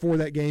right before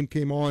that game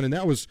came on, and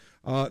that was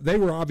they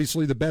were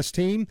obviously the best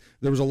team.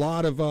 There was a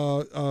lot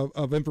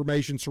of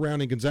information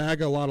surrounding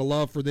Gonzaga, a lot of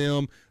love for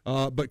them,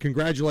 but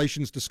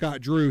congratulations to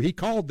Scott Drew. He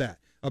called that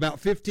about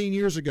 15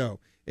 years ago.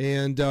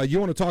 And you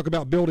want to talk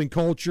about building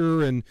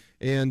culture and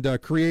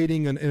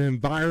creating an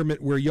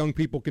environment where young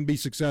people can be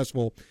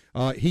successful.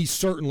 He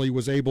certainly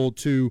was able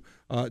to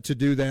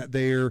do that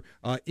there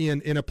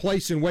in a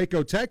place in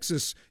Waco,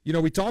 Texas. You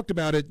know, we talked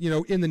about it. You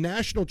know, in the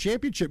national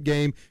championship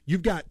game,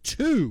 you've got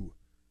 2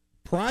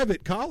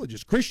 private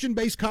colleges,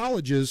 Christian-based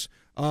colleges,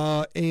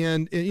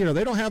 and you know,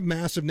 they don't have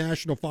massive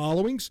national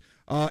followings,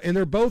 and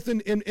they're both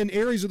in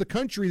areas of the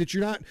country that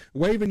you're not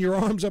waving your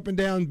arms up and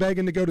down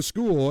begging to go to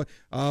school,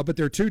 but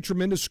they're 2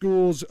 tremendous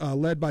schools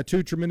led by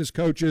 2 tremendous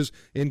coaches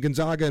in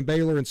Gonzaga and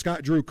Baylor, and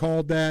Scott Drew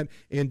called that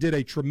and did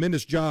a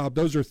tremendous job.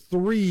 Those are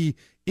 3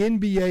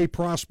 NBA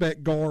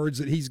prospect guards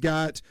that he's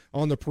got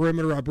on the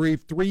perimeter. I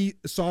believe 3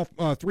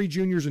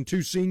 juniors and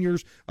 2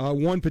 seniors.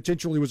 One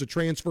potentially was a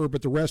transfer,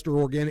 but the rest are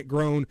organic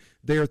grown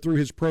there through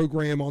his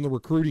program on the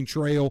recruiting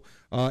trail,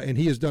 and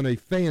he has done a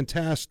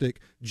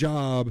fantastic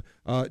job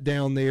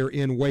down there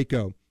in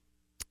Waco.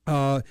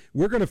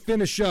 We're going to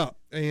finish up,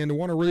 and I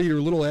want to read a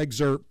little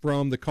excerpt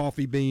from the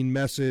Coffee Bean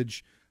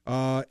message.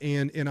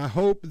 And I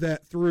hope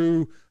that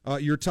through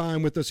your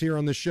time with us here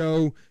on the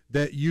show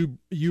that you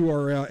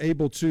are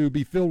able to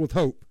be filled with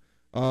hope,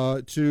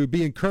 to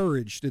be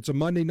encouraged. It's a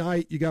Monday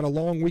night. You got a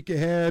long week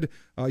ahead.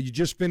 You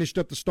just finished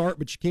up the start,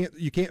 but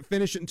you can't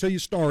finish it until you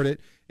start it.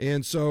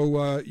 And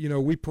so, you know,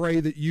 we pray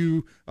that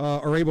you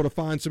are able to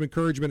find some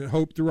encouragement and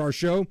hope through our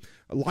show.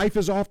 Life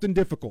is often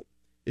difficult.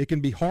 It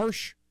can be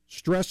harsh,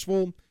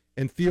 stressful,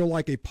 and feel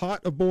like a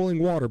pot of boiling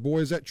water. Boy,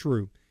 is that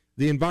true.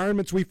 The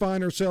environments we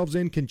find ourselves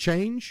in can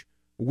change,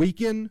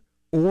 weaken,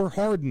 or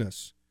harden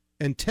us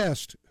and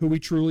test who we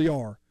truly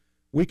are.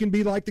 We can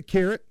be like the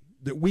carrot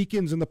that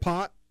weakens in the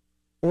pot,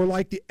 or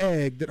like the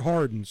egg that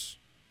hardens.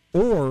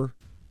 Or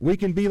we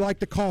can be like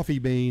the coffee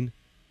bean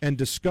and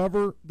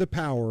discover the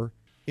power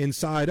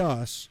inside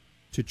us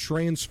to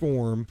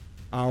transform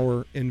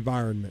our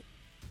environment.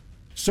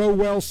 So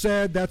well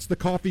said. That's the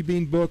Coffee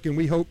Bean book, and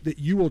we hope that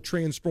you will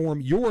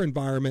transform your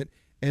environment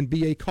and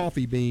be a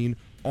coffee bean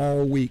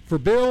all week. For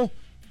Bill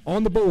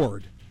on the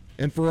board,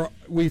 and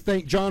we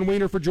thank John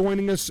Wiener for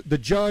joining us, the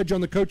judge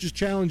on the Coaches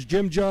Challenge,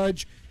 Jim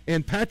Judge,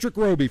 and Patrick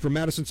Roby from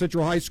Madison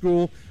Central High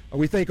School.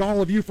 We thank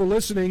all of you for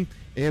listening,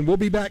 and we'll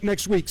be back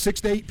next week,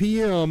 6 to 8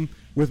 p.m.,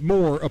 with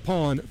more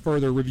Upon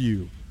Further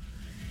Review.